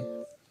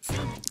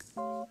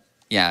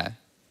 Yeah.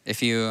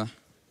 If you...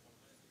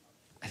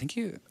 I think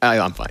you...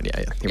 I'm fine. Yeah.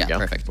 Here we go.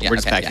 Perfect. We're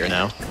just back here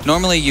now.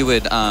 Normally you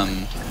would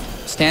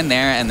stand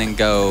there and then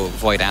go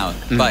void out.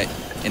 But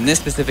in this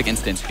specific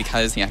instance,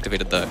 because he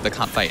activated the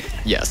comp fight,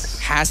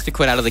 has to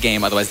quit out of the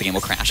game, otherwise the game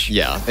will crash.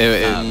 Yeah.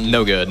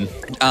 No good.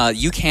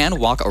 You can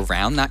walk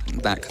around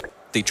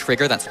the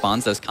trigger that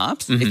spawns those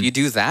cops. If you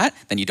do that,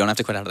 then you don't have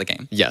to quit out of the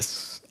game.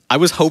 Yes. I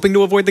was hoping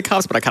to avoid the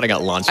cops, but I kind of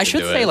got launched. I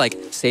should say like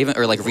save it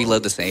or like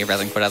reload the save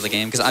rather than quit out of the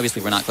game because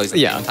obviously we're not closing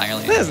the game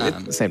entirely.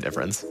 It's same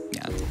difference.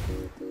 Yeah.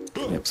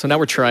 Yep. So now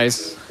we're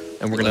Trice,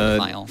 and we're gonna.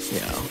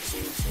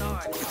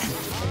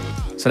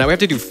 So now we have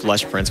to do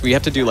flesh prints. We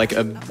have to do like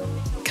a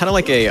kind of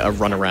like a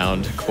run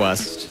around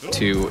quest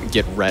to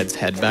get Red's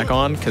head back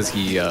on because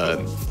he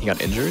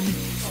got injured,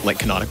 like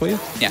canonically.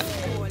 Yeah.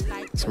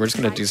 So we're just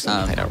gonna do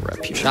some hideout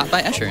rep here. Shot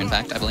by Escher, in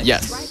fact, I believe.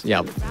 Yes.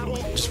 Yeah.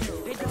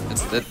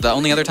 It's the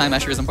only other time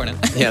Escher is important.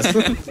 Yes.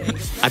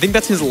 I think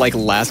that's his like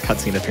last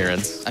cutscene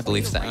appearance. I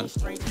believe so.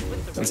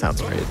 That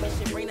sounds right.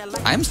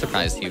 I'm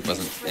surprised he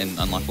wasn't in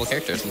unlockable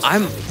characters.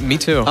 Me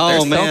too.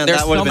 Oh man,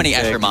 there's so many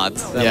Escher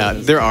mods. Yeah,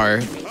 there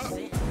are.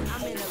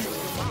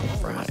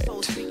 Right.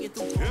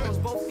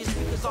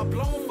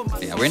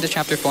 Yeah, we're into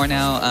chapter 4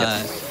 now.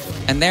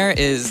 And there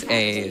is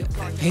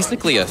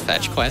basically a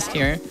fetch quest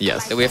here.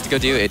 Yes. That we have to go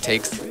do. It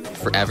takes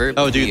forever.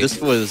 Oh, dude,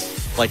 this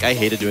was like I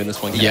hated doing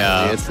this one.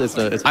 Yeah. It's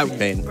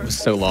pain. I was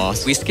so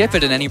lost. We skip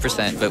it at any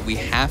 %, but we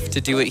have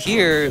to do it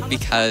here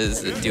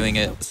because doing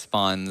it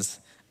spawns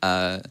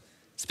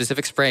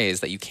specific sprays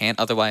that you can't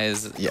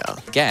otherwise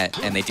get,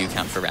 and they do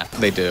count for rep.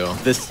 They do.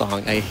 This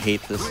song, I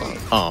hate this song.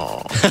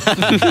 Oh.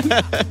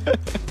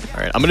 All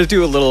right, I'm gonna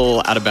do a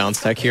little out of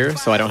bounds tech here,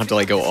 so I don't have to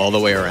like go all the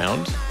way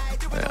around.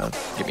 Yeah,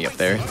 get me up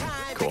there.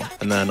 Cool.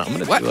 And then I'm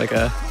gonna do like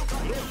a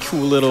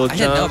cool little jump.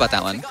 I didn't know about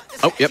that one.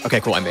 Oh, yep.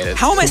 Okay, cool. I made it.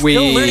 How am I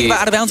still learning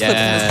about out of bounds clips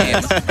in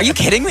this game? Are you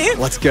kidding me?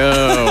 Let's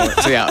go.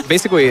 So yeah,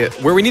 basically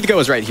where we need to go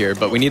is right here,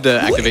 but we need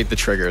to activate the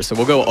trigger. So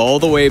we'll go all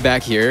the way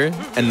back here,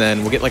 and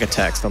then we'll get like a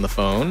text on the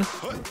phone.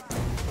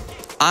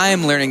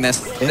 I'm learning this.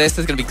 This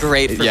is gonna be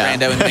great for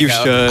Brando and Nico. You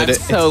should. I'm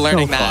so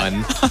learning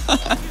that.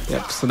 Fun.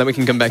 Yep. So then we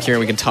can come back here and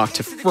we can talk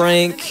to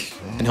Frank,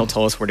 and he'll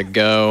tell us where to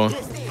go.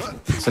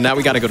 So now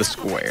we got to go to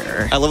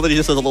Square. I love that he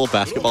just has a little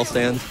basketball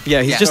stand.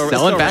 Yeah, he's just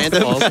selling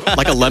basketballs,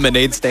 like a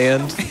lemonade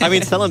stand. I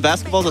mean, selling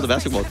basketballs at the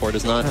basketball court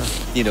is not,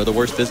 the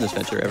worst business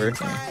venture ever.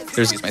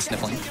 There's my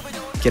sniffling.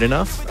 Get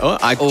enough? Oh,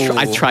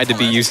 I tried to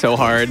beat you so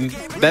hard.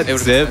 That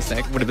zip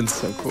would have been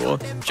so cool.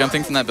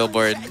 Jumping from that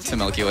billboard to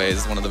Milky Way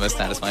is one of the most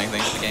satisfying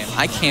things in the game.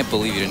 I can't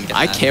believe you didn't get that.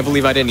 I can't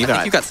believe I didn't either. I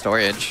think you got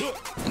storage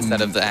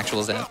instead of the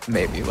actual zip.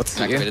 Maybe. Let's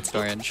see. Activated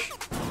storage.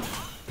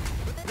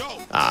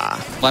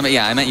 Well,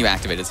 I meant you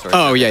activated storage.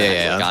 Oh,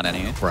 yeah. Got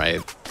any. Right.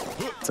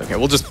 It's okay.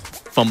 We'll just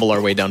fumble our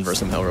way down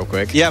Versum Hill real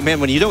quick. Yeah, man,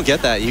 when you don't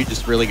get that, you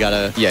just really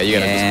gotta... Yeah, you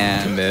gotta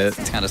just commit.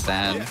 It's kind of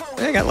sad.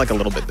 I got like a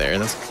little bit there. You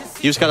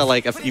just gotta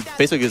like... You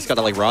basically just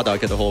gotta like raw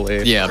dog it the whole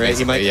way. Yeah, right?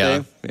 You might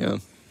say? Yeah.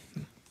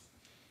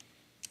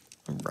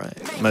 All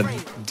right. I'm gonna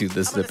do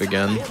this zip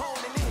again.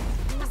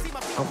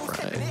 All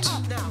right.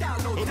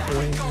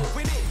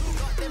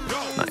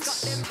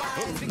 Nice.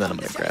 And then I'm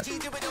gonna grab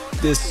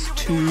this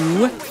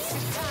too.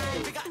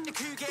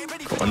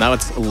 Cool. And now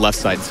it's left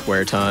side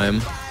square time.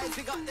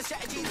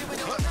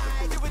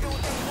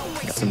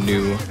 Got some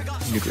new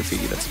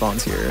graffiti that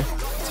spawns here.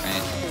 That's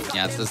right.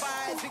 Yeah, it's just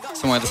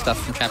some more of the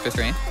stuff from chapter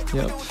 3.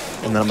 Yep.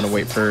 And then I'm gonna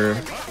wait for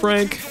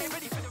Frank.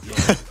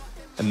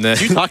 And then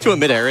Did you talk to him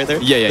mid-air right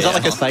there? Yeah. Is that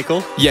like a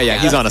cycle? Yeah.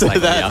 He's on a cycle.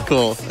 That's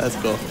cool. That's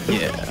cool.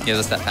 Yeah. He has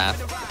a step path.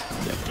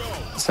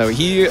 So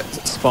he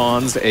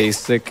spawns a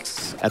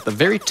 6 at the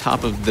very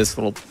top of this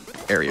little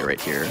area right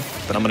here.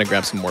 But I'm gonna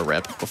grab some more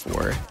rep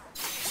before.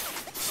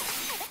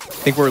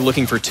 I think we're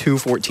looking for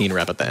 214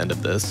 rep at the end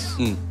of this.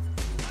 And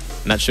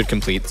that should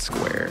complete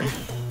square.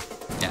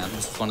 Yeah,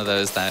 this is one of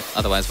those that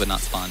otherwise would not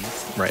spawn.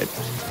 Right.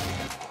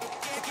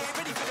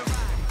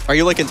 Are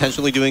you like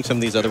intentionally doing some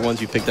of these other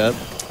ones you picked up?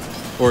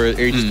 Or are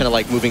you just kind of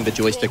like moving the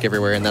joystick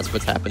everywhere and that's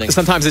what's happening?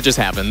 Sometimes it just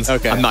happens.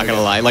 Okay. I'm not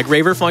gonna lie. Like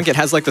Cyberfunk, it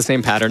has like the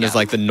same pattern as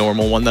like the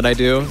normal one that I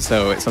do.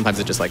 So sometimes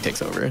it just like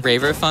takes over.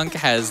 Cyberfunk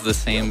has the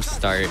same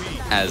start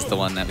as the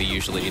one that we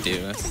usually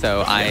do.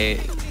 So I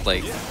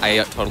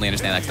totally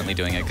understand accidentally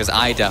doing it because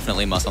I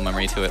definitely muscle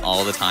memory to it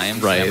all the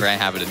time. Right. Whenever I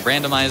have it in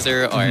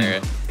randomizer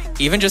or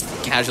even just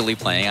casually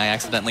playing, I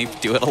accidentally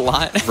do it a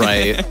lot.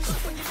 Right.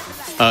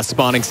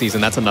 Spawning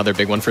season, that's another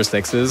big one for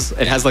 6s.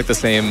 It has like the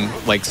same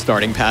like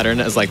starting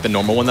pattern as like the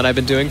normal one that I've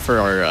been doing for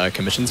our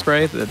commission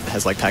spray that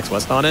has like PAX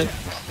West on it.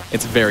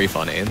 It's very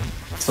funny.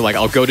 So like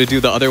I'll go to do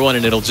the other one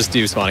and it'll just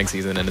do spawning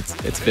season and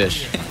it's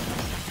fish.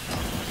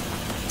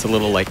 It's a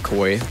little like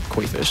koi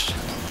fish.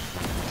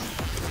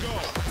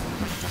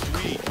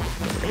 Cool.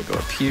 And then we're gonna go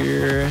up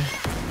here.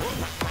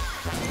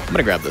 I'm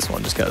gonna grab this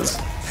one just cause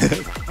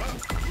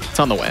it's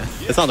on the way.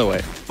 It's on the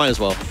way. Might as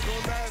well.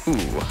 Ooh.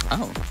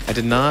 Oh. I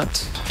did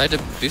not. Tried to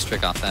boost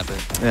trick off that,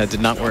 but Yeah, it did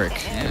not work.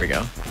 Yeah. There we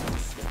go.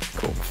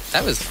 Cool.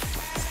 that was...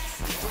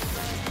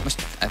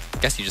 I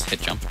guess you just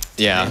hit jump.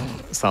 Yeah,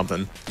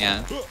 something.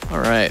 Yeah. All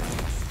right,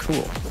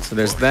 cool. So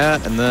there's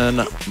that, and then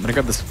I'm gonna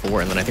grab this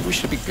 4, and then I think we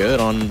should be good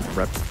on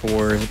rep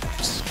 4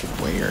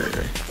 square.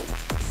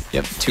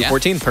 Yep,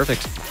 214,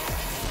 perfect.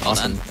 All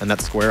Awesome, done. and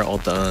that's square all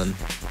done.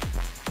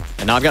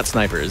 And now I've got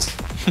snipers,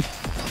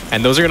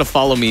 and those are gonna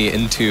follow me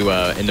into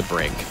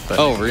Brink. But,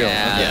 Oh, really?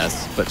 Yeah.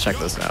 Yes, but check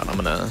this out. I'm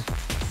gonna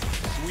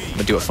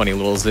do a funny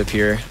little zip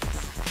here.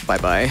 Bye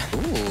bye.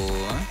 Ooh.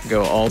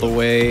 Go all the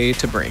way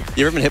to Brink.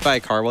 You ever been hit by a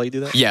car while you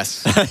do that?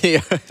 Yes.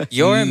 Yeah.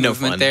 Your No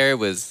movement fun. there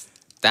was...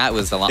 That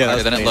was a lot Yeah,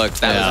 harder that's than it funny.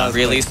 looked. That Yeah, was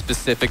really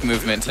specific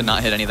movement to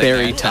not hit anything.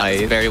 Very there. That tight.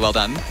 was very well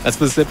done. That's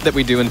the zip that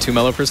we do in 2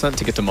 melo%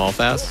 to get to mall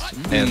fast.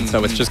 And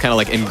so it's just kind of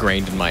like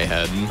ingrained in my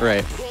head.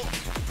 Right.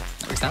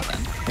 Works out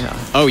then.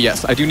 Yeah. Oh,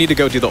 yes. I do need to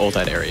go do the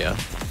ult-ed area.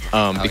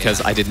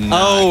 Because yeah. I did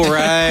not. Oh,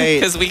 right.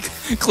 Because we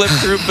clipped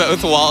through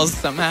both walls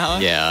somehow.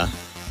 Yeah.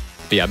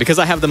 But yeah, because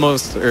I have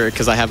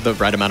because I have the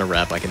right amount of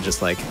rep, I can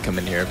just like come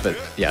in here. But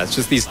yeah, it's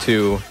just these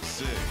 2.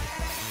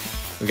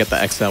 We got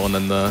the XL and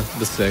then the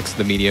 6,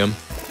 the medium.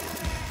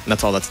 And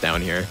that's all that's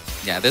down here.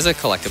 Yeah, there's a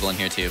collectible in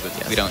here too, but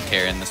Yes. we don't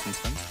care in this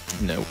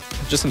instance. Nope.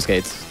 Just some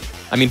skates.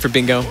 I mean, for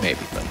bingo, maybe,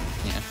 but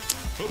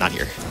Yeah. not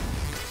here.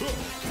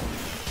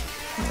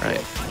 All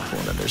right. Cool.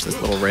 And then there's this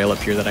little rail up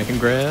here that I can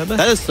grab.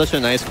 That is such a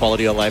nice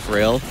quality of life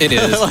rail. It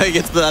is. Like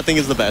that thing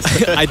is the best.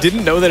 I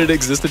didn't know that it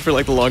existed for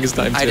like the longest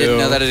time, too. I didn't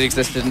know that it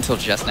existed until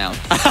just now.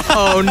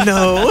 Oh,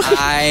 no.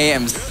 I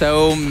am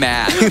so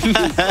mad.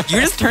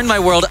 You just turned my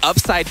world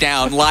upside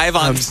down live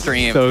on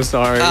stream. So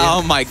sorry.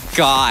 Oh my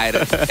god.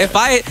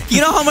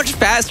 You know how much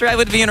faster I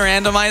would be in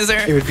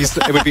randomizer?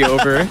 It would be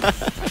over.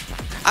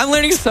 I'm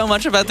learning so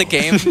much about the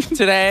game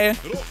today.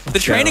 The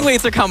training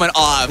weights are coming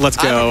off. Let's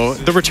go.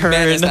 The return.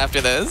 Menaced after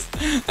this.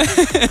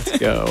 Let's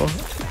go.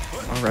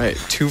 All right,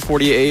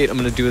 248. I'm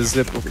gonna do a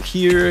zip over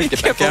here. Get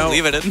I can't back out.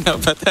 believe I didn't know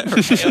about that.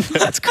 Rail.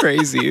 That's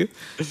crazy.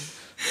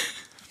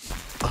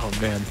 Oh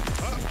man.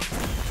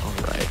 All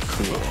right,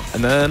 cool.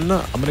 And then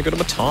I'm gonna go to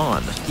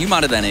Matan. You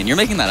modded that in. You're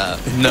making that up.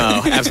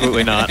 No,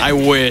 absolutely not. I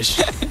wish.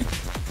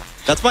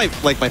 That's my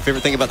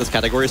favorite thing about this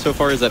category so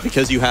far is that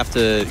because you have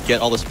to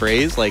get all the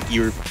sprays, like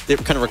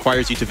it kind of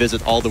requires you to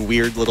visit all the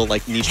weird little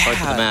like niche parts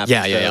of the map.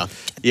 Yeah.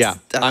 Yeah.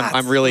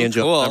 I'm really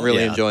so cool.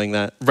 enjoying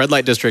that. Red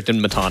Light District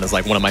in Matan is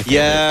like one of my favorite.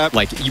 Yeah.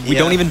 Like we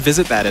don't even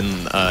visit that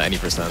in any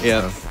percent.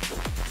 Yeah.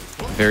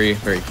 So. Very,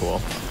 very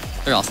cool.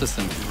 There are also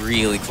some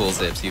really cool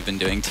zips you've been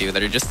doing too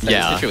that are just so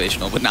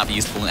situational, would not be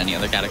useful in any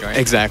other category.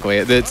 Exactly.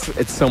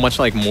 It's so much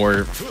like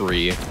more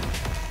free.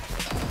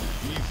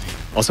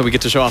 Also, we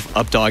get to show off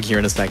Updog here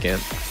in a second.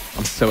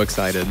 I'm so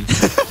excited.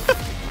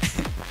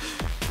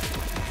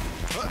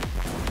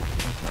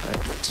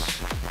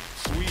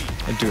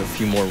 I do a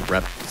few more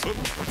reps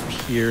over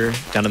here,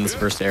 down in this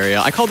first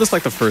area. I call this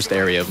like the first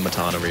area of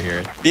Matan over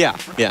here. Yeah.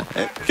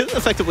 'Cause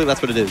effectively,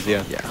 that's what it is.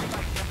 Yeah. Yeah.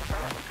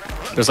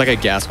 There's like a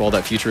gas wall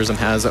that Futurism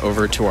has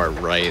over to our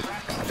right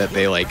that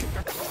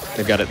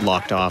they've got it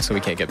locked off, so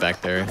we can't get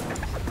back there.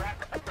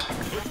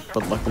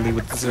 But luckily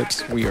with the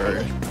zips, we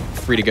are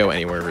free to go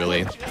anywhere,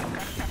 really.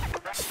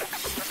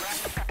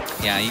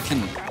 Yeah, you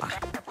can.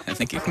 I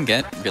think you can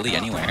get really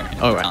anywhere. In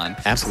Oh, Matan.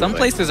 absolutely. Some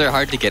places are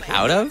hard to get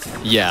out of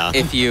Yeah.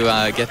 if you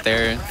get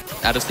there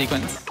out of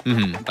sequence.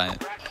 Mm-hmm.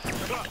 But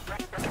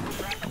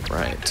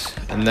Right.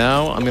 And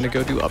now I'm going to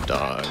go do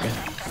Updog.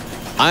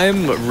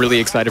 I'm really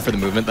excited for the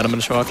movement that I'm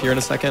going to show off here in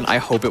a second. I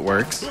hope it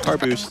works. Car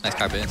boost. nice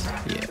car boost.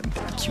 Yeah,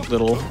 cute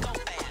little.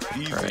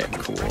 All right,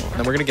 cool. And then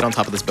we're going to get on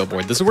top of this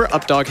billboard. This is where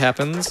Updog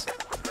happens.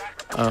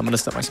 I'm going to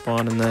set my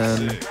spawn and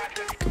then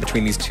Go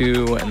between these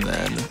two, and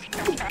then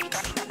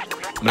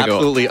I'm gonna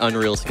Absolutely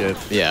unreal skip.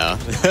 Yeah,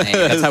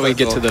 that's how we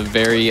get to the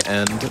very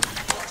end.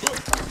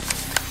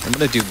 I'm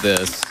gonna do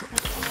this.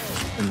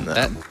 And then,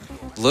 That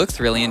looks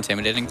really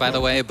intimidating, by the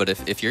way, but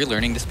if you're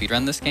learning to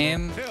speedrun this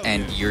game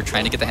and you're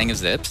trying to get the hang of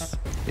zips,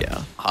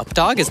 yeah, up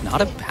dog is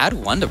not a bad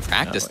one to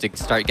practice to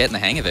start getting the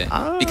hang of it.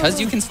 Because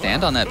you can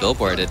stand on that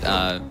billboard, it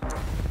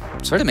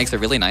sort of makes it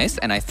really nice,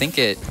 and I think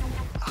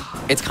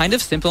it's kind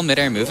of simple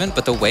mid-air movement,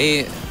 but the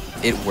way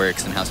it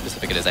works and how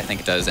specific it is, I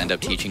think it does end up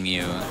teaching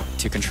you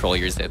to control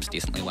your zips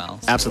decently well.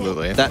 So.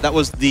 Absolutely. That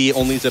was the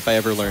only zip I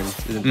ever learned.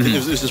 It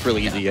was just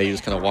really easy. Yeah, you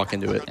just kind of walk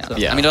into it. Yeah. So.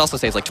 I mean, it also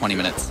saves like 20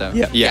 minutes. So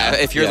Yeah.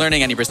 if you're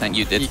learning any percent,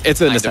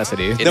 it's a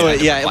necessity.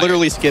 It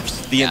literally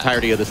skips the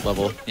entirety of this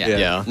level.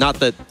 Yeah. Not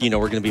that we're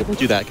going to be able to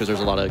do that because there's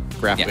a lot of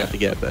graph we have to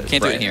get. But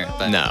can't do it here.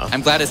 But no.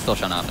 I'm glad it's still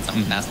shown off in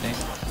some capacity.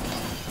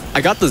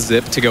 I got the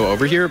zip to go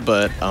over here,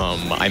 but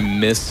I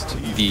missed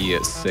the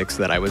 6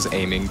 that I was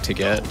aiming to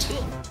get.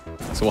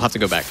 So we'll have to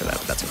go back to that,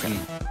 but that's okay.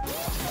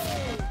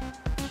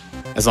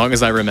 As long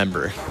as I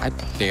remember. I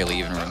barely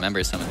even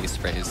remember some of these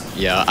sprays.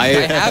 Yeah, I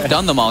have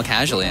done them all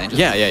casually.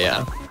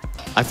 Yeah.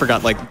 I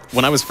forgot, like,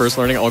 when I was first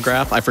learning all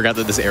graph, I forgot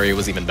that this area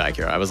was even back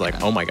here. I was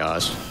like, oh my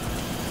gosh.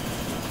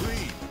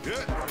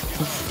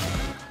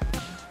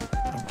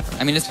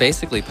 I mean, it's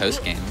basically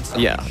post-game. So.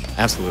 Yeah,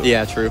 absolutely.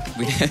 Yeah, true.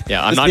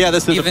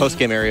 This is a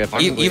post-game area.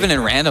 Even in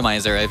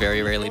randomizer, I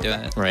very rarely do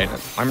it. Right.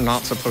 I'm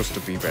not supposed to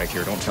be back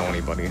here. Don't tell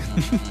anybody.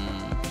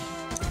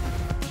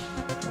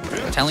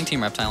 Telling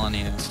Team Reptile on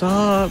you.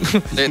 Stop.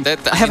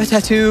 I have a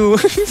tattoo.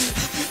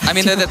 I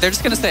mean, they're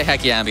just going to say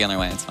heck yeah and be on their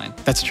way. It's fine.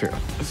 That's true.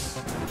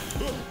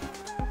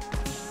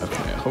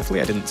 Okay,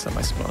 hopefully I didn't set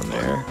my spawn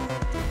there.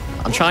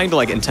 I'm trying to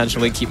like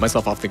intentionally keep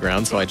myself off the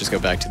ground, so I just go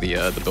back to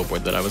the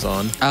billboard that I was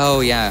on. Oh,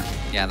 yeah.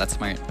 Yeah, that's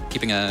smart.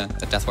 Keeping a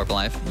death warp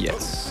alive.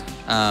 Yes.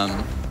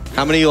 How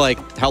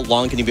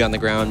long can you be on the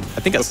ground? I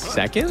think a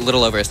second? A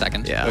little over a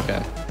second. Yeah.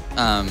 Okay.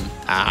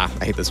 I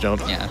hate this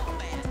jump. Yeah.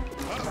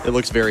 It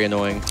looks very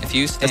annoying. If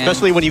you stand...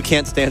 Especially when you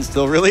can't stand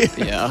still, really.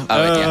 Yeah.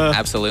 Yeah,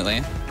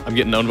 absolutely. I'm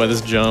getting owned by this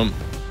jump.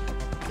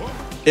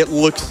 It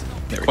looks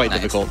quite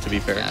difficult, to be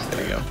fair. Yeah.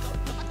 There we go.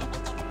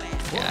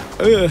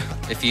 Yeah.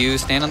 If you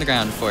stand on the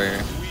ground for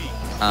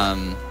a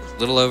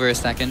little over a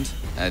second,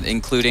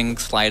 including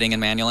sliding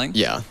and manualing,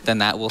 then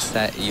that will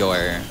set your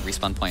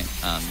respawn point.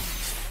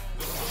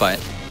 But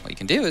what you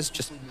can do is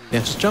just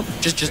jump.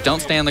 Just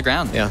don't stay on the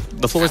ground. Yeah,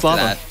 the floor is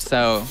lava.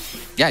 So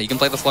yeah, you can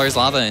play the floor is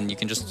lava, and you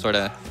can just sort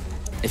of,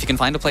 if you can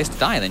find a place to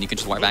die, then you can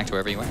just walk back to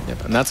wherever you were.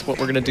 Yep, and that's what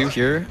we're gonna do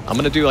here. I'm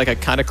gonna do like a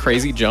kind of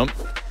crazy jump.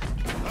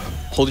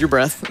 Hold your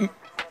breath.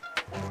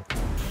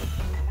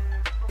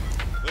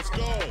 Let's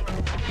go.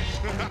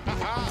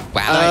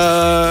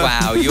 Wow.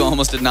 Wow, you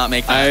almost did not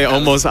make that.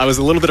 I was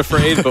a little bit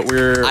afraid, but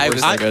we're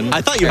still good.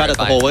 I thought you had it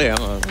the whole way. I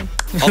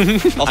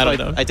don't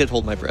know. I did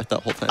hold my breath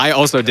that whole time. I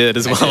also did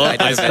as well.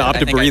 I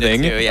stopped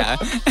breathing. Yeah.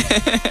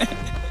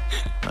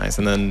 Nice,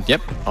 and then,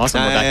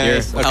 awesome, we're back here.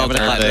 Okay, I'm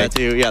gonna add that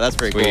too. Yeah, that's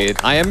very cool.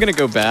 I am gonna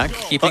go back.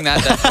 Keeping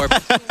that death warp.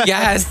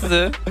 Yes!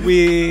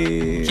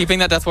 Keeping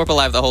that death warp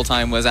alive the whole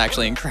time was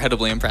actually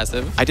incredibly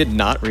impressive. I did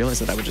not realize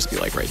that I would just be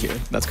like right here.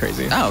 That's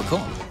crazy. Oh, cool.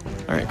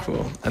 All right,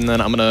 cool. And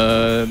then I'm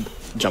gonna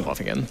jump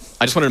off again.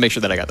 I just wanted to make sure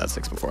that I got that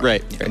 6 before I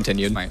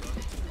continued. Smart.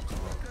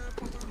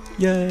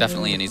 Yeah.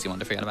 Definitely an easy one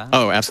to forget about.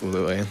 Oh,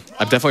 absolutely.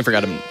 I've definitely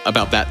forgotten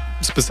about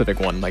that specific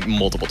one like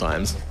multiple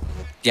times.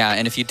 Yeah,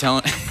 and if you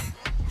don't...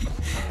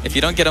 If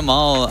you don't get them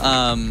all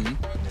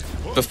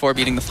before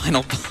beating the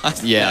final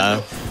boss,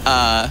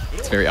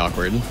 it's very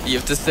awkward. You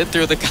have to sit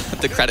through the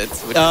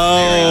credits, which is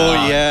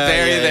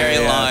very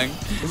long.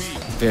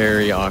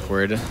 Very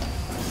awkward.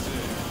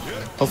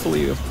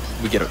 Hopefully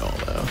we get it all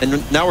though.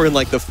 And now we're in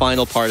like the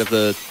final part of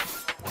the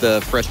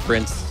Fresh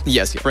Prince.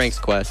 Yes. Frank's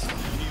quest.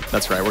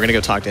 That's right. We're gonna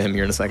go talk to him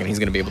here in a second. He's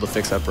gonna be able to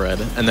fix up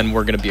Red, and then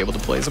we're gonna be able to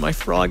play as my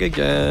frog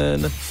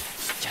again.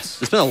 Yes.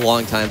 It's been a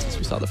long time since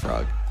we saw the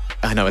frog.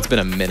 I know, it's been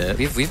a minute.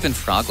 We've been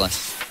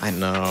frogless. I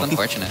know. It's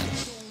unfortunate.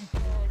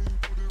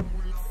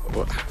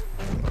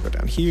 I'll go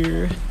down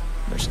here.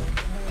 There's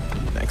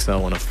an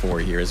XL and a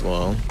 4 here as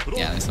well.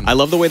 Yeah, I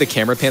love the way the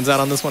camera pans out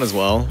on this one as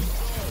well.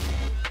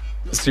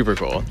 It's super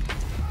cool.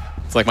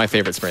 It's like my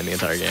favorite spray in the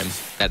entire game.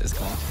 That is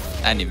cool.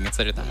 I hadn't even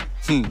considered that.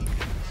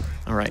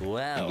 All right.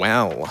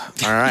 Wow.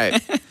 All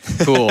right.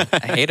 Cool.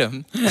 I hate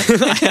him.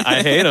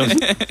 I hate him.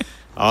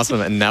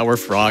 Awesome. And now we're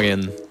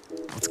frogging.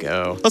 Let's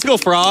go. Let's go,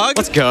 frog.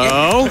 Let's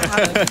go.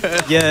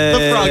 Yay.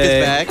 The frog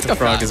is back. The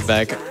frog is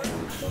back.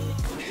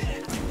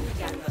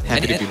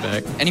 Happy to be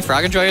back. Any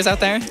frog enjoyers out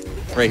there?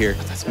 Right here.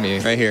 That's me.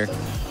 Right here.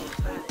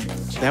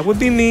 That would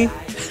be me.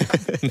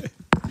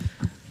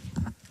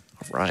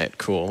 All right,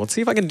 cool. Let's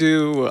see if I can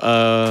do...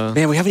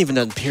 Man, we haven't even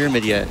done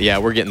Pyramid yet. Yeah,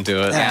 we're getting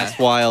to it. That's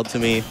wild to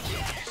me. All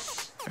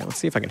right, let's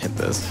see if I can hit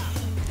this.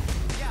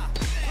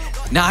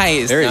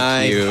 Nice. Very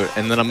cute.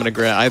 And then I'm going to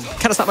grab... I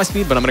kind of stopped my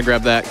speed, but I'm going to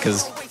grab that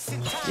because...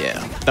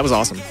 Yeah, that was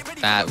awesome.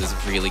 That was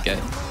really good.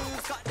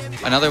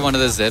 Another one of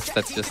the zips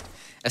that's just,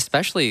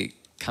 especially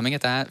coming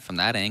at that from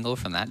that angle,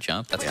 from that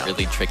jump, that's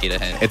really tricky to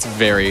hit. It's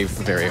very,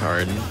 very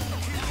hard.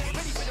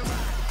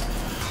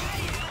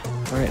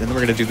 All right, and then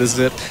we're gonna do the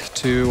zip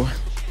to.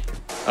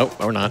 Oh,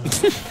 we're not.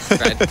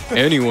 Right.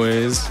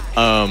 Anyways,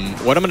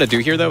 what I'm gonna do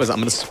here though is I'm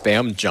gonna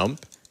spam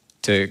jump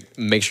to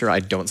make sure I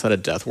don't set a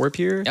death warp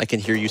here. I can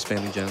hear you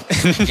spamming jump.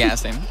 Yeah,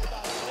 same.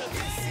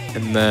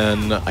 And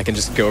then I can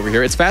just go over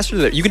here. It's faster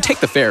to, you can take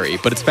the ferry,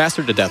 but it's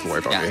faster to death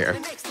warp over here.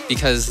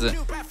 Because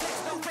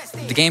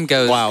the game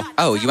goes, wow.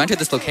 Oh, you entered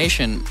this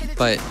location,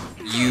 but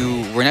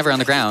you were never on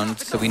the ground,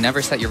 so we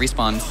never set your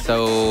respawn,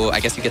 so I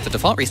guess you get the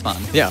default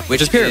respawn. Yeah,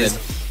 which is pyramid.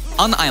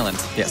 On the island.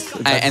 Yes.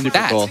 And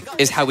that cool.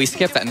 is how we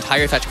skip that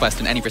entire fetch quest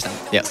in any percent.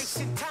 Yes.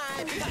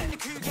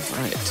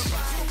 All right.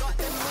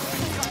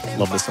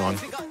 Love this song.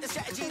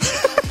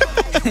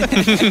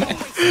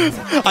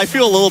 I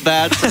feel a little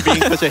bad for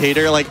being such a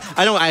hater. Like,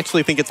 I don't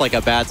actually think it's like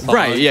a bad song.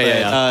 Right,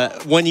 yeah.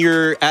 When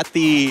you're at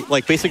the,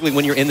 like, basically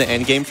when you're in the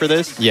end game for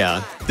this,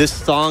 this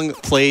song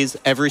plays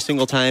every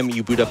single time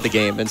you boot up the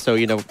game. And so,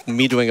 you know,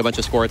 me doing a bunch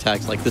of score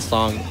attacks, like, this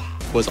song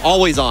was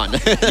always on.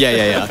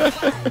 Yeah.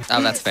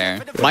 Oh, that's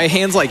fair. My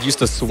hands like used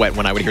to sweat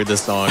when I would hear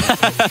this song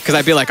because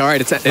I'd be like, all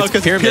right, it's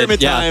pyramid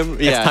time.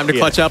 It's time to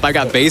clutch up. I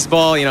got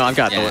baseball. You know, I've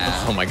got.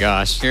 Yeah. Oh my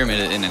gosh.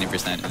 Pyramid in any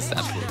percent is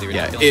absolutely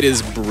ridiculous. Yeah, it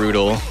is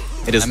brutal.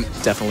 It is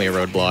definitely a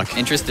roadblock.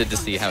 Interested to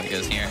see how it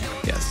goes here.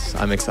 Yes,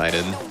 I'm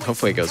excited.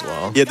 Hopefully it goes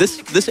well. Yeah,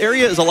 this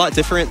area is a lot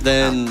different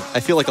than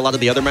I feel like a lot of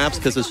the other maps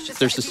because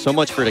there's just so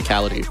much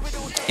verticality.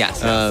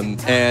 Yes.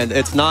 And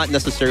it's not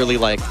necessarily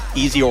like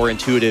easy or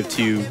intuitive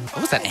to.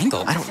 What was that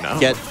angle? I don't know.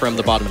 Get from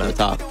the bottom to the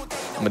top.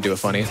 I'm gonna do a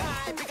funny.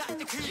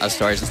 Oh,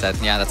 storage instead.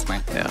 Yeah, that's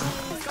smart. Yeah.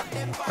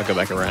 I'll go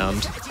back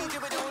around.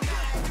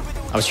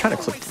 I was trying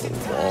to clip the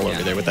wall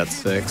over there with that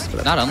 6.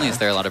 But not only is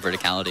there a lot of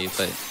verticality,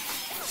 but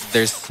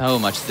there's so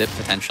much zip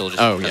potential just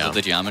because of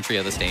the geometry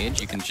of the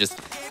stage. You can just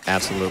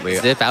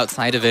zip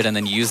outside of it and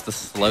then use the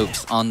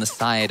slopes on the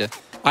side.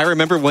 I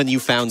remember when you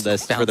found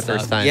this for the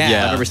first time. Yeah.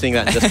 I remember seeing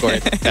that in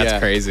Discord. That's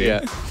crazy.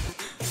 Yeah.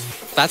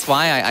 That's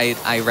why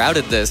I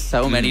routed this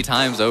so many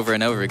times over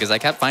and over because I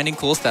kept finding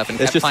cool stuff and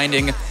kept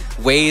finding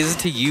ways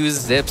to use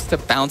zips to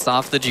bounce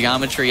off the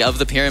geometry of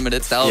the pyramid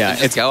itself and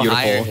just go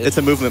beautiful. higher. It's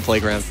a movement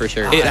playground for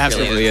sure. It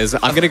absolutely is.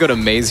 I'm going to go to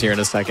Maze here in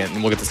a second,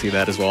 and we'll get to see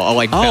that as well. I'll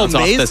like bounce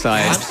off the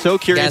side. I'm so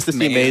curious to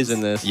see Maze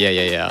in this.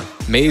 Yeah.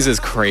 Maze is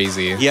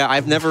crazy. Yeah,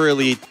 I've never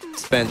really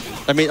spent,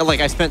 I mean, like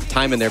I spent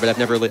time in there, but I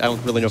don't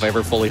really know if I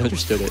ever fully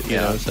understood it, you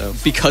know, so.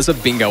 Because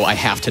of bingo, I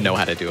have to know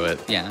how to do it.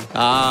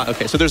 Yeah.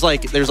 Okay, so there's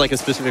like a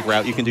specific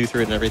route you can do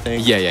through it and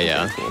everything?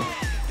 Yeah. Cool.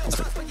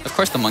 Of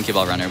course the monkey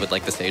ball runner would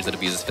like the stage that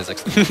abuses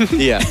physics.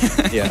 Yeah.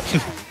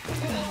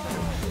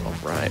 All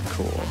right,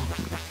 cool.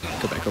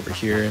 Go back over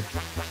here.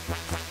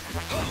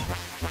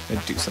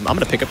 And do some. I'm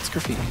gonna pick up this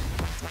graffiti.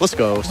 Let's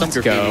go. Some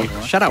graffiti.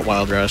 Go. Shout out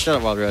Wild Rush. All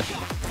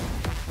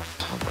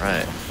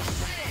right.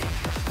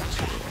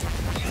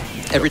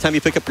 Every time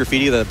you pick up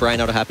graffiti, the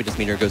bryonato happiness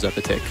meter goes up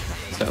a tick.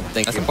 So thank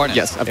you. That's important.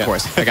 Yes, of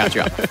course. I got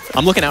you.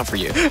 I'm looking out for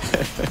you.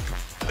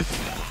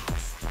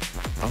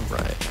 All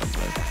right. I'm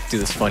gonna do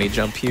this funny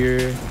jump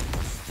here.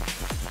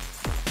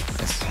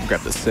 Nice.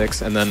 Grab the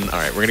 6, and then all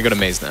right, we're gonna go to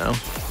Maze now.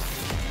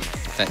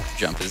 That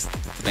jump is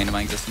the bane of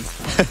my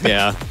existence.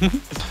 Yeah.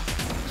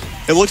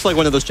 It looks like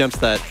one of those jumps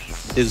that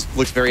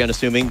looks very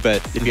unassuming, but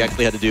if you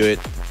actually had to do it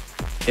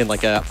in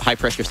like a high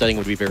pressure setting, it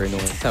would be very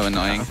annoying. So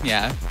annoying.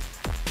 Yeah.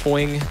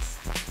 Poing.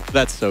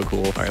 That's so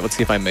cool. All right, let's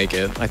see if I make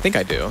it. I think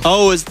I do.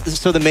 Oh,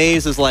 so the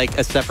maze is like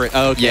a separate.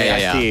 Oh, okay,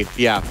 I see.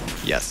 Yeah.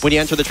 Yes. When you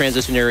enter the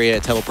transition area,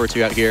 it teleports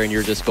you out here, and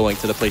you're just going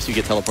to the place you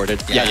get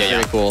teleported. Yeah.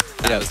 Very cool.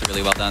 That was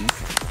really well done.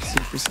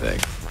 Super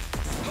sick.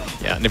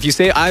 Yeah, and if you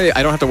say I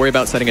don't have to worry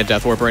about setting a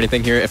death warp or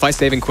anything here. If I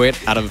save and quit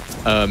out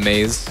of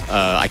maze,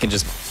 I can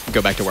just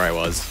go back to where I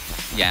was.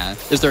 Yeah.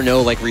 Is there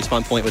no like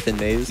respawn point within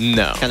maze?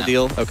 No. Kind of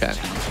deal. Okay.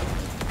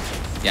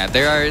 Yeah,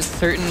 there are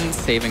certain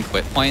save and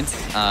quit points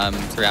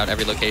throughout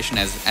every location,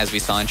 as we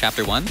saw in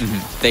Chapter 1.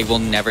 They will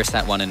never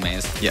set one in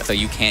maze, so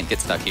you can't get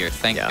stuck here,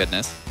 thank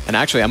goodness. And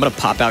actually, I'm going to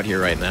pop out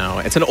here right now.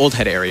 It's an old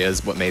head area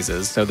is what maze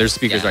is, so there's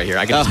speakers right here.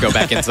 I can just go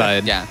back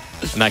inside,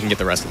 and I can get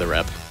the rest of the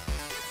rep.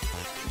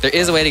 There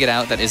is a way to get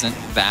out that isn't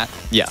that,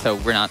 yeah. So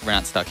we're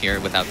not stuck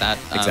here without that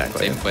exactly.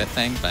 save and quit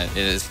thing, but it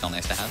is still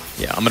nice to have.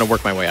 Yeah, I'm going to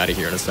work my way out of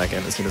here in a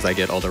second as soon as I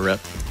get all the rep.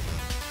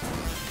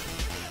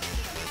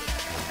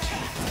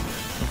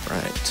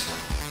 Right.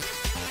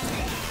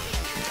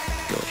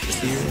 Go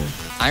over here.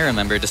 I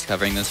remember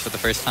discovering this for the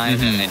first time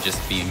and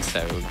just being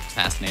so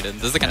fascinated.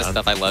 This is the kind of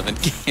stuff I love in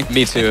games.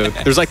 Me too.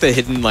 There's like the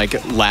hidden like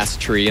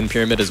last tree in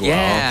Pyramid as well.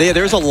 Yeah.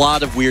 There's a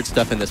lot of weird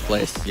stuff in this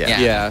place.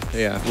 Yeah.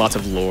 Lots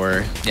of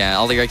lore. Yeah,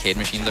 all the arcade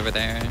machines over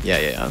there.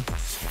 Yeah.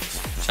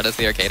 Shout out to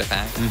the arcade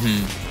effect.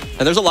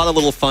 And there's a lot of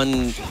little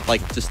fun,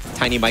 like just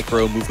tiny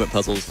micro movement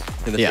puzzles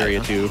in this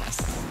area too.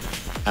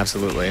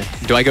 Absolutely.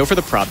 Do I go for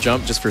the prop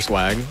jump just for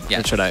swag? Yeah.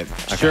 Or should I?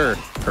 Okay. Sure.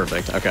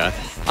 Perfect. Okay.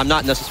 I'm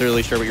not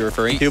necessarily sure what you're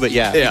referring to, but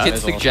yeah. Yeah. You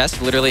could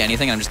suggest literally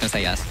anything, and I'm just going to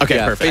say yes. Okay,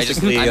 Yeah, perfect.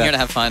 I'm here to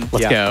have fun.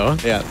 Let's go.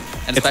 Yeah.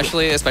 And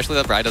especially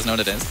that Bri doesn't know what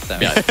it is. So.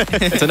 Yeah.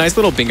 It's a nice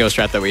little bingo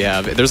strat that we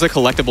have. There's a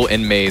collectible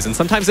in maze, and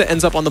sometimes it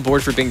ends up on the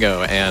board for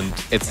bingo, and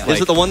it's like...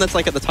 Is it the one that's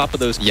like at the top of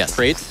those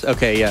crates?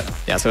 Okay, yeah.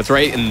 Yeah, so it's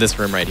right in this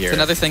room right here. It's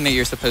another thing that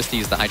you're supposed to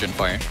use the hydrant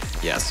for.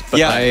 Yes.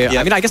 But I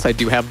mean, I guess I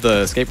do have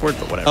the skateboard,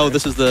 but whatever. Oh,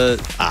 this is the...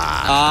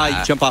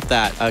 you jump off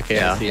that. Okay,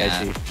 I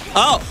see.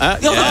 Oh!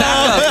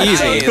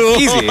 Easy.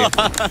 Easy.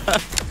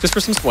 Just for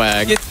some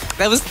swag.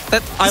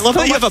 I love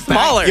how you have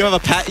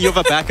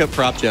a backup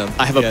prop jump.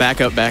 I have a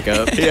backup.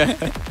 Yeah.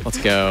 Let's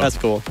go. That's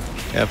cool.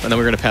 Yep, and then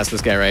we're going to pass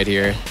this guy right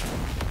here.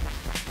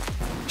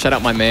 Shout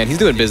out my man. He's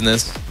doing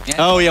business. Yeah.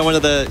 Oh,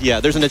 yeah,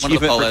 there's an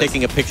achievement for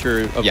taking a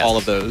picture of all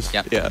of those.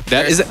 Yep. Yeah.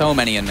 There's so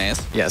many in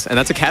Maze. Yes, and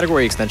that's a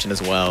category extension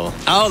as well.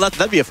 Oh,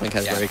 that'd be a fun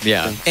category.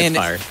 Yeah. In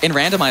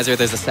Randomizer,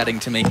 there's a setting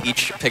to make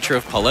each picture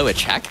of Polo a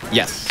check.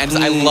 Yes. And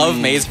I love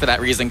Maze for that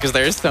reason, because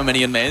there's so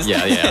many in Maze.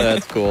 Yeah.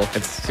 That's cool.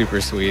 It's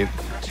super sweet.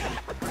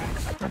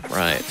 All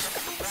right.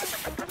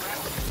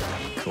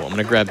 Cool. I'm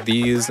going to grab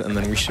these, and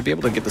then we should be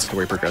able to get the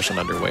story progression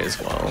underway as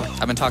well.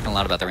 I've been talking a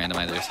lot about the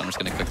randomizer, so I'm just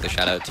going to quickly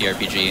shout out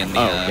TRPG and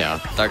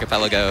the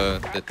Archipelago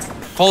that's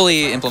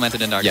fully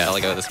implemented into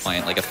Archipelago at this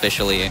point, like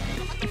officially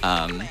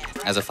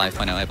as a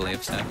 5.0, I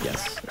believe. So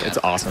yes, it's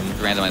awesome. The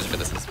randomizer for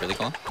this is really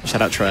cool.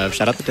 Shout out Trev.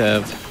 Shout out the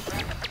dev.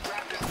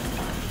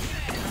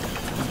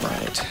 All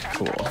right,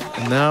 cool.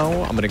 And now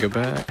I'm going to go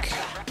back.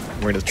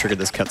 We're going to trigger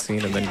this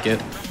cutscene and then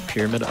get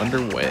Pyramid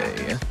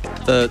underway.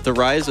 The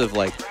rise of,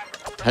 like,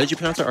 how did you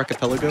pronounce it?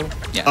 Archipelago?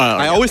 Yeah.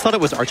 I always thought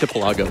it was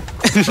Archipelago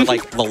for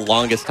like the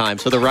longest time.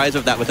 So the rise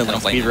of that within like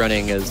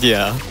speedrunning is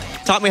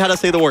taught me how to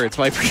say the word,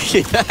 so I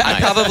appreciate that. I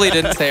probably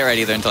didn't say it right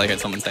either until I heard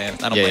someone say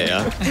it. I don't blame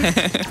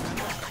you.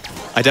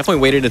 I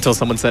definitely waited until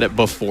someone said it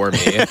before me.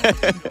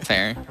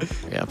 Fair.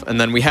 Yep. And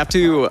then we have to...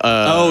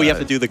 you have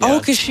to do the...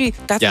 Oh, because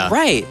that's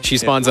right. She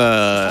spawns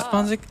I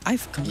completely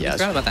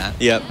forgot about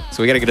that. Yep.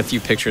 So we got to get a few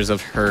pictures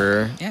of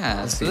her.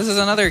 Yeah, so this is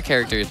another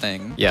character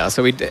thing. Yeah,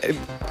 so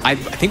I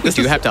think we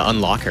do have to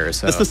unlock her.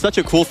 So. This is such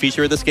a cool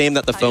feature of this game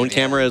that the phone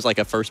camera is like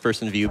a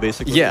first-person view,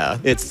 basically. Yeah,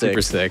 it's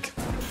super sick.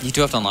 You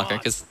do have to unlock her,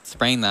 because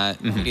spraying that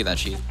video that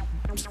she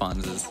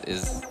spawns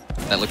is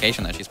that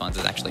location that she spawns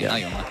is actually how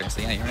you unlock her.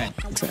 So yeah, you're right.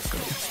 Exactly.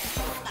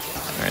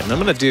 All right, and I'm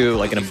gonna do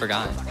like an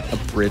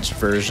abridged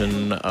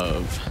version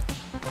of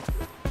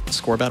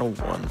Score Battle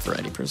 1 for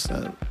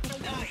 80%.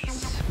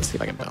 Let's see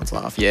if I can bounce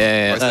off.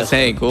 Yeah, that's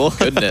the cool.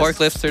 Goodness.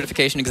 Forklift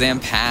certification exam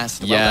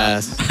passed.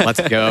 Yes,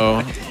 let's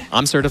go.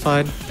 I'm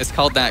certified. It's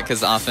called that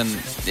because often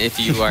if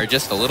you are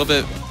just a little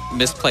bit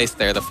misplaced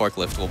there, the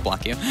forklift will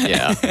block you.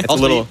 Yeah. It's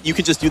also, a little... you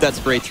could just do that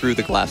spray through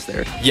the glass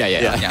there.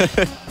 Yeah.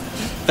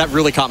 That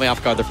really caught me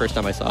off guard the first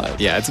time I saw it.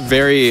 Yeah, it's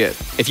very...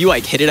 If you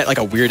like hit it at like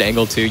a weird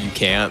angle too, you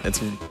can't. It's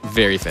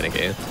very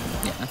finicky.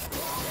 Yeah.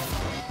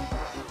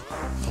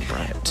 All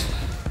right.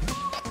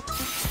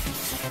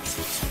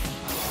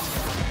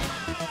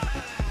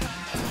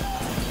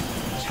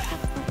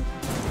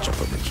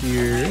 Jump over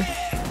here.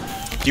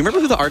 Do you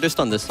remember who the artist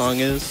on this song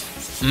is?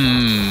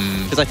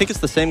 Because I think it's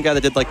the same guy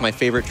that did like my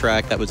favorite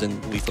track that was in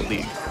Lethal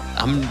League.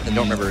 I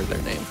don't remember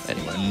their name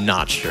anyway.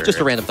 Not sure. Just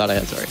a random thought I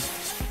had, sorry.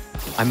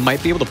 I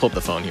might be able to pull up the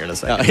phone here in a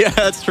second. Yeah,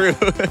 that's true.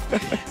 Let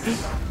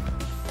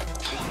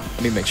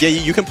me make sure. Yeah,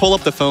 you can pull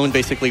up the phone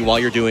basically while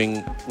you're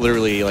doing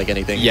literally like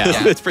anything.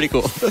 Yeah. It's pretty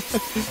cool.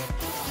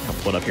 I'll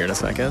pull it up here in a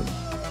second.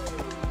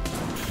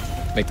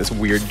 Make this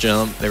weird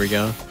jump. There we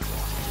go.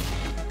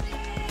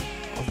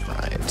 All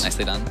right.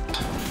 Nicely done.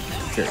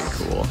 Very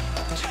cool.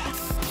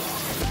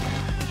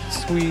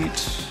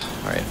 Sweet.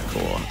 All right,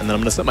 cool. And then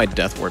I'm gonna set my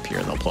death warp here,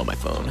 and I'll pull up my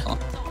phone. Cool.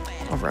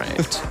 All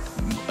right.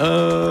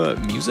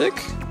 Music.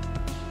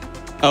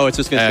 Oh, it's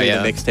just gonna show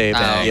you the mixtape.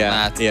 Oh,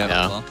 yeah.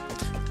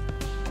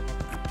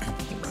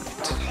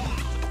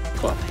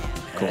 Cool.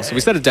 Cool. So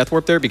we set a death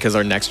warp there because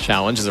our next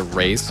challenge is a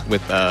race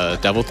with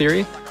Devil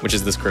Theory, which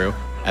is this crew.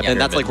 And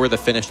that's like where the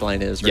finish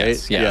line is, right?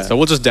 Yes, yeah. So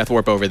we'll just death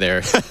warp over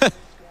there.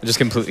 Just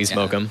completely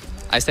smoke them.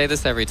 I say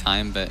this every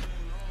time, but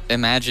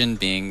imagine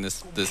being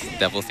this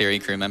Devil Theory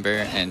crew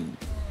member and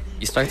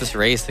you start this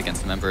race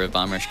against a member of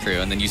Bomb Rush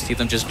crew, and then you see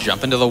them just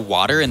jump into the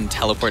water and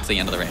teleport to the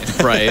end of the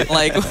race. Right.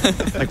 like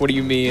what do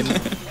you mean?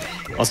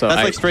 Also,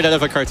 that's like straight out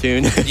of a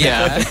cartoon.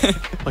 Yeah.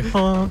 Like,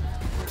 huh?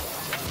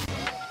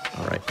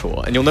 All right,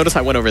 cool. And you'll notice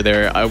I went over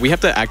there. We have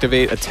to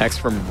activate a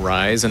text from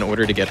Rise in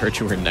order to get her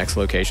to her next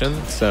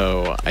location.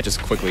 So I just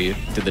quickly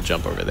did the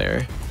jump over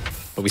there.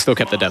 But we still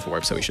kept the death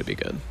warp, so we should be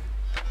good.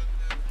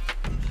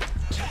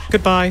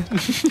 Goodbye.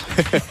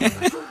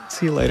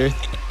 See you later.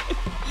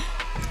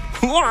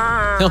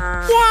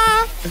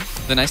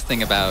 The nice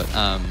thing about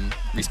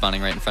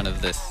respawning right in front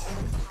of this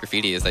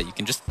graffiti is that you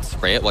can just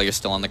spray it while you're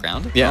still on the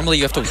ground. Yeah. Normally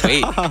you have to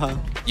wait.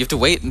 You have to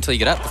wait until you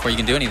get up before you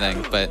can do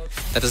anything, but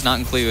that does not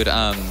include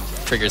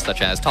triggers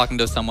such as talking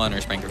to someone or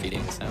spraying graffiti.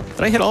 So.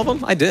 Did I hit all of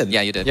them? I did.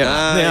 Yeah, you did.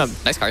 Yeah.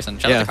 Nice Carson.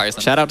 Shout out to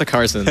Carson. Shout out to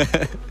Carson.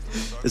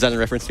 Is that in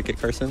reference to Kit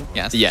Carson?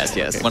 Yes. Yes,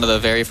 yes. One of the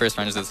very first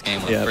runners of this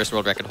game, one of the first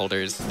world record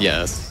holders.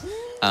 Yes.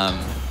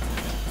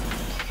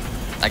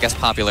 I guess,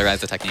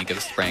 popularized the technique of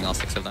spraying all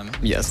 6 of them.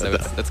 Yes. So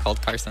it's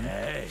called Carson.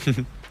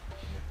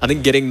 I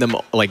think getting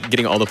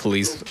all the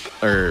police,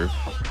 or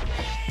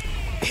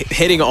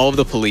hitting all of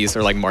the police,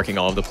 or like marking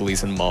all of the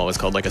police in Mall is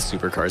called like a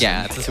super Carson.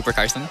 Yeah, it's a super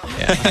Carson.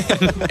 Yeah.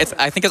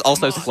 I think it's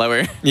also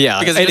slower. Yeah,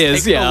 because it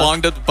takes so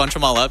long to bunch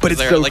them all up. But it's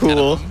they're so like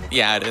cool.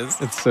 Yeah, it is.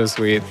 It's so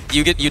sweet.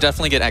 You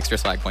definitely get extra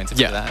swag points if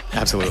you do that.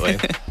 Absolutely.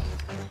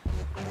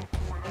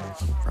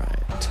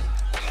 Right.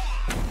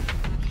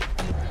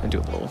 And do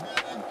a little,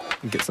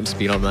 get some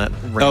speed on that.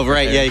 Oh,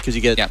 right. Yeah, because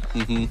you get. Yeah.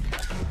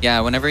 Yeah.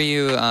 Whenever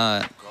you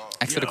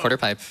exit a quarter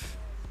pipe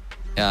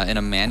in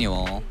a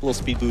manual, A little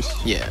speed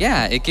boost. Yeah.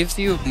 yeah, it gives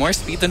you more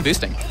speed than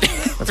boosting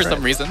for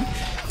some reason.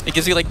 It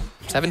gives you like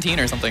 17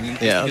 or something.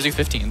 Yeah. It gives you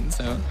 15.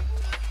 So.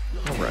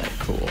 All right.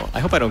 Cool. I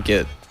hope I don't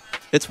get.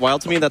 It's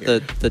wild to me that the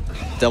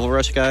Devil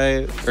Rush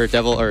guy, or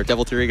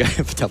Devil Theory guy,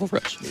 Devil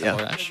Rush.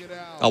 Yeah. Rush.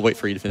 I'll wait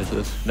for you to finish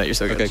this. No, you're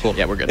so good. Okay, cool.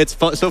 Yeah, we're good. It's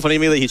so funny to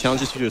me that he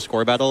challenges you to a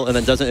score battle and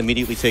then doesn't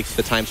immediately take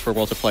the times for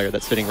multiplier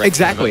that's sitting right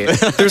Exactly. in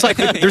front of him. There's like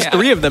there's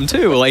 3 of them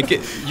too. Like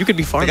you could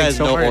be The farming guy's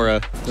so no hard.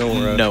 aura. No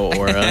aura. No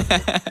aura.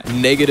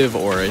 Negative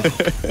aura.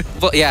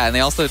 Well, yeah, and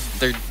they're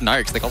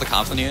narcs. They call the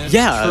cops on you.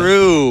 Yeah.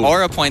 True.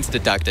 Aura points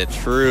deducted.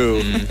 True.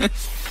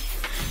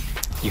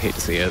 You hate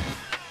to see it.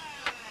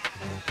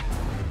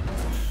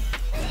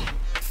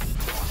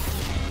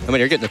 I mean,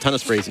 you're getting a ton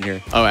of sprays in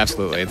here. Oh,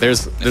 absolutely.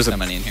 There's so a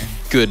many in here.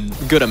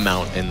 good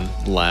amount in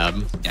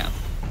lab. Yeah.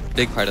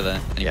 Big part of the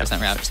 80%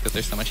 Yeah. route just because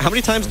there's so much. How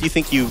many times do you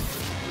think you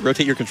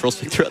rotate your control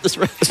stick throughout this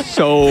round?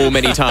 So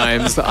many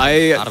times.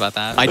 I Thought about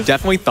that. I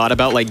definitely thought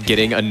about like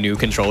getting a new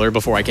controller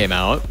before I came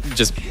out,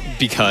 just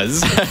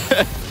because.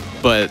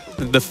 But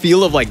the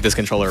feel of like this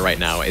controller right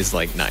now is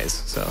like nice.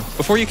 So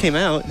Before you came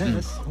out,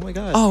 Ness. Oh my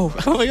god. Oh.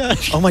 Oh my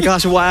gosh. oh my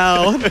gosh!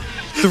 Wow,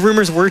 the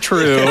rumors were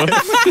true.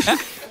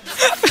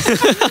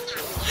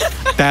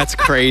 That's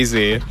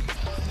crazy.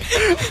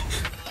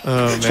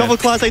 Oh man, Shovel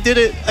class, I did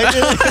it. I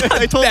did it.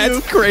 I told you.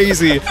 that's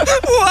crazy.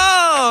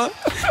 Whoa!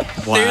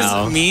 Wow.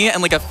 There's me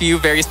and like a few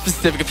very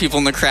specific people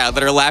in the crowd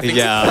that are laughing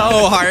Yeah.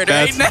 so hard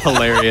That's right now.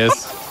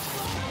 hilarious.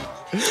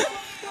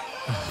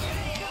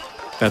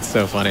 That's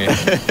so funny.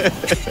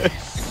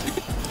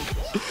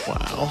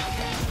 Wow.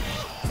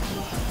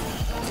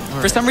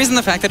 For some reason,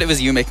 the fact that it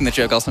was you making the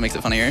joke also makes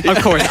it funnier.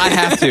 Of course, I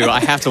have to. I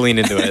have to lean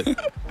into it.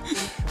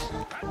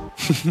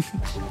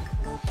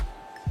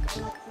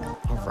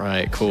 All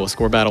right, cool.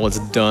 Score battle is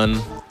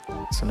done.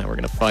 So now we're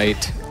gonna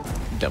fight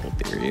Devil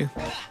Theory.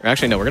 Or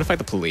actually, no, we're gonna fight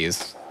the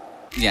police.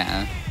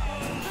 Yeah.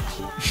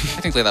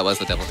 Technically, that was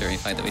the Devil Theory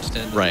fight that we just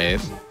did. Right.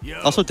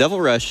 Also, Devil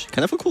Rush,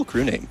 kind of a cool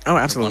crew name. Oh,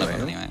 One absolutely. of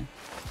them, anyway.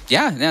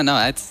 Yeah, no,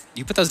 it's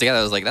you put those together.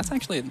 I was like, that's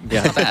actually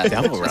Yeah, not bad.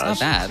 Devil It's Rush. not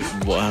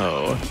bad.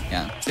 Whoa.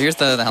 Yeah. So here's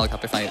the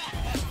helicopter fight.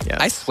 Yeah.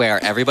 I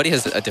swear, everybody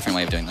has a different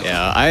way of doing this.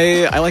 Yeah,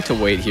 I like to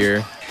wait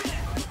here.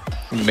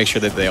 Make sure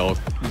that they all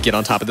get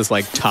on top of this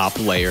like top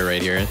layer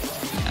right here.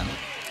 Yeah.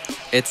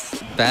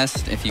 It's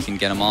best if you can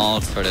get them all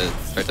to sort of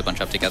start to bunch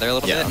up together a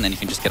little Yeah. bit, and then you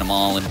can just get them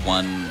all in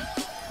one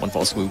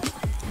Fall swoop.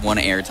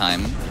 air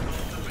time,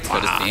 so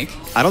to speak.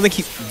 I don't think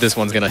this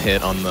one's gonna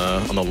hit on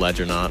the ledge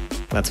or not.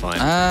 That's fine.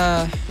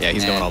 Yeah,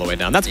 he's going all the way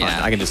down. That's fine.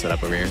 Yeah. I can just set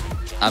up over here.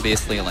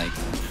 Obviously, like,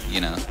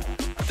 you know,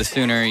 the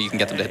sooner you can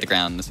get them to hit the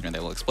ground, the sooner they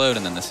will explode,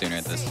 and then the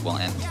sooner this will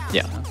end.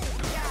 Yeah.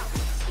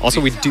 Also,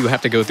 we do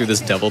have to go through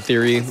this Devil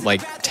Theory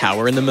like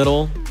tower in the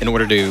middle in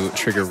order to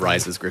trigger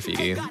Rise's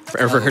graffiti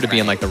for her to be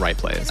in like the right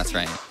place. That's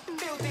right.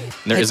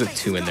 And there is a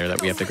 2 in there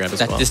that we have to grab as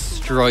That well.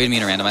 destroyed me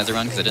in a randomizer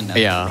run because I didn't know.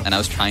 Yeah. And I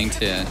was trying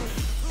to,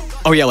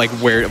 Oh yeah, like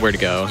where to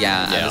go?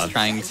 I was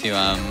trying to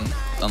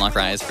unlock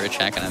Rise for a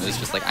check, and I was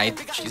just like,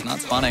 she's not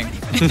spawning.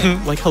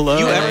 Like hello.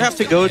 You ever have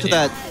to go to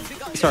that?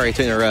 Sorry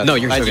to interrupt. No,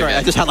 you're so good. Sorry,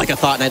 I just had like a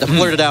thought and I had to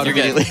blurt it out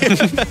immediately.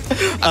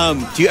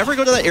 Do you ever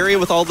go to that area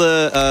with all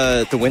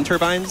the wind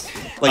turbines?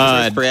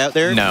 Like you spray out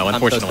there? No, I'm so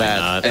unfortunately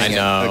sad. not. I Yeah,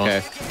 know.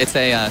 Okay. It's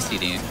a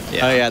CD.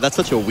 Yeah. Oh yeah, that's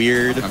such a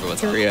weird Remember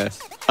what's area.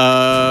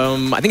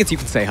 I think it's You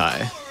Can Say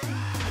Hi.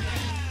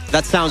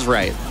 That sounds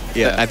right.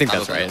 Yeah. I think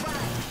that's Probably. right.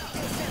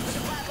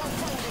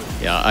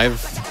 Yeah,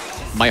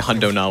 my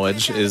hundo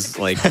knowledge is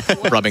like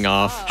rubbing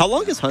off. How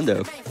long is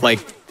hundo? Like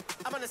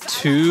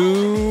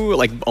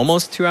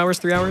almost 2 hours,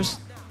 3 hours.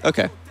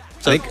 Okay.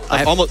 So I think I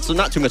have- almost so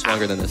not too much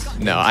longer than this.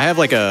 No, I have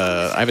a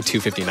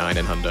 259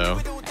 in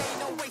hundo.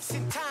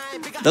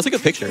 That's a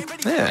good picture.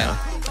 Yeah.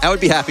 I would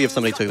be happy if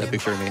somebody took that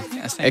picture of me.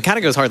 Yeah, same. It kind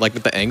of goes hard like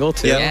with the angle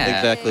too. Yeah, Yeah,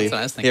 exactly. that's what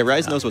I was thinking. Yeah,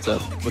 Rise knows what's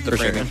up with the For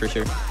framing sure. for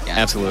sure. Yeah.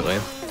 Absolutely.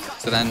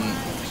 So then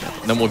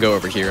Then we'll go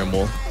over here and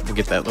we'll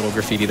get that little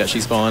graffiti that she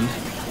spawned.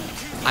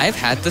 I've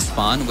had the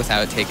spawn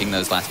without taking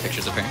those last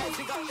pictures of her.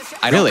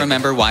 I don't Really?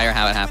 remember why or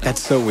how it happened.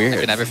 That's so I weird.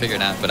 could never figure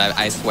it out, but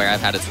I swear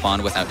I've had it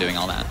spawn without doing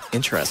all that.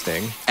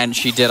 Interesting. And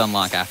she did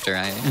unlock after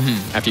I,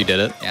 After you did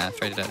it. yeah,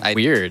 after I did it. I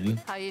Weird.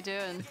 How you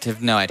doing?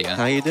 have no idea.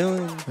 How you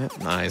doing?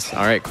 Nice.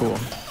 All right, cool.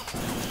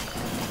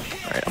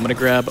 All right, I'm gonna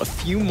grab a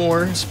few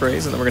more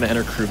sprays and then we're gonna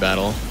enter crew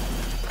battle.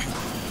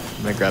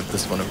 I'm gonna grab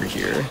this one over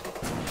here.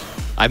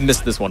 I've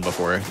missed this one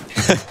before,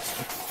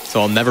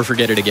 so I'll never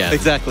forget it again.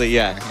 Exactly.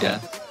 Yeah.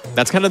 Yeah.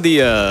 That's kind of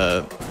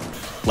the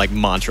like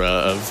mantra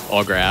of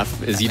all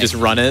graph is you just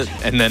run it,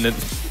 and then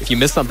if you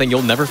miss something,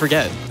 you'll never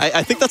forget.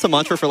 I think that's a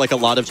mantra for like a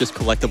lot of just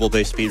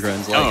collectible-based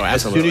speedruns. Like, oh, absolutely.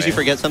 As soon as you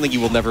forget something, you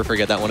will never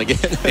forget that one again.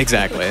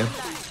 Exactly.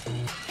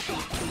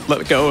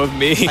 Let go of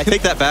me. I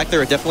take that back.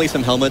 There are definitely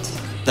some helmets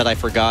that I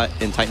forgot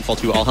in Titanfall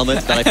 2 all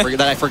helmets that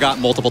I forgot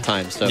multiple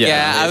times. So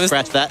I was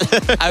scratch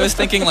that. I was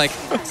thinking like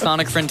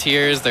Sonic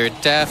Frontiers. There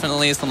are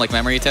definitely some like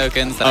memory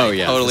tokens that I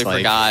totally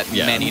forgot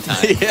many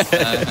times.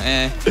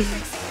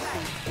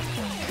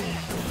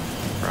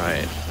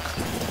 Right.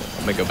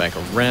 I'm gonna go back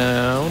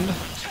around.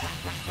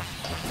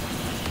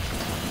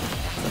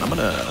 And I'm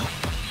gonna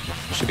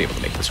should be able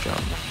to make this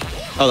jump.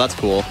 Oh, that's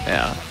cool.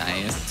 Yeah.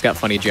 Nice. It's got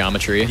funny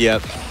geometry.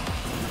 Yep.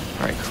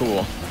 All right,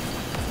 cool.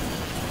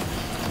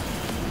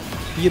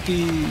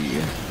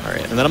 Yippee. All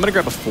right, and then I'm gonna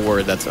grab a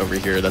Ford that's over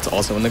here that's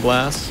also in the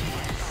glass.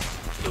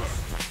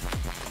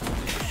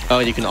 Oh,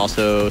 and you can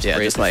also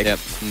spray just like,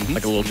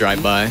 like a little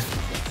drive-by.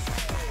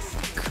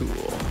 Cool.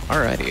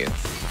 Alrighty.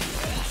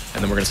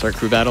 And then we're gonna start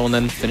crew battle and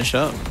then finish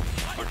up.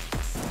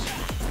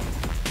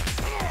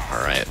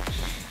 All right.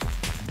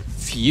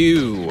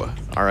 Phew.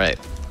 All right.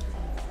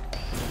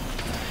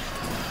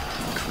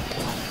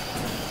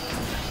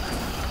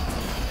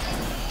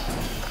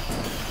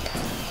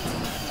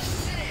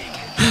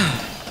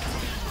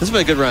 This has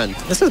been a good run.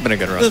 This has been a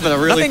good run. This has been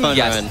a really fun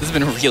yes, run. this has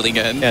been really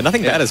good. Yeah,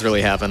 nothing bad has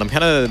really happened. I'm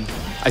kind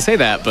of... I say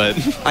that, but...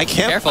 I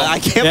can't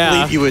Yeah.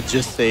 believe you would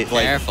just say...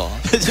 like. Careful.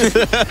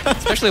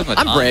 Especially with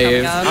I'm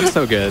brave. I'm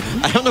so good.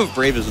 I don't know if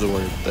brave is the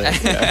word,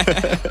 but...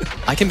 Yeah.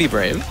 I can be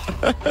brave.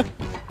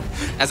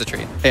 As a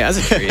treat. Yeah, as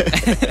a treat.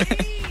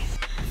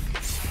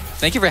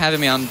 Thank you for having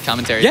me on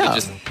commentary. Yeah.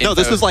 No,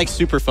 this was like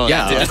super fun.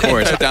 Yeah, of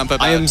course.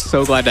 I am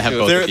so glad to have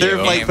both of you. There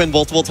have like been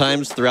multiple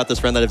times throughout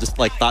this run that I've just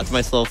like thought to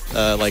myself,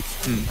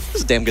 this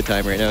is a damn good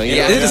time right now. You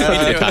know? It is such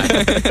a good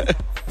time.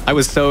 I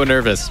was so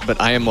nervous,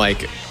 but I am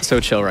like so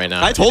chill right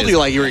now. I told you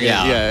like you were good.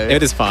 Yeah,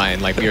 it is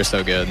fine. Like we are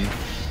so good.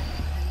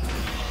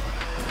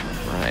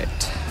 Right.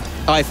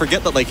 Oh, I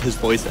forget that like his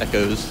voice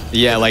echoes.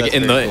 Yeah, like That's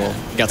in the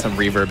cool. got some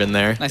reverb in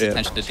there. Nice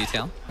attention to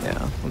detail.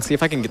 Yeah. Let's see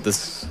if I can get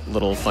this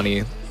little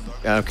funny.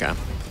 Okay.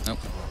 Nope.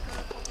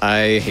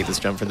 I hate this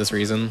jump for this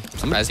reason.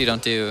 Surprised you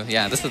don't do.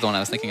 Yeah, this is the one I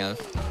was thinking of.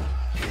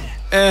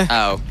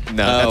 Oh.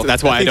 No,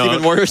 that's why I don't.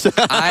 Even worse.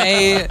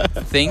 I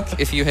think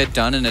if you had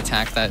done an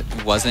attack that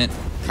wasn't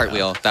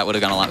cartwheel, that would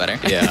have gone a lot better.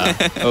 Yeah.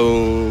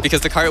 Oh.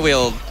 Because the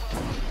cartwheel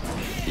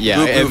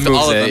moved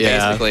all of them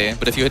yeah. basically.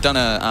 But if you had done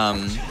a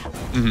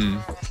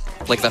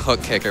like the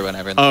hook kick or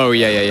whatever. Oh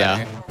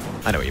yeah.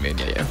 I know what you mean.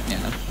 Yeah.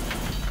 Yeah.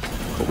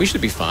 But we should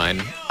be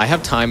fine. I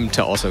have time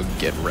to also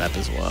get rep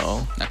as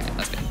well. Okay,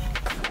 that's good.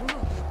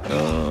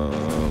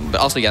 But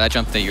also, yeah, that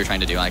jump that you were trying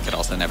to do, I could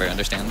also never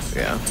understand.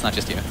 Yeah. It's not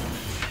just you.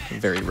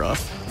 Very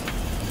rough.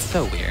 It's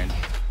so weird.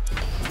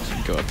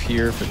 Go up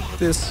here for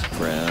this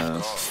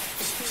graph.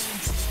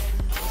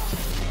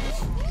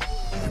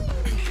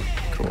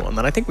 Cool. And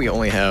then I think we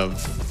only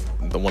have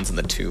the ones in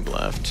the tube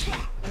left.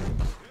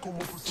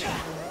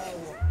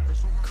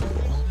 Cool.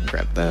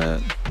 Grab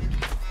that.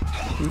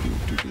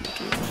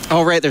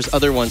 Oh, right. There's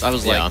other ones. I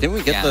was like, didn't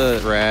we get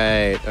the...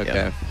 Right. Okay.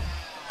 Yeah.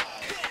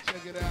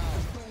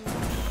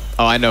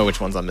 Oh, I know which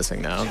ones I'm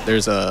missing now.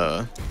 There's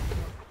a...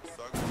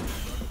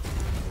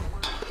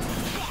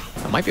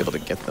 I might be able to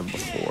get them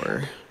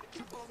before.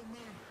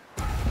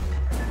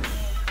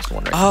 There's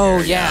one right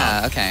here.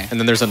 Yeah, okay. And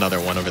then there's another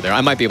one over there. I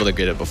might be able to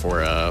get it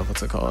before,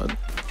 what's it called?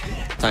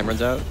 Time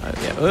runs out?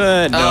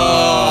 Yeah.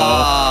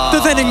 No!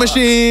 The vending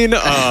machine!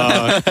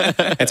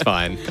 It's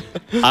fine.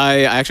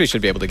 I actually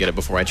should be able to get it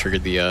before I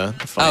triggered the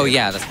fight. Oh,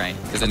 yeah, that's right.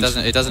 Because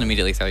it doesn't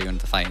immediately throw you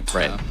into the fight. So.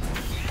 Right.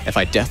 If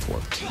I death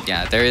warped.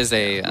 Yeah, there is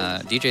a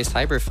DJ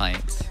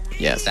Cyberfight.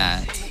 Yes.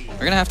 That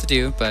we're gonna have to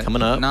do, but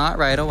coming up. Not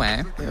right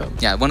away.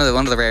 Yeah, one of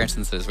the rare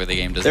instances where the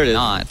game does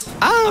not.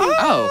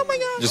 Oh my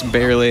god. Just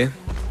barely.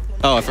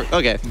 Oh,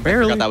 okay.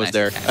 Barely. I forgot that was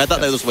there. I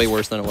thought that was way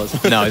worse than it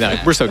was. No,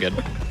 we're so good.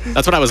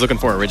 That's what I was looking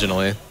for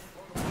originally.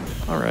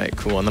 All right,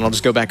 cool. And then I'll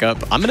just go back up.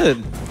 I'm gonna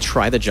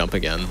try the jump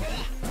again.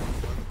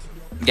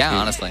 Yeah,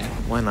 honestly.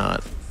 Why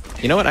not?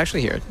 You know what?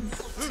 Actually, here.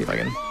 Let's see if I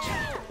can.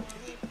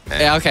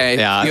 Yeah, okay.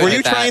 Yeah. Were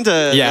you trying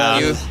to...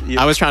 Yeah.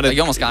 I was trying to...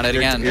 You almost got it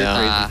again. You're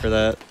crazy for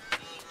that.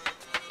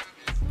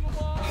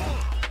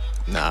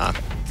 Nah.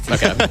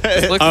 Okay.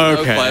 It looks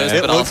so close, it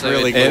but looks also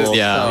really it's cool.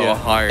 so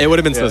hard. It would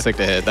have been so sick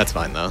to hit. That's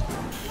fine, though.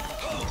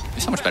 You're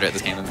so much better at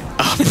this game than me.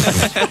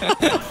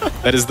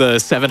 That is the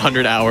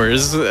 700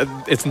 hours.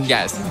 It's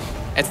Yes.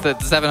 It's the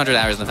 700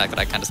 hours and the fact that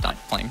I kind of stopped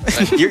playing.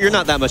 You're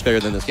not that much better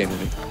than this game than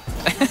me.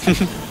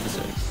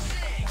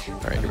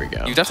 All right, here we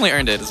go. You've definitely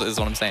earned it, is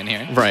what I'm saying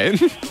here.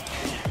 Right.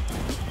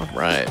 All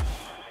right.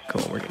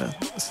 Cool. We're going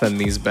to send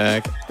these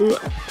back. Ooh.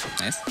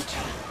 Nice.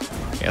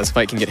 Yeah, this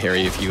fight can get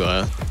hairy if you...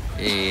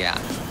 Yeah.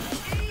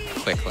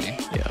 Quickly.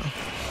 Yeah.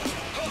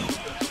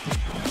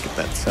 Get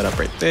that set up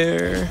right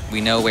there.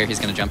 We know where he's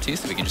going to jump to,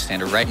 so we can just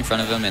stand right in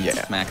front of him and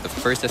smack the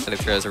first aesthetic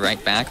throws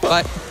right back.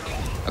 But,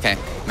 okay,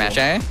 match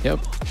A. Yep.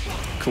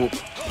 Cool.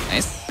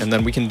 Nice. And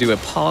then we can do a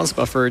pause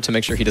buffer to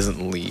make sure he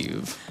doesn't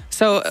leave.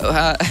 So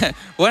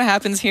what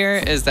happens here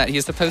is that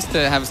he's supposed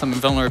to have some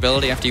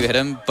vulnerability after you hit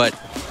him, but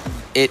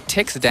it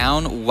ticks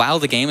down while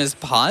the game is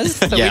paused.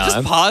 So we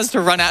just pause to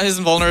run out his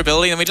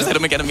vulnerability, and we just hit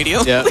him again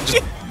immediately. Yeah,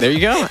 there you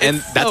go. And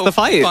that's so the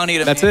fight. Funny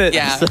to that's me. it.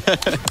 Yeah.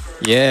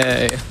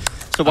 Yay.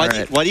 So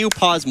why do you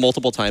pause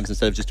multiple times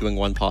instead of just doing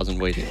one pause and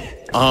waiting?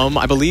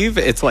 I believe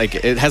it's like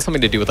it has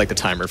something to do with like the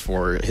timer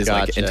for his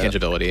like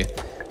intangibility.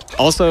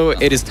 Also,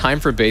 it is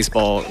time for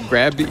baseball.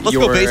 Grab let's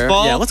your... go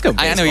baseball. Yeah, let's go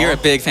baseball. I know you're a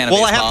big fan of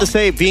baseball. Well, I have to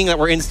say, being that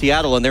we're in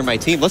Seattle and they're my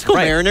team, let's go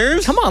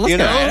Mariners. Come on, let's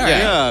go.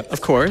 Yeah,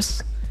 of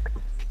course.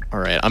 All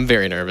right, I'm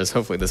very nervous.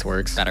 Hopefully this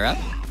works. Batter up.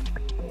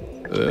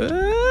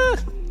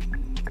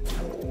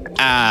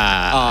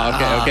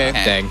 Okay.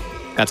 Dang.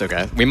 That's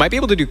okay. We might be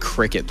able to do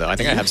cricket, though. I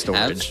think I have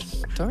storage.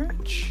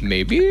 Storage?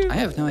 Maybe? I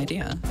have no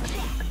idea.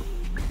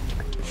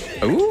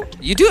 Ooh.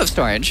 You do have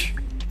storage.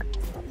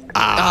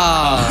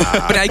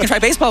 But now you can try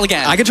baseball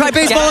again. I can try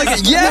baseball again.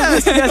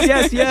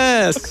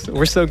 Yes.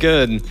 We're so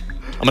good.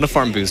 I'm going to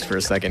farm boost for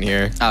a second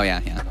here. Oh, yeah.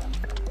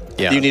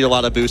 Yeah. Do you need a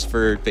lot of boost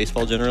for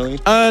baseball generally?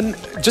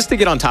 Just to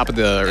get on top of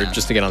or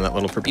just to get on that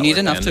little propeller. You need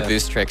enough to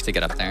boost trick to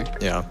get up there.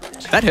 Yeah.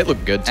 That hit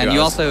looked good, too. And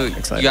you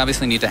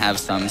obviously need to have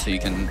some so you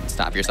can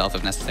stop yourself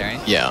if necessary.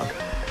 Yeah.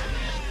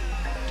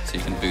 So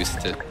you can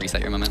boost to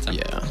reset your momentum.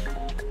 Yeah.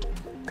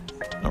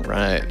 All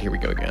right, here we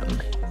go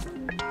again.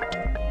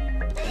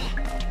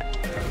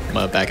 I'm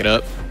gonna back it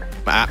up.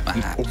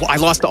 I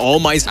lost all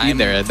my speed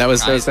there. That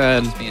was so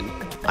sad.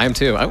 I am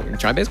too. I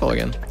try baseball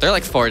again. There are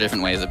like 4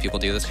 different ways that people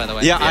do this, by the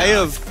way.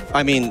 Yeah,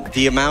 I mean,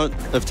 the amount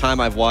of time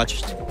I've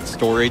watched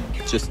Storage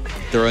just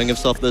throwing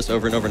himself this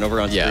over and over and over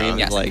on screen,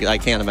 like I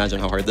can't imagine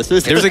how hard this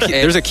is.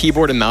 There's a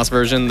keyboard and mouse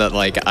version that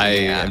like I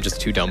am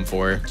just too dumb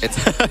for.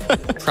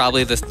 It's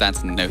probably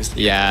that's no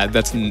speed.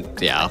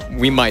 Yeah,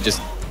 we might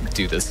just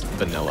do this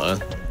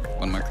vanilla.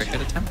 One more cricket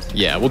attempt?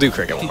 Yeah, we'll do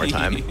cricket one more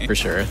time for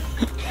sure.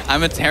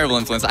 I'm a terrible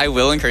influence. I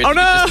will encourage you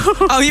no!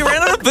 You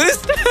ran out of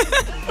boost?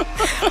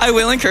 I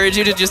will encourage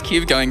you to just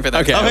keep going for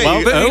that. Okay,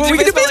 we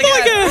can do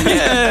baseball again!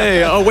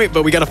 Yay! Oh, wait,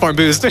 but we got a farm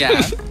boost.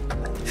 Yeah.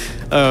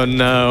 Oh,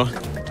 no.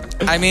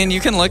 I mean, you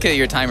can look at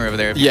your timer over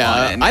there if you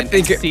want, and I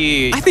think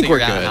we're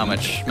good. How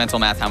much mental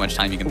math, how much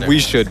time you can throw. We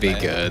should be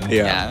good.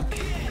 Yeah.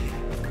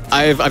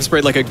 I've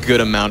sprayed like a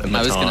good amount of Maton.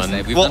 I was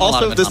gonna say, well,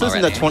 also this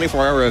isn't a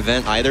 24-hour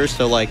event either,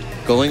 so like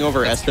going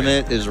over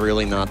estimate is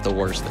really not the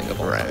worst thing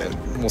of all. Right.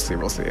 We'll see.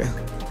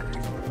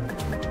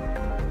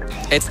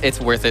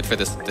 It's worth it for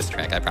this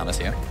track, I promise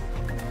you.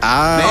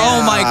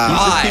 Oh my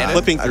God! Just keep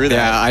flipping through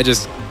that. Yeah,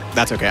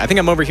 that's okay. I think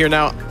I'm over here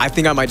now. I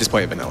think I might just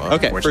play vanilla.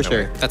 Okay, for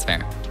sure. That's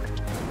fair.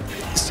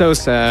 So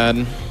sad.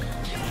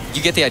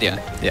 You get the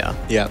idea.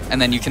 Yeah.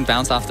 And then you can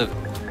bounce off the...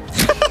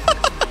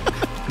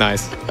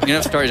 Nice. You don't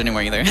have storage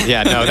anymore either.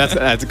 Yeah, no,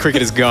 that's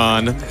cricket is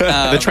gone.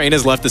 The train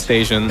has left the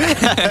station.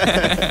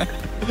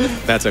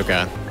 That's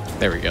okay.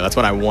 There we go. That's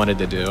what I wanted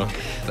to do.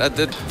 A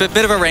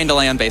bit of a rain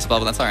delay on baseball,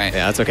 but that's all right.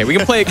 Yeah, that's okay. We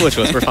can play it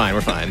glitchless. We're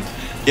fine.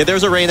 Yeah,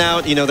 there's a rain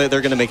out. You know, they're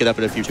going to make it up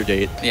at a future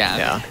date.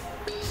 Yeah.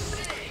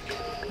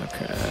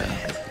 Okay.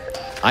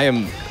 I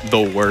am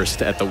the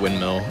worst at the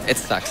windmill. It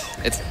sucks.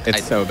 It's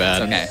so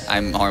bad. It's okay.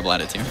 I'm horrible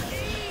at it too.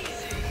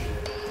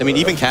 I mean,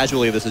 even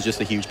casually, this is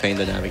just a huge pain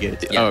to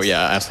navigate. Yes. Oh,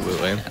 yeah,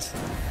 absolutely. Yes.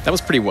 That was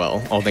pretty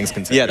well, all things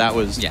considered. Yeah, that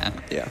was... Yeah.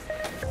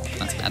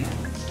 That's bad.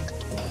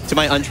 To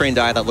my untrained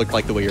eye, that looked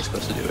like the way you're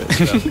supposed to do it.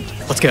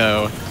 So. Let's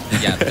go.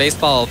 Yeah,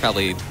 baseball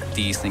probably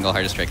the single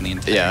hardest trick in the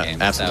entire game.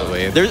 Yeah,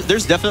 absolutely. So.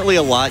 There's definitely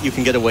a lot you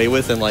can get away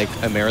with in like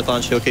a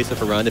marathon showcase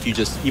of a run if you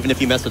just, even if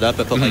you mess it up,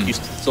 but like you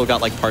still got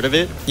like part of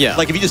it. Yeah.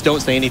 Like if you just don't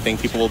say anything,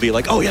 people will be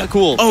like, oh yeah,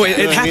 cool. Oh, it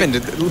happened.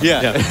 I mean?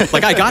 Yeah.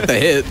 Like I got the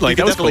hit. Like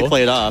you that was definitely cool.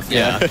 play it off.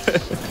 Yeah.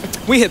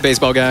 We hit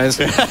baseball, guys.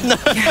 You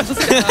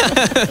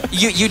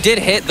did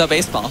hit the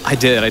baseball. I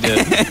did.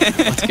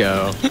 Let's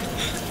go.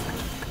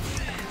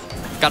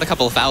 Got a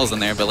couple of fouls in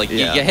there, but like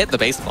you hit the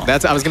baseball.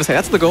 I was gonna say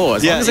that's the goal.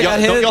 As long as it got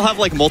hit. Don't y'all have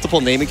like multiple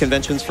naming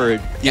conventions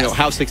for you know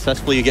how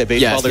successful you get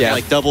baseball? There's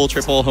like double,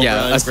 triple, home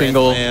run, a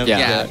single. Grand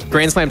Slam.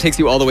 Grand Slam takes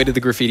you all the way to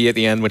the graffiti at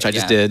the end, which I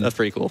just did. That's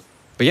pretty cool.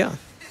 But yeah.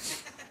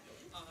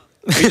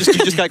 you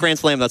just got Grand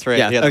Slam. That's right.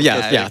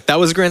 Yeah. That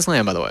was a Grand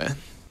Slam, by the way.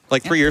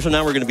 Like 3 years from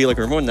now, we're going to be like,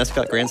 remember when Ness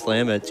got Grand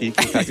Slam at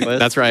GDQ PAX West?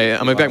 That's right. I'm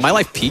gonna be back. My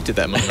life peaked at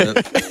that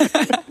moment.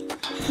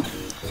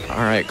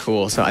 All right,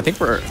 cool. So I think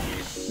we're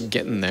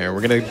getting there.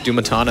 We're going to do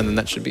Maton, and then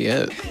that should be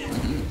it.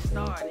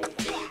 All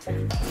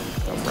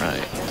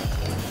right.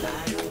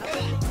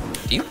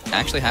 Do you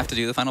actually have to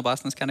do the final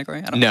boss in this category?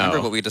 I don't remember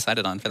what we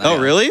decided on for that. Oh,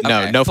 really?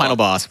 Okay, no final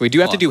boss. We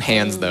do have to do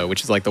hands, though,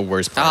 which is like the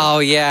worst part. Oh,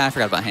 yeah. I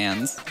forgot about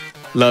hands.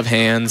 Love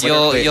hands.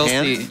 You'll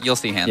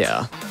see hands.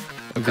 Yeah.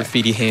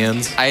 Graffiti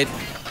hands.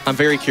 I'm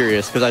very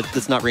curious because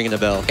it's not ringing a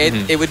bell.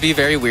 It would be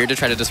very weird to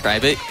try to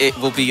describe it. It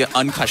will be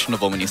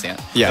unquestionable when you see it.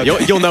 Yeah,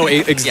 you'll know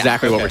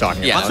exactly what we're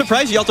talking about. I'm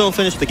surprised y'all don't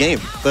finish the game.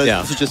 But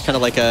this is just kind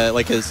of like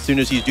as soon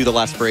as you do the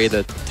last spray,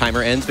 the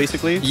timer ends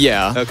basically.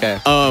 Yeah. Okay.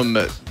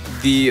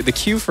 The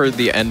cue for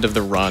the end of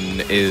the run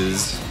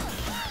is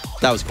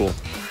that was cool.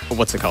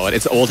 What's it called?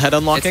 It's old head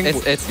unlocking.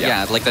 It's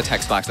like the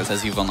text box that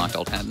says you've unlocked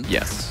old head.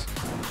 Yes.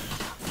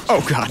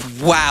 Oh God!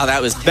 Wow,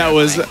 that was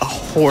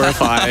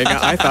horrifying.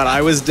 I thought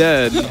I was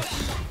dead.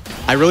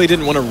 I really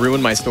didn't want to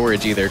ruin my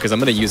storage either, because I'm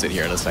going to use it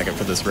here in a second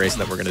for this race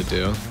that we're going to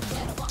do.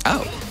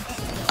 Oh,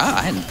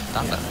 I hadn't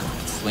thought about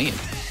that. Sweet.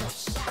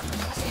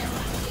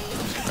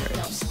 All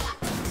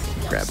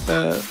right. Grab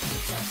that.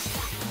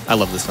 I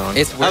love this song.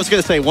 I was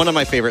going to say, one of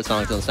my favorite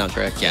songs on the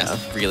soundtrack.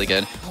 Yes, really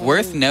good.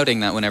 Worth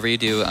noting that whenever you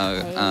do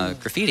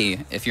graffiti,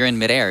 if you're in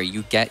midair,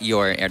 you get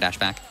your air dash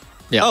back.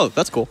 Yeah. Oh,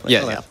 that's cool.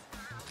 Yeah.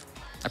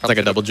 It's like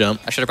a double jump.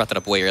 I should have brought that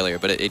up way earlier,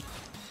 but it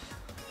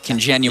can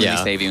genuinely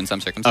save you in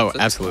some circumstances.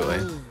 Oh,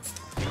 absolutely.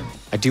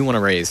 I do want to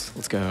race.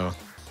 Let's go.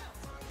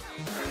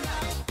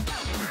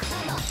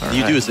 Do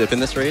you do a zip in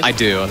this race? I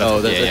do.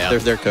 Oh,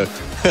 they're cooked.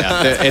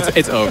 Yeah,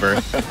 it's over.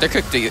 They're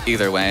cooked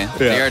either way. Yeah.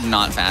 They are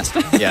not fast.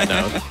 Yeah,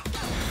 no.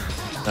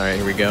 All right,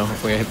 here we go.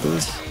 Hopefully I hit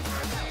this.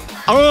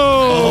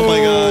 Oh my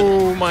god.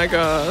 Oh my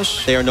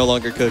gosh. They are no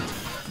longer cooked.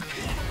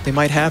 They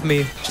might have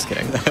me. Just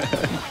kidding.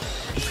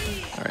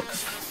 All right.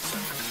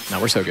 No,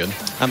 we're so good.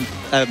 I'm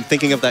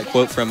thinking of that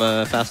quote from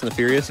Fast and the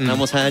Furious. I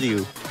almost had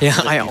you. Yeah,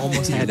 I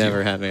almost had you.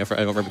 Never had me. I don't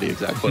remember the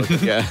exact quote.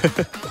 But yeah.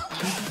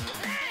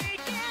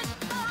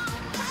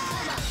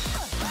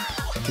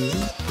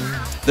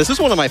 This is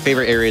one of my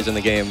favorite areas in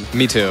the game.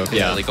 Me too.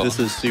 Yeah. Really cool. This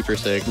is super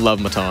sick. Love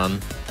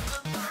Matan.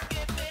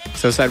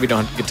 So sad we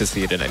don't get to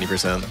see it at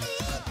 90%.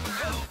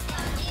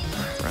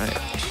 Right.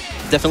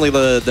 Definitely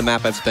the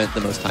map I've spent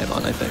the most time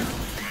on, I think.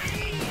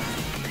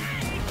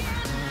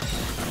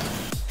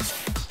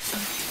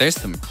 There's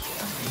some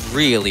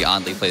really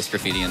oddly placed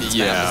graffiti in this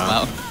map as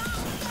well.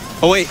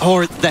 Oh wait,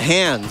 the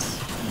hands.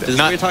 Is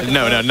Not, what you're talking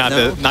no, about?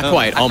 no, not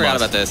quite. I Almost. forgot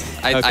about this.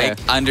 Okay.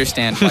 I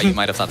understand why you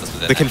might have thought this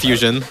was it. The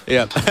confusion.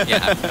 Yeah.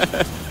 Yeah.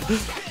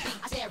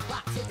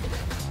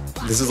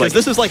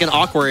 This is like an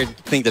awkward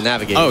thing to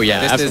navigate. Oh yeah,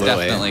 This absolutely. is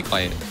definitely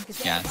quite.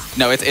 Yeah.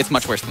 No, it's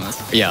much worse than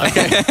this. Yeah.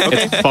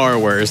 It's far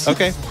worse.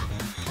 Okay.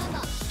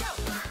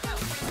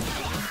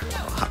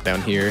 Hop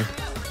down here.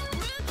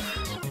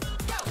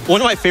 One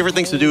of my favorite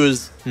things to do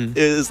is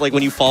like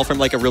when you fall from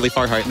like a really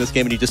far height in this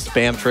game and you just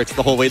spam tricks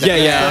the whole way down.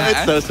 Yeah.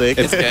 It's so sick.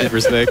 It's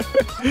super sick.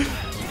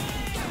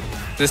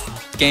 This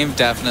game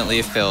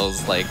definitely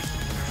feels like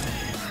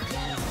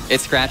it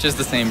scratches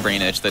the same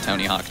brain itch that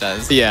Tony Hawk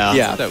does. Yeah.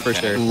 Yeah, So for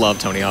good. sure. Love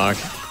Tony Hawk.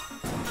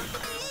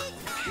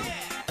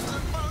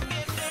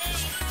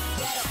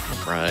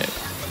 Right.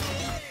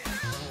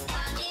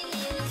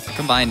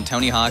 Combine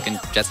Tony Hawk and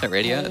Jet Set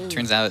Radio. It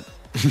turns out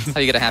that's how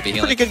you get a happy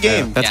healing. Pretty good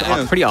game. That's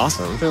Yeah. pretty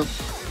awesome. Yeah. All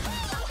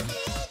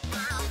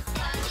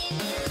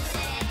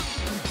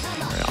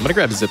right, I'm gonna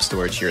grab zip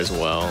storage here as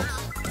well,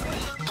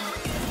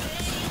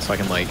 so I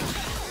can like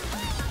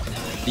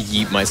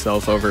yeet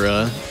myself over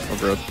a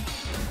little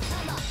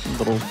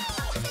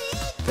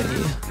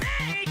thingy.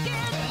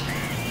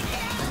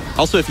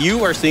 Also, if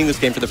you are seeing this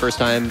game for the first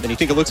time and you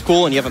think it looks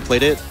cool and you haven't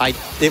played it,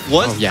 it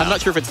was. Oh, yeah. I'm not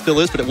sure if it still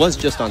is, but it was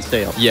just on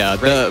sale. Yeah,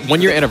 the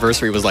 1 year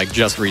anniversary was like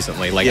just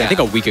recently, like I Yeah. think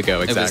a week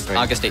ago It exactly. was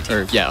August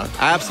 18th. Yeah.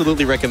 I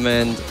absolutely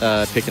recommend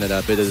picking it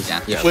up. It is.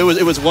 Yeah. Yeah.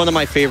 It was one of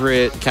my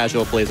favorite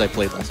casual plays I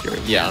played last year.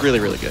 Yeah. Really,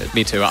 really good.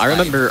 Me too. I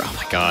remember, oh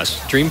my gosh,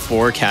 Dream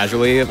 4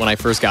 casually, when I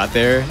first got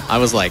there, I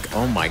was like,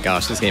 oh my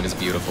gosh, this game is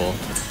beautiful.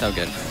 So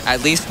good.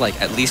 At least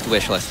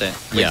wishlist it.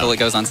 Wait Yeah. till it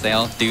goes on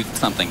sale. Do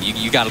something.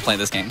 You got to play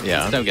this game.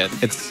 Yeah. It's so good.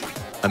 It's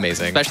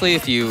amazing. Especially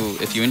if you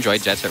enjoyed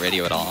Jet Set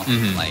Radio at all,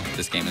 like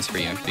this game is for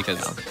you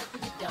because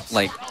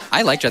like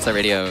I like Jet Set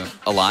Radio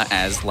a lot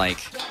as like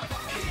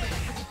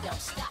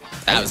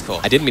that was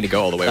cool. I didn't mean to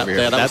go all the way over here.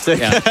 yeah, but that was sick.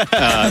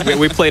 Yeah.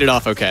 We played it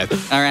off okay.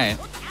 All right.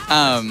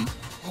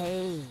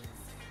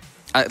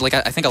 I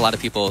think a lot of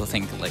people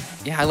think like,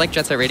 yeah, I like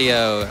Jet Set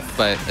Radio,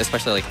 but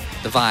especially like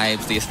the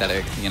vibes, the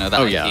aesthetic, the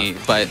Oh, IP. yeah.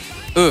 But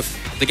oof,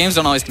 the games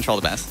don't always control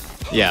the best.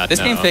 Yeah. This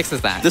no. game fixes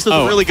that. This is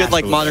a really good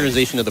like absolutely.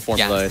 modernization of the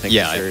formula. Yeah. I think.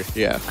 Yeah. For sure.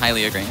 Yeah.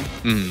 Highly agree.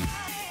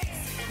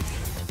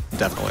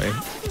 Definitely.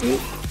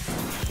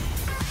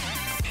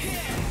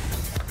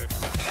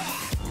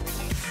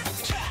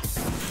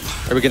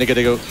 Are we gonna get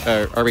to go?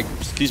 Are we?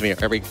 Excuse me.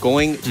 Are we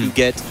going to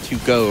get to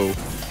go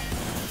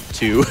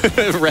to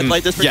red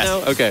light district Yes.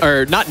 now? Okay.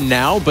 Or not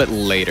now, but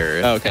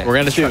later. Oh, okay. We're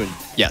gonna Soon.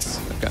 Yes.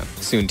 Okay.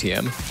 Soon,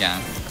 TM. Yeah.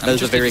 That is a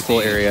interested very to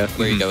cool see area.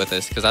 Where you go with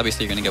this, because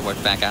obviously you're going to get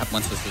worked back up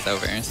once this is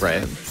over. So,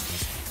 Right.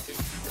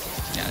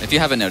 yeah, if you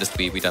haven't noticed,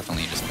 we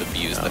definitely just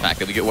abuse the fact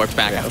that we get worked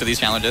back after these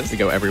challenges. We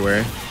go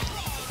everywhere.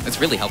 It's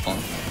really helpful.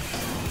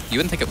 You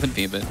wouldn't think it would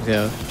be, but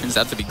Yeah. it turns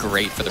out to be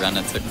great for the run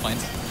at certain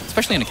points.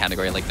 Especially in a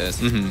category like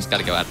this. You just got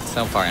to go out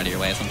so far out of your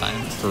way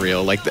sometimes. For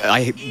real. Like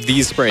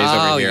these sprays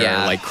Oh, over here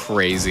yeah. are like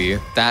crazy.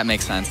 That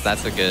makes sense.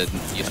 That's a good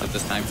use of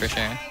this time for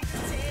sure.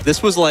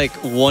 This was like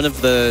one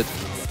of the.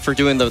 For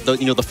doing the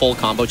full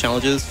combo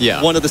challenges,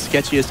 Yeah. one of the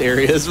sketchiest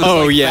areas was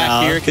Oh, like yeah.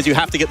 back here because you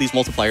have to get these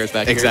multipliers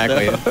back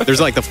Exactly. here. so-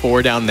 There's like the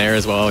 4 down there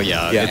as well.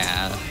 Yeah. Yeah. It's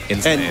Yeah.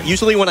 insane. And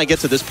usually when I get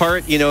to this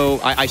part,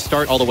 I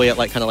start all the way at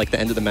like kind of like the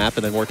end of the map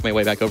and then work my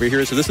way back over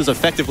here. So this is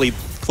effectively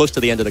close to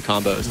the end of the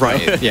combos.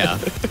 Right. Yeah.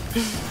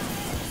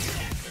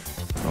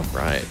 All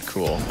right.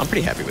 Cool. I'm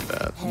pretty happy with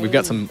that. We've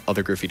got some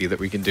other graffiti that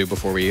we can do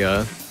before we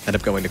end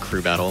up going to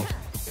crew battle.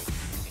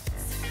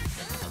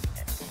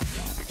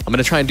 I'm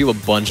gonna try and do a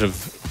bunch of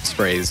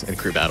sprays in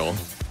crew battle.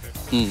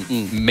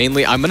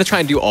 Mainly, I'm gonna try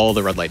and do all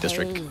the red light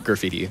district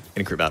graffiti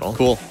in crew battle.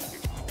 Cool.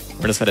 We're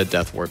gonna set a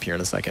death warp here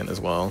in a second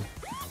as well.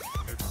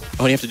 Oh,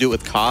 and you have to do it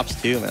with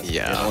cops too. That's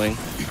annoying.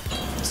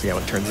 See how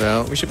it turns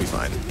out. We should be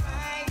fine.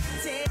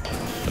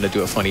 I'm gonna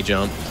do a funny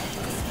jump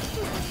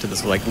to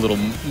this like little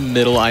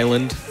middle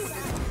island.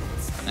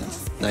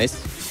 Nice.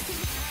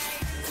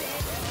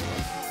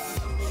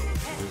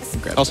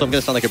 Also, I'm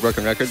gonna sound like a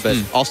broken record, but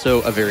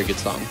also a very good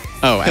song.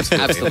 Oh,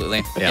 absolutely. Absolutely.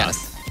 Yeah.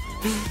 Yes.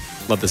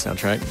 Love the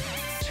soundtrack.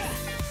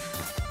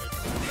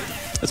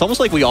 It's almost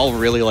like we all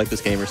really like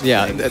this game or something.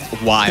 Yeah,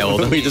 it's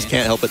wild. We just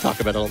can't help but talk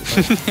about it all the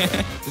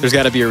time. There's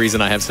got to be a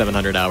reason I have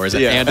 700 hours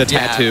and a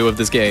tattoo of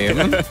this game.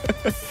 Pick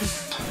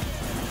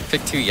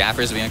 2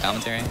 yappers to be on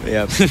commentary.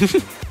 Yeah.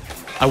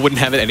 I wouldn't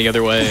have it any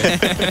other way.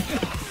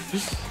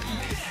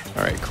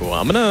 All right, cool.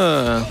 I'm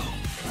gonna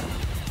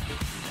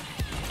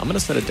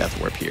set a death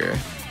warp here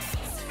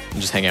and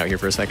just hang out here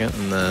for a second,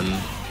 and then.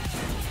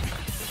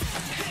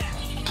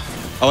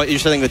 Oh, you're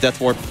setting the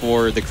death warp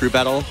for the crew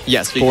battle?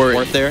 Yes, so you can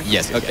warp there.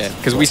 Yes. Okay.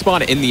 Because we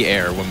spawn in the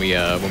air when we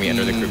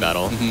enter the crew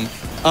battle.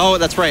 Oh,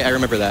 that's right. I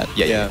remember that.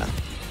 Yeah.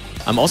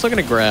 I'm also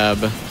gonna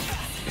grab,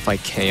 if I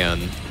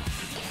can.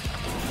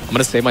 I'm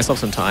gonna save myself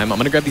some time. I'm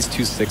gonna grab these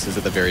 2 6s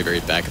at the very, very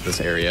back of this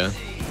area,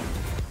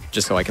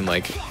 just so I can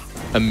like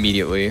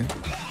immediately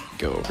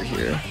go over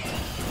here.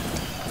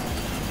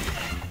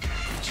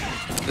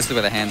 This is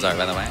where the hands are,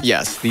 by the way.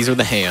 Yes, these are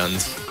the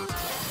hands.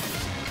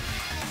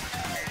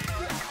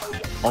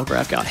 All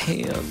graph got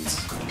hands.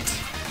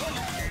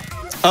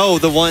 Oh,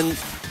 the one.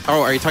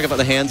 Oh, are you talking about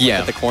the hands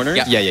at the corner?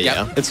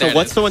 Yeah. And so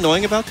what's so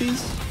annoying about these?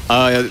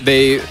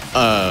 They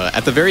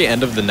at the very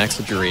end of the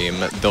next dream,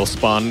 they'll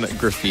spawn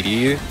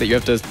graffiti that you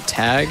have to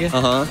tag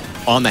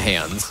on the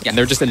hands. And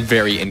they're just in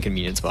very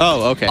inconvenient spots.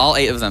 Oh, okay. All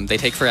 8 of them. They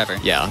take forever.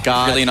 Yeah.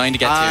 Really annoying to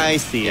get to. I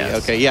see.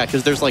 Yes. Okay, yeah,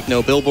 because there's like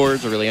no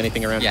billboards or really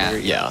anything around here.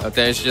 Yeah.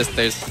 There's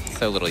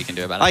so little you can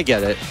do about it. I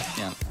get it.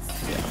 Yeah.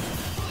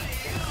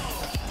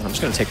 I'm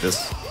just gonna take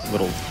this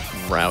little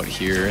route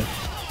here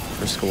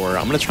for score.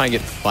 I'm gonna try and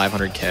get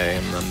 500k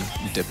and then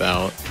dip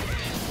out.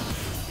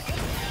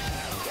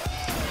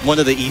 One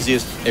of the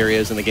easiest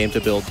areas in the game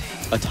to build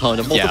a ton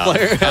of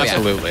multiplayer. Yeah,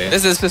 absolutely.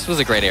 This was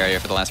a great area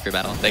for the last crew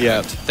battle. They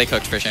cooked. They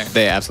cooked for sure.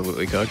 They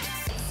absolutely cooked.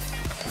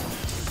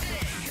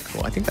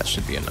 Cool. I think that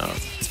should be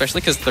enough.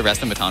 Especially because the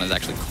rest of Baton is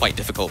actually quite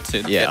difficult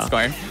to get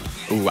scored.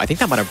 Ooh, I think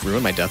that might have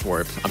ruined my death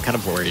warp. I'm kind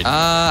of worried.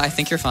 I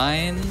think you're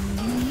fine.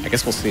 I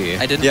guess we'll see.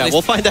 I didn't. Yeah,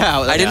 we'll find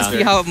out. I didn't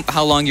see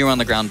how long you were on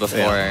the ground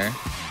before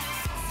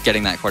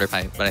getting that quarter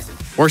pipe, but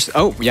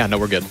oh yeah, no,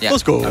 we're good. Yeah.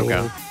 Let's go.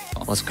 Okay.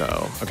 Let's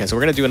go. Okay, so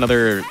we're gonna do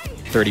another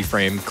 30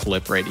 frame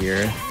clip right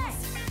here.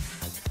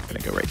 Gonna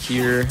go right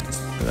here,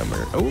 and then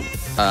we're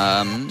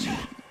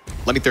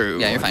let me through.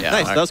 Yeah, you're fine.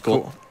 Nice, that was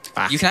cool.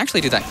 You can actually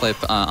do that clip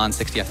on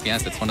 60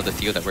 FPS. It's one of the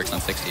few that works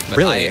on 60. But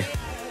Really?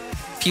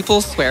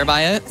 People swear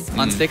by it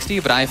on 60,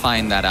 but I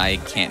find that I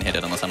can't hit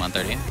it unless I'm on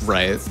 30.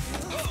 Right.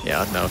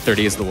 Yeah, no,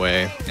 30 is the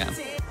way. Yeah.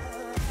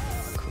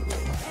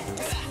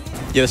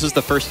 Yeah, this is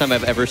the first time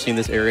I've ever seen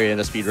this area in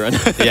a speedrun.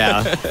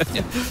 Yeah.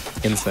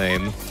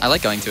 Insane. I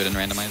like going to it in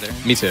randomizer.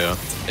 Me too.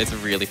 It's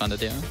really fun to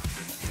do.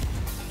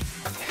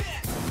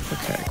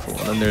 Okay, cool.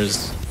 And then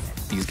there's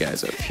these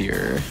guys up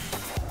here.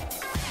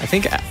 I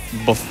think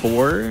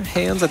before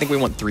hands, I think we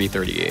want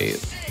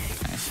 338.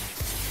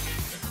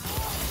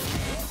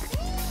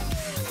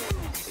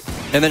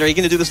 And then are you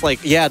going to do this like,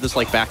 this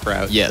like back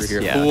route? Yes.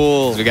 Here? Yeah.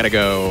 Cool. So we got to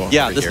go.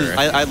 Yeah, this is.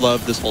 I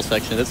love this whole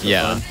section. It's so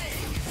fun.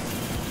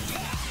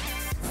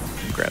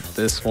 Grab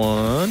this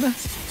one. And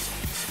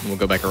we'll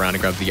go back around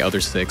and grab the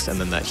other 6 and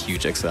then that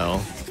huge XL.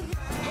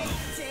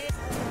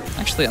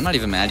 Actually, I'm not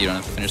even mad you don't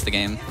have to finish the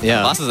game. Yeah.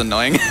 The boss is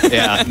annoying.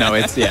 Yeah, no,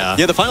 it's, Yeah,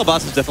 the final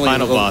boss is definitely a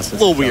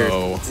little weird.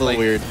 It's a little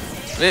weird.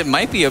 It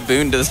might be a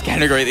boon to this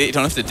category that you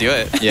don't have to do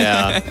it.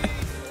 Yeah.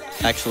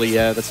 Actually,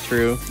 yeah, that's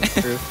true.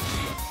 That's true.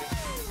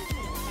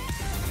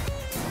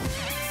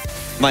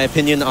 My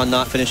opinion on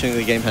not finishing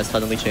the game has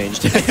suddenly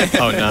changed.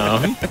 Oh,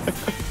 no.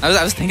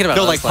 I was thinking about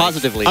it. No, like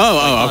positively.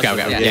 Oh,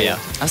 okay. Yeah.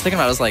 I was thinking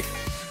about it. I was like,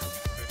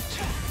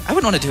 I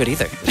wouldn't want to do it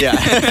either. Yeah.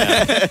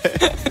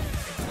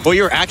 Well,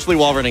 you were actually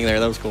wall running there.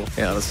 That was cool.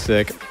 Yeah, that was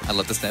sick. I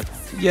love the snip.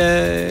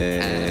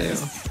 Yay.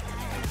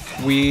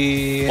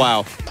 Wow.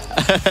 All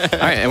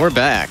right, and we're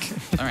back.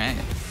 All right.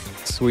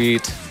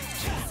 Sweet.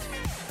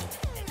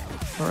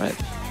 All right.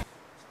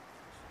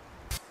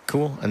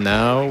 Cool. And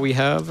now we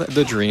have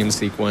the dream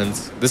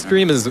sequence. This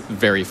dream is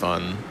very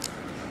fun.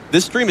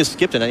 This stream is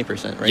skipped at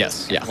 90%, right?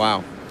 Yes. Yeah.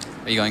 Wow.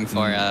 Are you going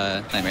for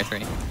Nightmare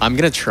 3? I'm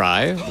going to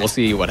try. We'll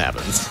see what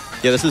happens.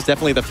 Yeah, this is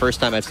definitely the first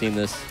time I've seen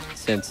this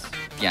since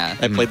I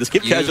played the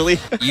skip casually.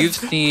 You've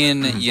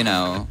seen,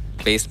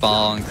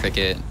 baseball and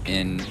cricket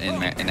in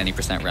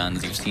 90%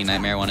 runs. You've seen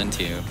Nightmare 1 and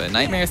 2, but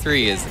Nightmare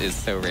 3 is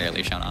so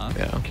rarely shown off.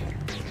 Yeah.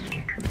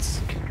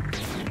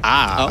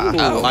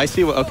 Oh, I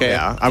see. Okay.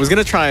 Yeah. I was going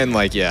to try and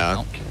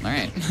Oh, all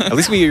right. At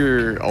least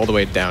we're all the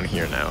way down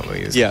here now, at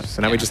least. Yeah.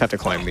 So now we just have to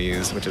climb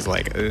these, which is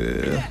like,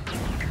 I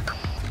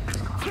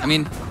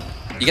mean,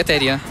 you get the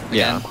idea.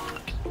 Again.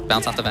 Yeah.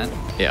 bounce off the vent.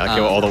 Yeah,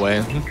 go all the way.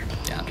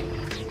 Yeah.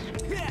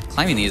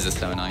 Climbing these is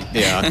so annoying.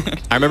 Yeah.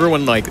 I remember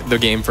when like the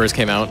game first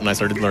came out and I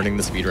started learning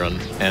the speedrun,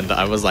 and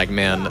I was like,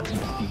 man,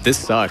 this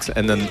sucks.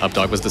 And then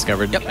Updog was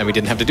discovered, and we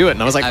didn't have to do it.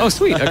 And I was like, oh,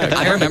 sweet. Okay.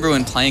 I remember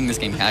when playing this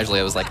game casually,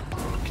 I was like,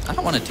 I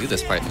don't want to do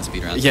this part in the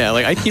speedrun. Yeah,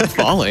 like I keep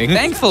falling.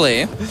 Thankfully.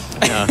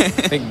 Yeah,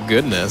 thank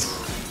goodness.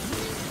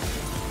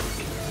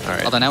 All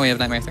right. Although now we have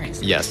Nightmare 3.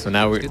 Yes, so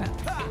now Let's do that.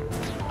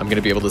 I'm going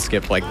to be able to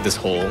skip like this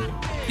whole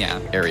Yeah.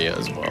 area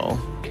as well.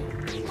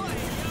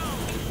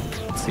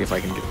 Let's see if I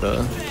can get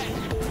the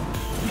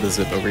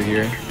zip over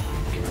here.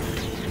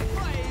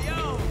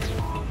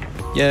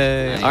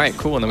 Yay. Nice. All right,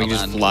 cool. And then we Well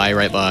just done. fly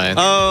right by.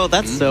 Oh,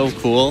 that's so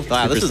cool.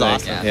 Wow, Super this is sick.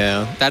 awesome.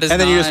 Yeah. That is And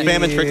then you just not-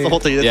 spam and tricks the whole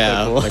thing. That's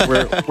Yeah, so cool.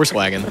 like we're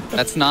swagging.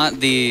 That's not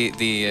the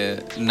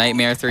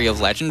Nightmare 3 of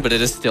Legend, but it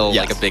is still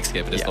Yes. like a big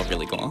skip. It is Yeah. still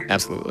really cool.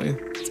 Absolutely.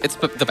 It's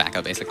the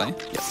backup, basically.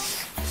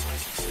 Yes.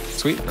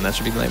 Sweet, and that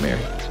should be the Nightmare.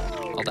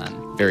 Well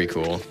done. Very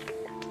cool.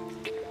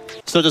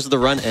 So does the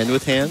run end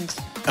with hands?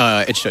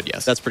 It should,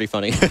 yes. That's pretty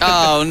funny.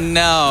 Oh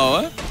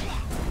no!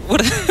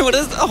 What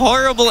is a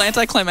horrible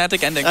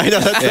anticlimactic ending? I know,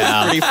 that's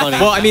pretty funny.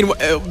 Well, I mean,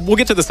 we'll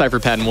get to the cipher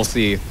pad and we'll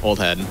see Old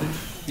Head.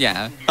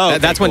 Yeah. Oh, okay,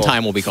 That's when cool.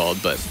 time will be called,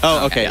 but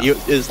Oh, okay. Yeah. You,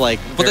 is like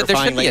Well, there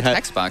verifying should be that a you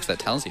text box that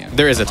tells you.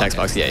 there is a text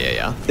box.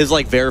 Yeah. Is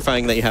like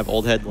verifying that you have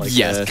old head. Like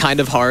Yes, kind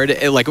of hard.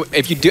 Like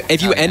if you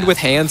end yeah. with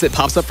hands, it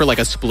pops up for like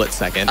a split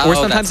second, Oh, or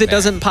sometimes that's it fair.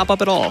 doesn't pop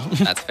up at all.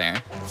 That's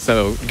fair.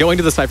 So going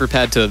to the cipher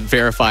pad to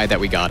verify that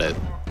we got it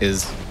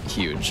is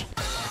huge.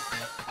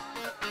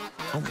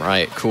 All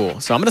right, cool.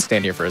 So I'm gonna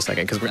stand here for a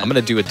second because I'm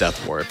gonna do a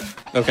death warp,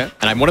 Okay.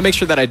 and I want to make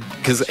sure that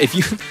because if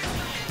you,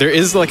 there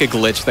is like a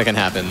glitch that can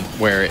happen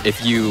where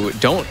if you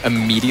don't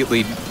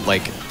immediately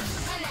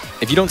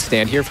if you don't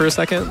stand here for a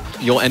second,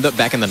 you'll end up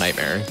back in the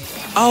nightmare.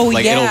 Oh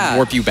Like, yeah. it'll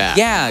warp you back.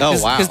 Yeah. Oh,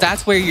 Because wow.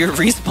 that's where your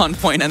respawn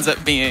point ends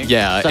up being.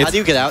 Yeah, So how do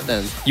you get out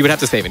then? you would have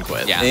to save and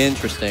quit. Yeah.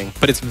 Interesting.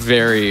 But it's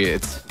very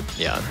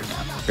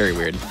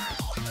weird.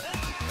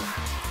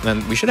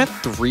 Then we should have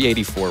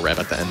 384 rev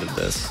at the end of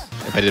this,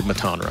 if I did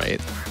Matan right.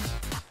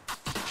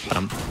 But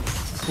I'm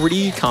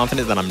pretty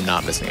confident that I'm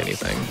not missing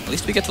anything. At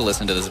least we get to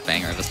listen to this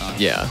banger of a song.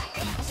 Yeah.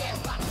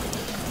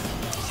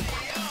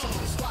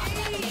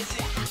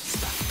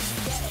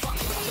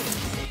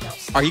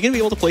 Are you gonna be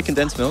able to play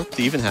condensed milk?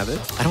 Do you even have it?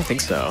 I don't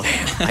think so.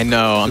 I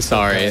know, I'm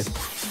sorry.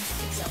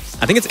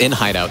 I think it's in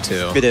Hideout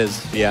too. It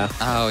is. Yeah.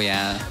 Oh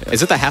yeah.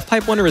 Is it the half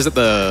pipe one or is it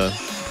the...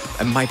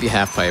 It might be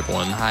half pipe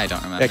one. I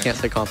don't remember. I can't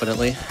say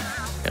confidently.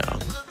 Yeah.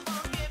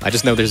 I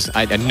just know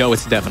I know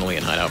it's definitely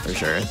in Hideout for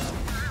sure.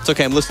 It's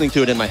okay. I'm listening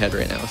to it in my head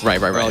right now. So Right.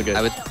 we're all good.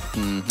 I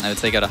would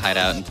say go to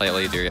Hideout and play it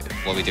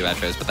while we do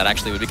outros, but that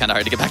actually would be kind of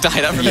hard to get back to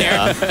Hideout from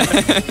Yeah.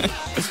 here.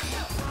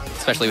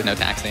 Especially with no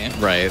taxi.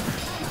 Right.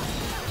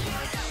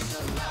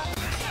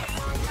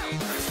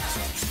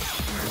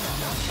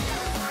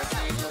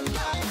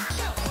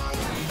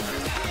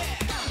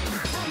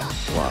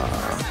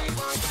 Wow.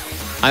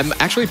 I'm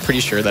actually pretty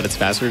sure that it's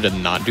faster to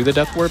not do the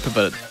death warp,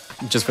 but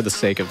just for the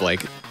sake of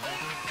like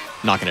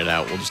knocking it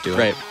out, we'll just do it.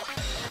 Right.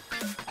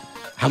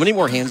 How many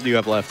more hands do you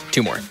have left?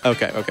 2 more.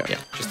 Okay. Okay. Yeah.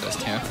 Just those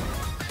two.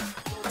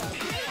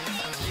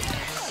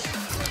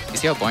 You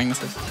see how boring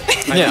this is?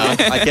 Yeah.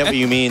 I get what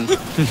you mean.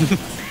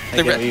 I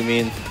get what you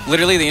mean.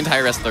 Literally the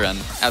entire rest of the run,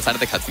 outside of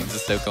the cutscenes,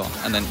 is so cool.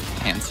 And then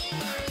hands.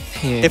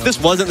 If this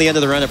wasn't the end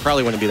of the run, it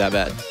probably wouldn't be that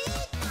bad.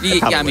 Yeah, I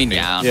probably mean, would be.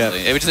 yeah,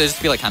 honestly. It would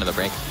just be like kind of a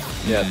break.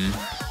 Yeah.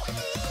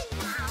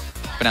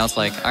 But now it's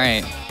like, all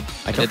right,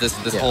 I did this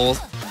whole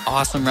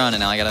awesome run,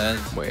 and now I gotta.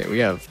 Wait, we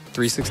have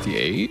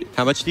 368,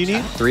 How much do you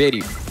need?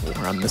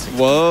 384. I'm missing.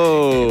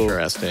 Whoa.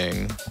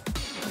 Interesting.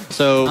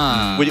 So,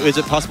 is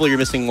it possible you're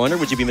missing one, or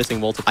would you be missing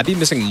multiple? I'd be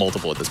missing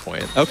multiple at this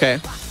point. Okay.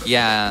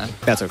 Yeah.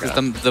 That's okay.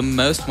 'Cause the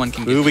most one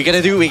can. Ooh, we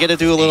gotta do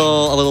a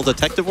little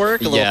detective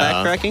work, a little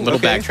backtracking. A little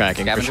Okay. backtracking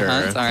for Scavenger sure.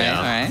 hunts. All right, yeah.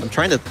 all right. I'm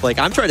trying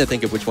to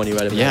think of which one you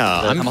might have missed.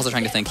 Yeah, but- I'm also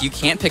trying to think. You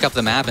can't pick up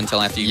the map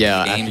until after you beat the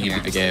Yeah, game after you here.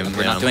 beat the game,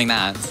 We're yeah. not doing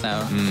that, so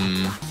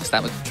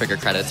that would trigger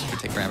credits, which would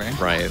take forever.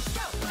 Right.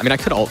 I mean, I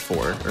could Alt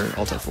 4 or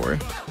Alt F4.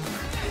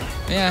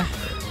 Yeah.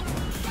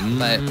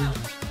 But,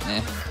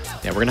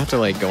 Yeah, we're gonna have to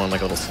like go on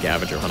like a little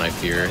scavenger hunt, I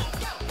fear.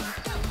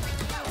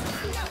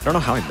 I don't know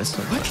how I missed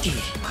so much.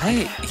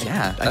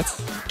 that's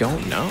I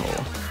don't know.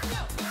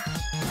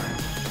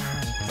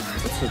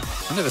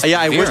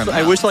 Yeah, I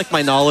severe wish like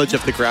my knowledge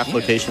of the graph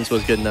locations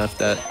was good enough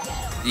that.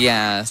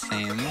 Yeah,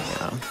 same.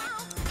 Yeah.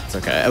 It's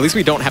okay. At least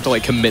we don't have to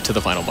like commit to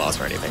the final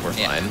boss or anything. We're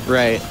Yeah. fine.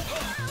 Right.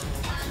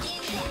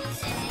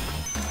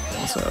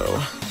 So,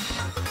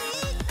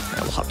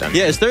 yeah, we'll hop down.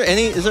 Yeah. Is there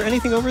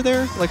anything over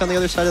there, like on the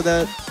other side of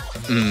that?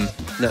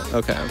 No.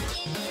 Okay.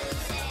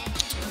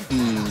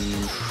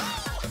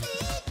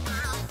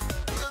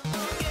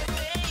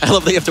 I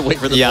love that you have to wait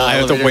for the. Yeah, full I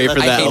have to elevator. wait for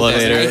That's- that hate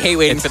this. elevator. I hate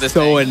waiting It's for this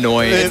so thing.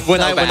 annoying. When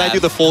so I bad. do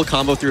the full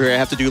combo through here, I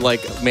have to do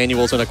like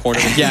manuals in a corner.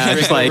 Yeah,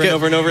 just like- over and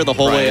over and over the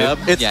whole way Right. up.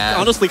 It's Yeah.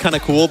 honestly kind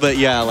of cool, but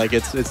yeah, like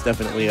it's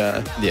definitely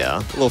Yeah. a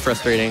little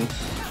frustrating.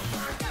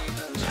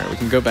 All right, we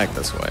can go back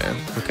this way.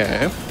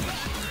 Okay.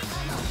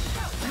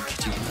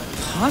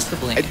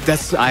 Possibly.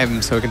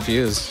 I'm so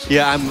confused.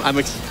 Yeah,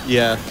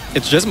 yeah.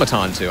 It's just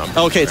Matan too.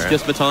 Okay, it's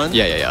just Matan?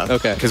 Yeah.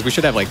 Okay. Because we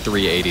should have like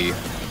 380.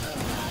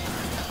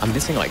 I'm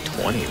missing like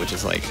 20, which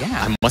is like,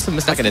 yeah. I must have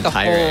missed like an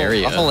entire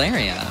area. A whole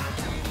area.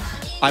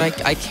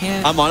 I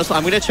can't. I'm going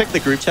to check the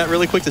group chat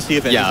really quick to see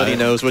if anybody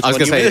knows which one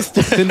you missed.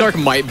 Sindark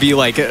might be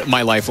like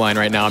my lifeline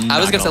right now. I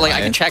was going to say, like, I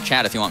can check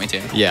chat if you want me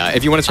to. Yeah,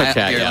 if you want to check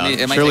chat, yeah.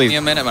 It might take me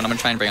a minute, but I'm going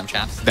to try and bring up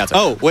chat. That's okay.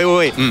 Oh,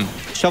 wait.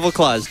 Shovel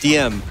Claws,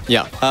 DM.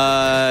 Yeah.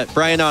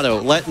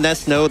 bryonato, let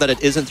Ness know that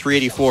it isn't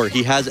 384.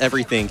 He has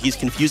everything. He's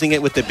confusing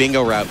it with the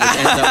bingo route, which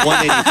ends at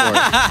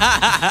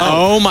 184.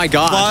 Oh my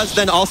gosh. Claus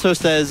then also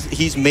says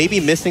he's maybe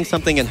missing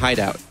something in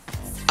Hideout.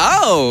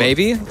 Oh.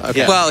 Maybe? Okay.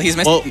 Yeah. Well, he's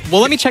missing...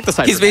 Well, let me check the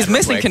Cyberpad. He's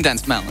missing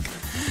condensed milk.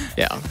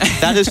 Yeah.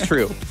 That is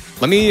true.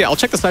 I'll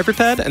check the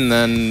Cyberpad, and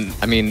then,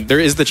 I mean, there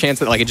is the chance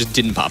that, like, it just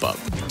didn't pop up.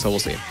 So we'll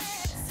see.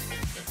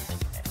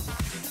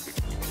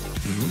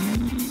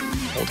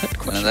 Old head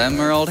question. One of them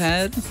are old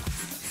head.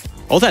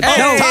 Old head.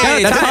 Hey, Oh,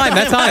 hey, yeah,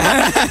 that's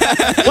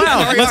time.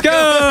 Wow, let's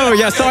go.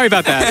 Yeah, sorry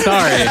about that.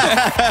 Sorry.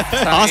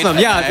 Awesome.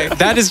 Yeah,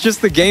 that is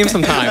just the game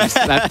sometimes.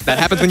 That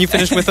happens when you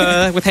finish with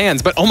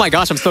hands. But oh my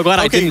gosh, I'm so glad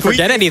I didn't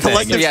forget anything.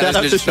 Shout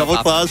out to Shovel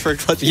Claws for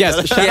clutching.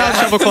 Yes, shout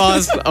out Shovel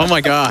Claws. Oh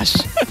my gosh.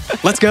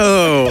 Let's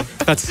go.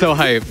 That's so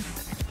hype.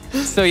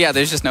 So yeah,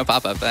 there's just no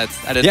pop-up. I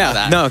didn't know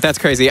that. No, that's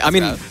crazy. I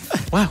mean,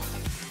 wow.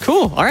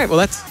 Cool. All right. Well,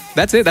 that's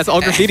it. That's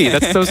all graffiti.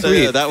 That's so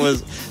sweet. Yeah, that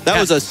was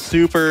a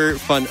super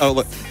fun. Oh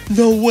look!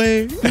 No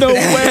way! No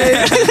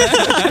way!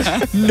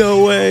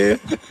 No way!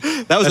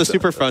 That was a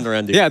super fun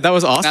run, dude. Yeah, that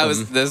was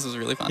awesome. This was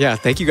really fun. Yeah,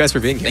 thank you guys for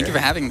being here. Thank you for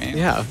having me.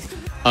 Yeah.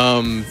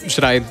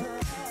 Should I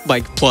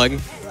like plug?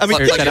 I mean,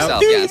 plug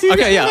yourself. Yes.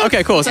 Okay. Yeah.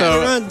 Okay. Cool.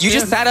 So you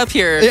just sat up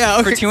here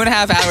for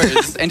 2.5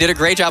 hours and did a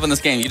great job in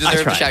this game. You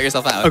deserve to shout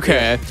yourself out.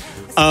 Okay.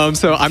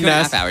 So I'm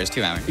Ness. 2.5 hours.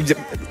 2 hours.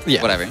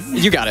 Yeah. Whatever.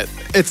 You got it.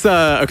 It's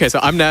okay. So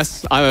I'm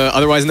Ness,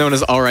 otherwise known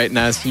as Alright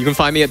Ness. You can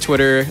find me at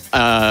Twitter,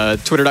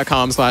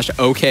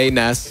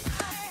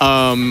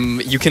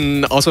 twitter.com/okness. You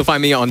can also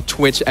find me on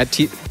Twitch at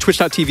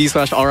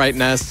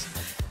twitch.tv/alrightness.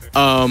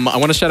 I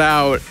want to shout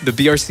out the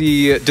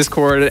BRC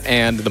Discord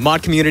and the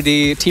mod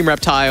community, Team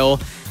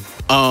Reptile.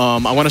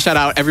 I want to shout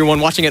out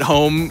everyone watching at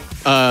home,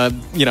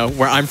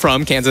 where I'm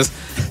from, Kansas.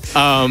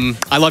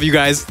 I love you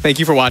guys. Thank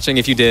you for watching.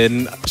 If you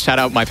did, shout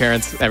out my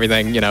parents,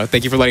 everything,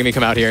 thank you for letting me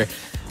come out here.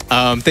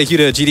 Thank you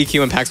to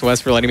GDQ and PAX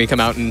West for letting me come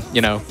out and,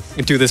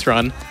 do this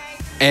run.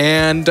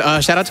 And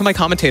shout out to my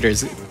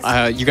commentators.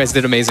 You guys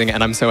did amazing,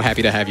 and I'm so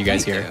happy to have you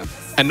guys here.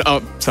 And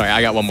sorry,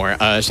 I got one more.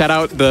 Shout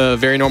out the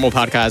Very Normal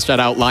Podcast. Shout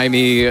out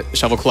Limey,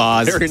 Shovel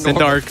Claws,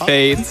 Dark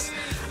Fates.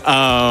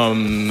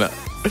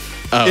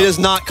 It is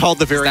not called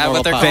the Very Normal Podcast.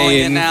 Is that what they're calling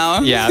it now?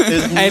 Yeah. It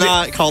is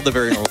not called the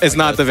Very Normal Podcast. It's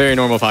not the Very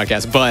Normal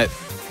Podcast, but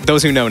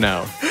those who know.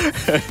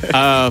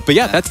 But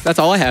yeah, that's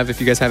all I have.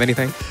 If you guys have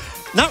anything.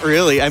 Not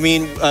really. I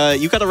mean,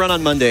 you got to run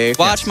on Monday.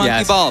 Watch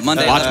Monkey Ball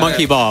Monday. Watch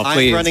Monkey Ball,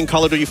 please. I'm running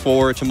Call of Duty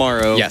 4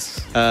 tomorrow.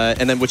 Yes.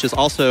 And then which is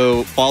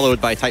also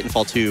followed by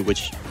Titanfall 2,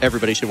 which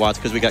everybody should watch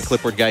because we got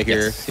Clipboard Guy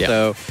here. Yes. Yeah.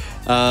 So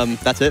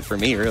that's it for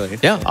me, really.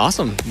 Yeah,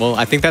 awesome. Well,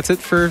 I think that's it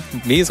for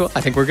me as well.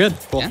 I think we're good.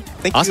 Cool. Yeah.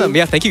 Thank you. Awesome.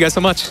 Yeah, thank you guys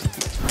so much.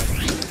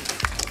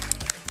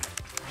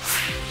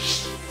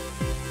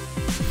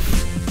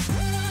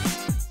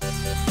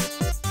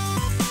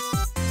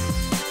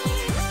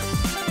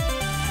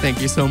 Thank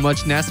you so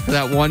much, Ness, for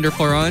that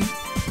wonderful run.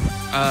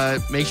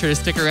 Make sure to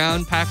stick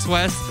around, PAX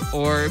West,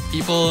 or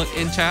people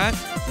in chat.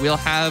 We'll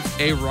have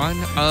a run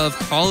of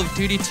Call of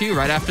Duty 2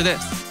 right after this.